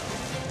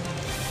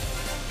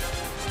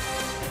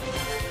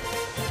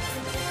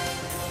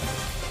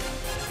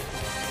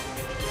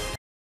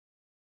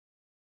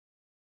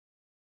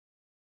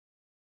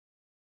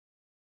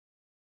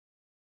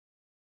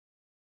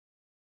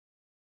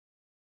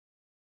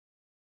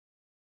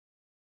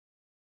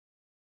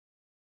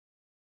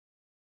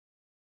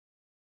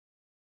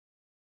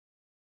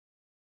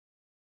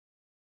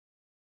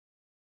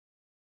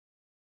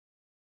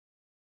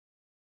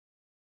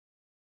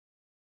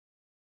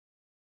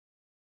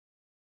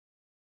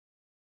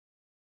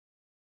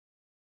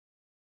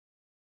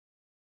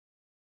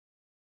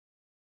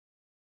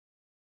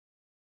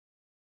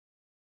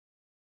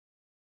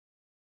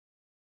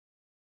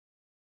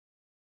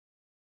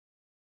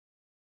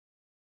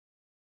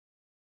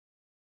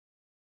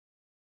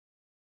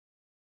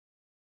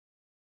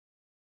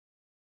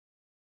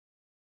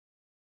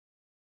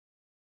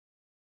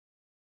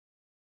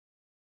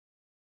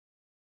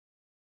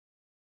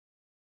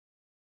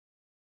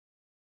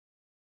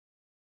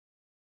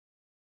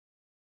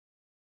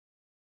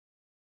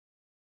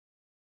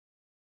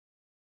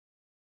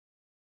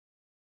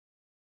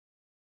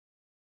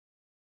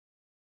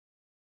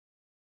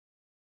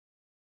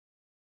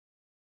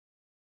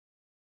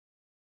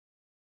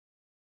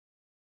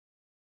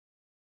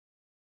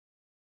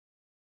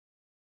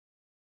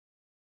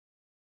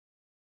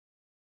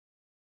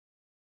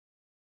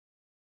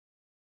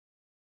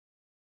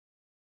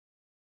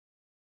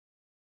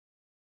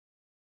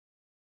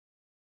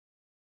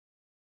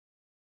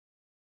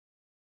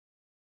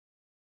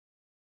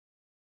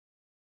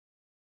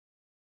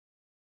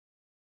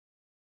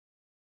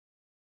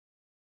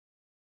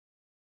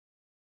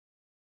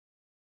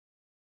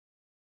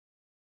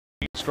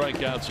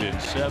 strikeouts in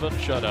 7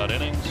 shutout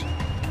innings,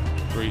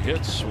 3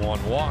 hits,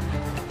 1 walk.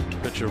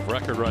 Pitcher of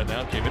record right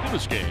now came into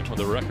this game with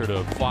a record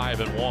of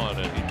 5-1,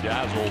 and he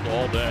dazzled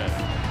all day.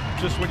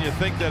 Just when you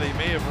think that he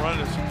may have run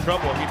into some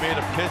trouble, he made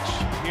a pitch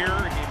here,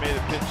 he made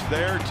a pitch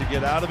there to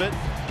get out of it.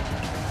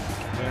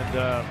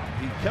 And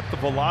he kept the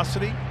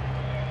velocity.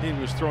 He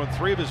was throwing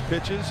 3 of his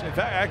pitches. In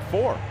fact, act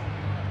 4.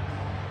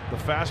 The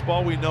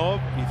fastball we know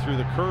of. He threw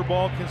the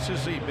curveball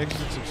consistently. He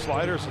mixed in some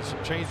sliders and some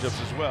changeups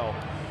as well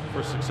for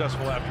a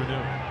successful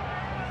afternoon.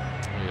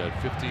 He had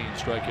 15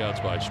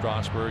 strikeouts by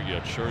Strasburg. You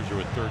had Scherzer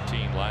with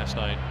 13 last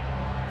night.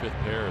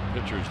 5th pair of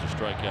pitchers to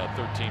strike out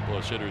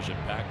 13+ hitters in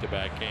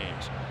back-to-back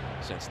games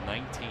since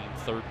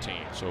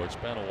 1913. So it's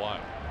been a while.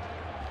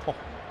 Oh.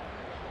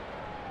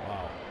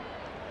 Wow.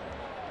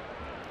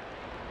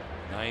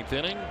 9th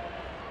inning.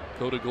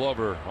 Cody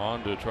Glover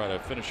on to try to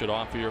finish it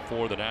off here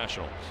for the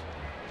Nationals.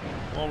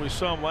 Well, we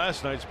saw him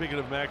last night. Speaking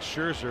of Max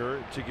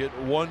Scherzer, to get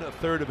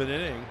 1/3 of an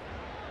inning,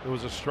 it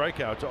was a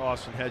strikeout to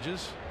Austin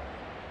Hedges.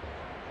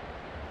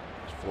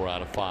 4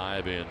 out of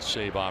 5 in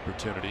save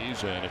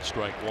opportunities, and it's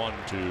strike 1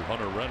 to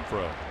Hunter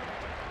Renfroe.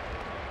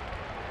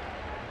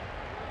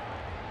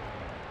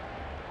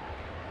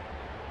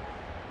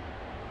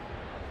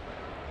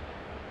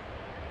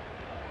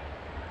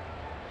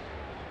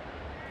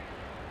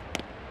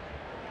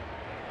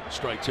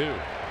 Strike 2.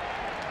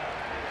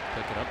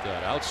 Picking up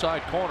that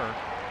outside corner.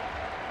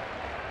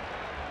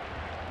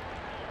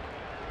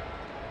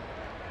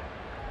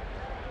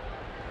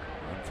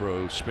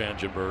 Renfroe,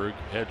 Spangenberg,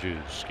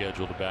 Hedges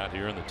scheduled to bat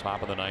here in the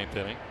top of the 9th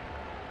inning.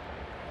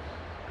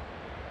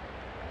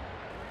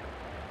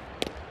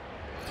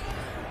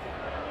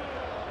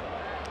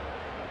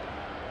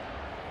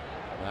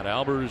 Matt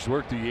Albers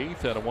worked the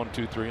 8th out of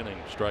 1-2-3 inning.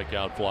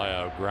 Strikeout,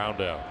 flyout, ground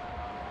out.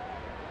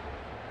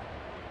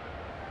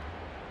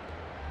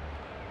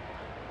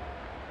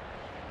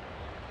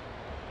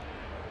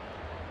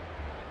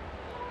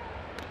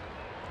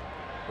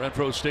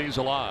 Renfroe stays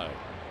alive.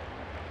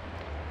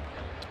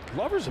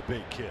 Glover's a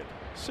big kid,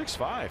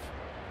 6'5".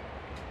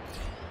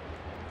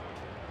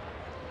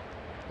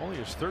 Only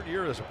his 3rd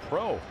year as a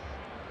pro.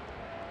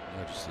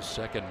 Just the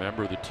 2nd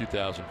member of the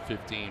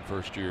 2015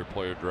 first-year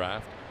player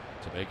draft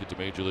to make it to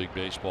Major League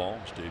Baseball.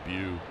 His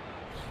debut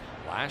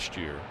last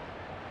year.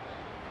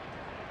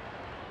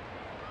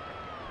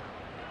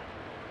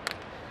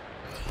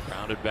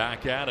 Grounded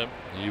back at him.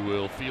 He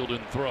will field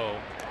and throw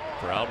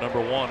for out number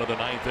 1 of the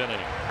 9th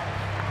inning.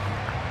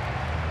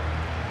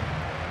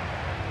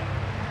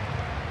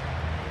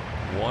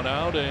 One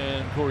out,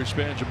 and Corey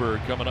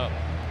Spangenberg coming up.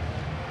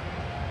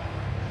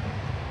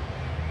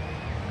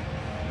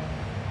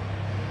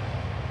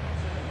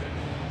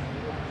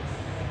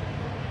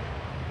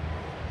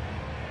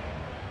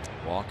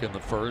 Walk in the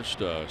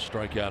 1st,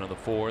 strikeout in the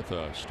 4th,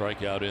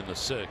 strikeout in the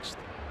 6th.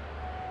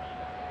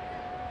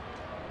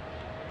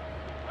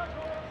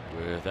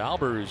 With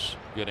Albers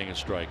getting a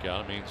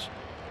strikeout, it means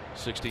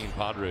 16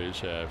 Padres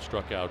have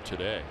struck out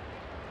today.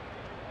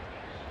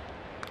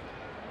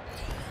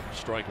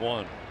 Strike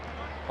 1.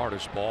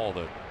 Hardest ball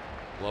that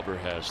Glover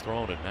has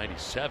thrown at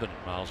 97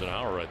 miles an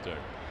hour right there.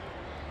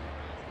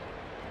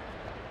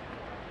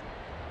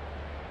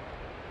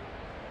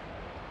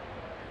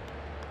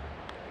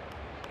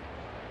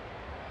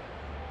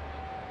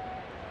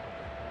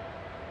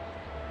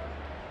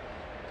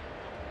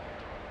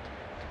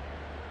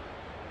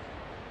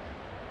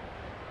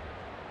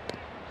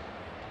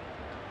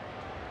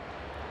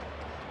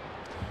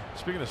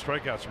 Speaking of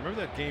strikeouts, remember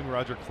that game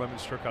Roger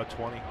Clemens struck out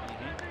 20?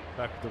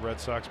 Back with the Red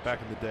Sox back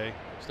in the day.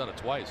 He's done it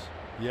twice.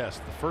 Yes,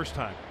 the first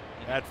time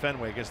at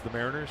Fenway against the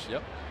Mariners.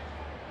 Yep.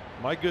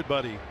 My good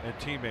buddy and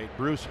teammate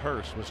Bruce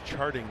Hurst was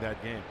charting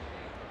that game.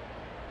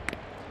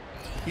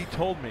 He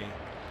told me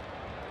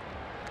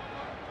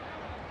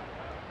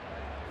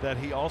that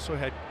he also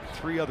had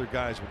 3 other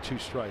guys with 2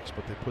 strikes,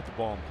 but they put the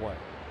ball in play.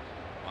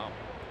 Wow.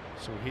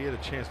 So he had a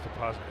chance to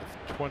deposit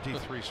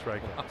 23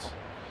 strikeouts.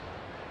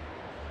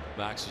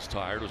 Max is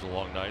tired. It was a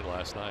long night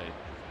last night.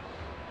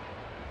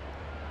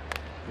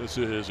 This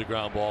is a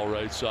ground ball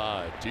right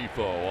side.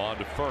 Tifo on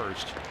to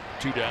 1st.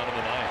 2 down in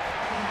the 9th.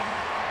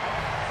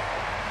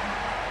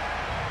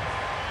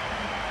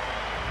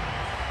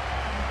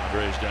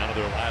 Padres down to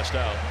their last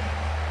out.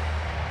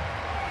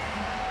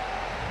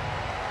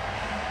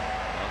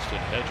 Austin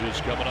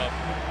Hedges coming up.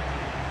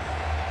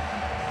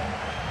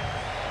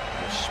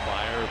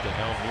 Spire at the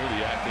helm here,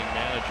 the acting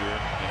manager,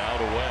 and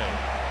out away.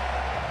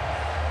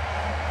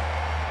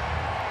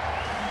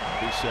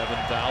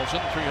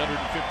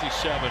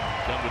 7,357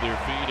 come to their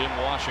feet in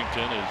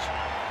Washington as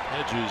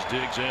Hedges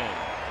digs in.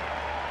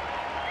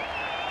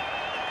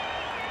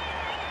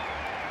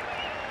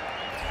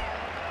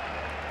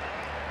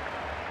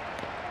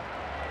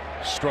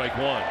 Strike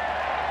 1.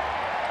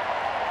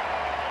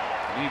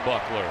 Lee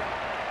Buckler.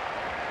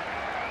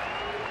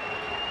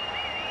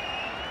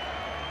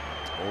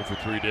 0 for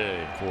 3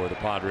 day for the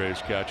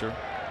Padres catcher.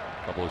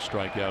 A couple of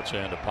strikeouts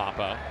and a pop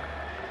out.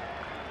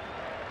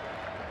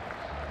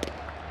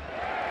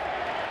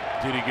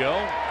 Did he go?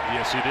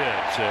 Yes, he did,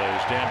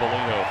 says Dan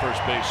Bellino,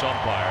 first base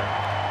umpire.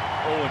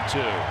 0-2.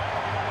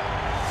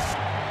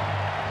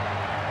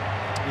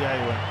 Yeah,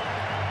 he went.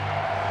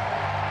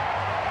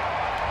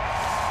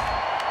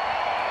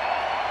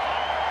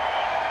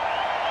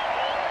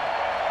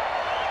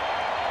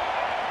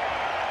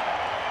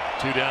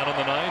 Two down in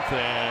the ninth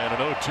and an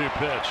 0-2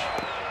 pitch.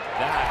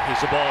 That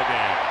is the ball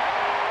game.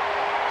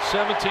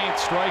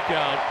 17th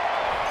strikeout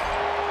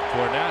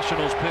for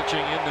Nationals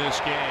pitching in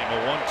this game. A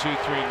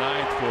 1-2-3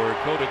 ninth for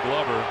Cody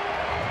Glover,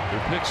 who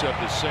picks up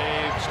the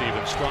save.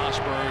 Steven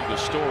Strasburg, the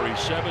story.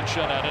 7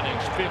 shutout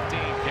innings, 15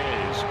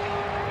 Ks.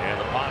 And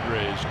the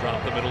Padres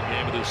drop the middle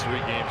game of this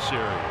 3-game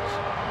series.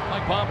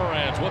 Mike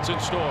Pomeranz, what's in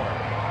store?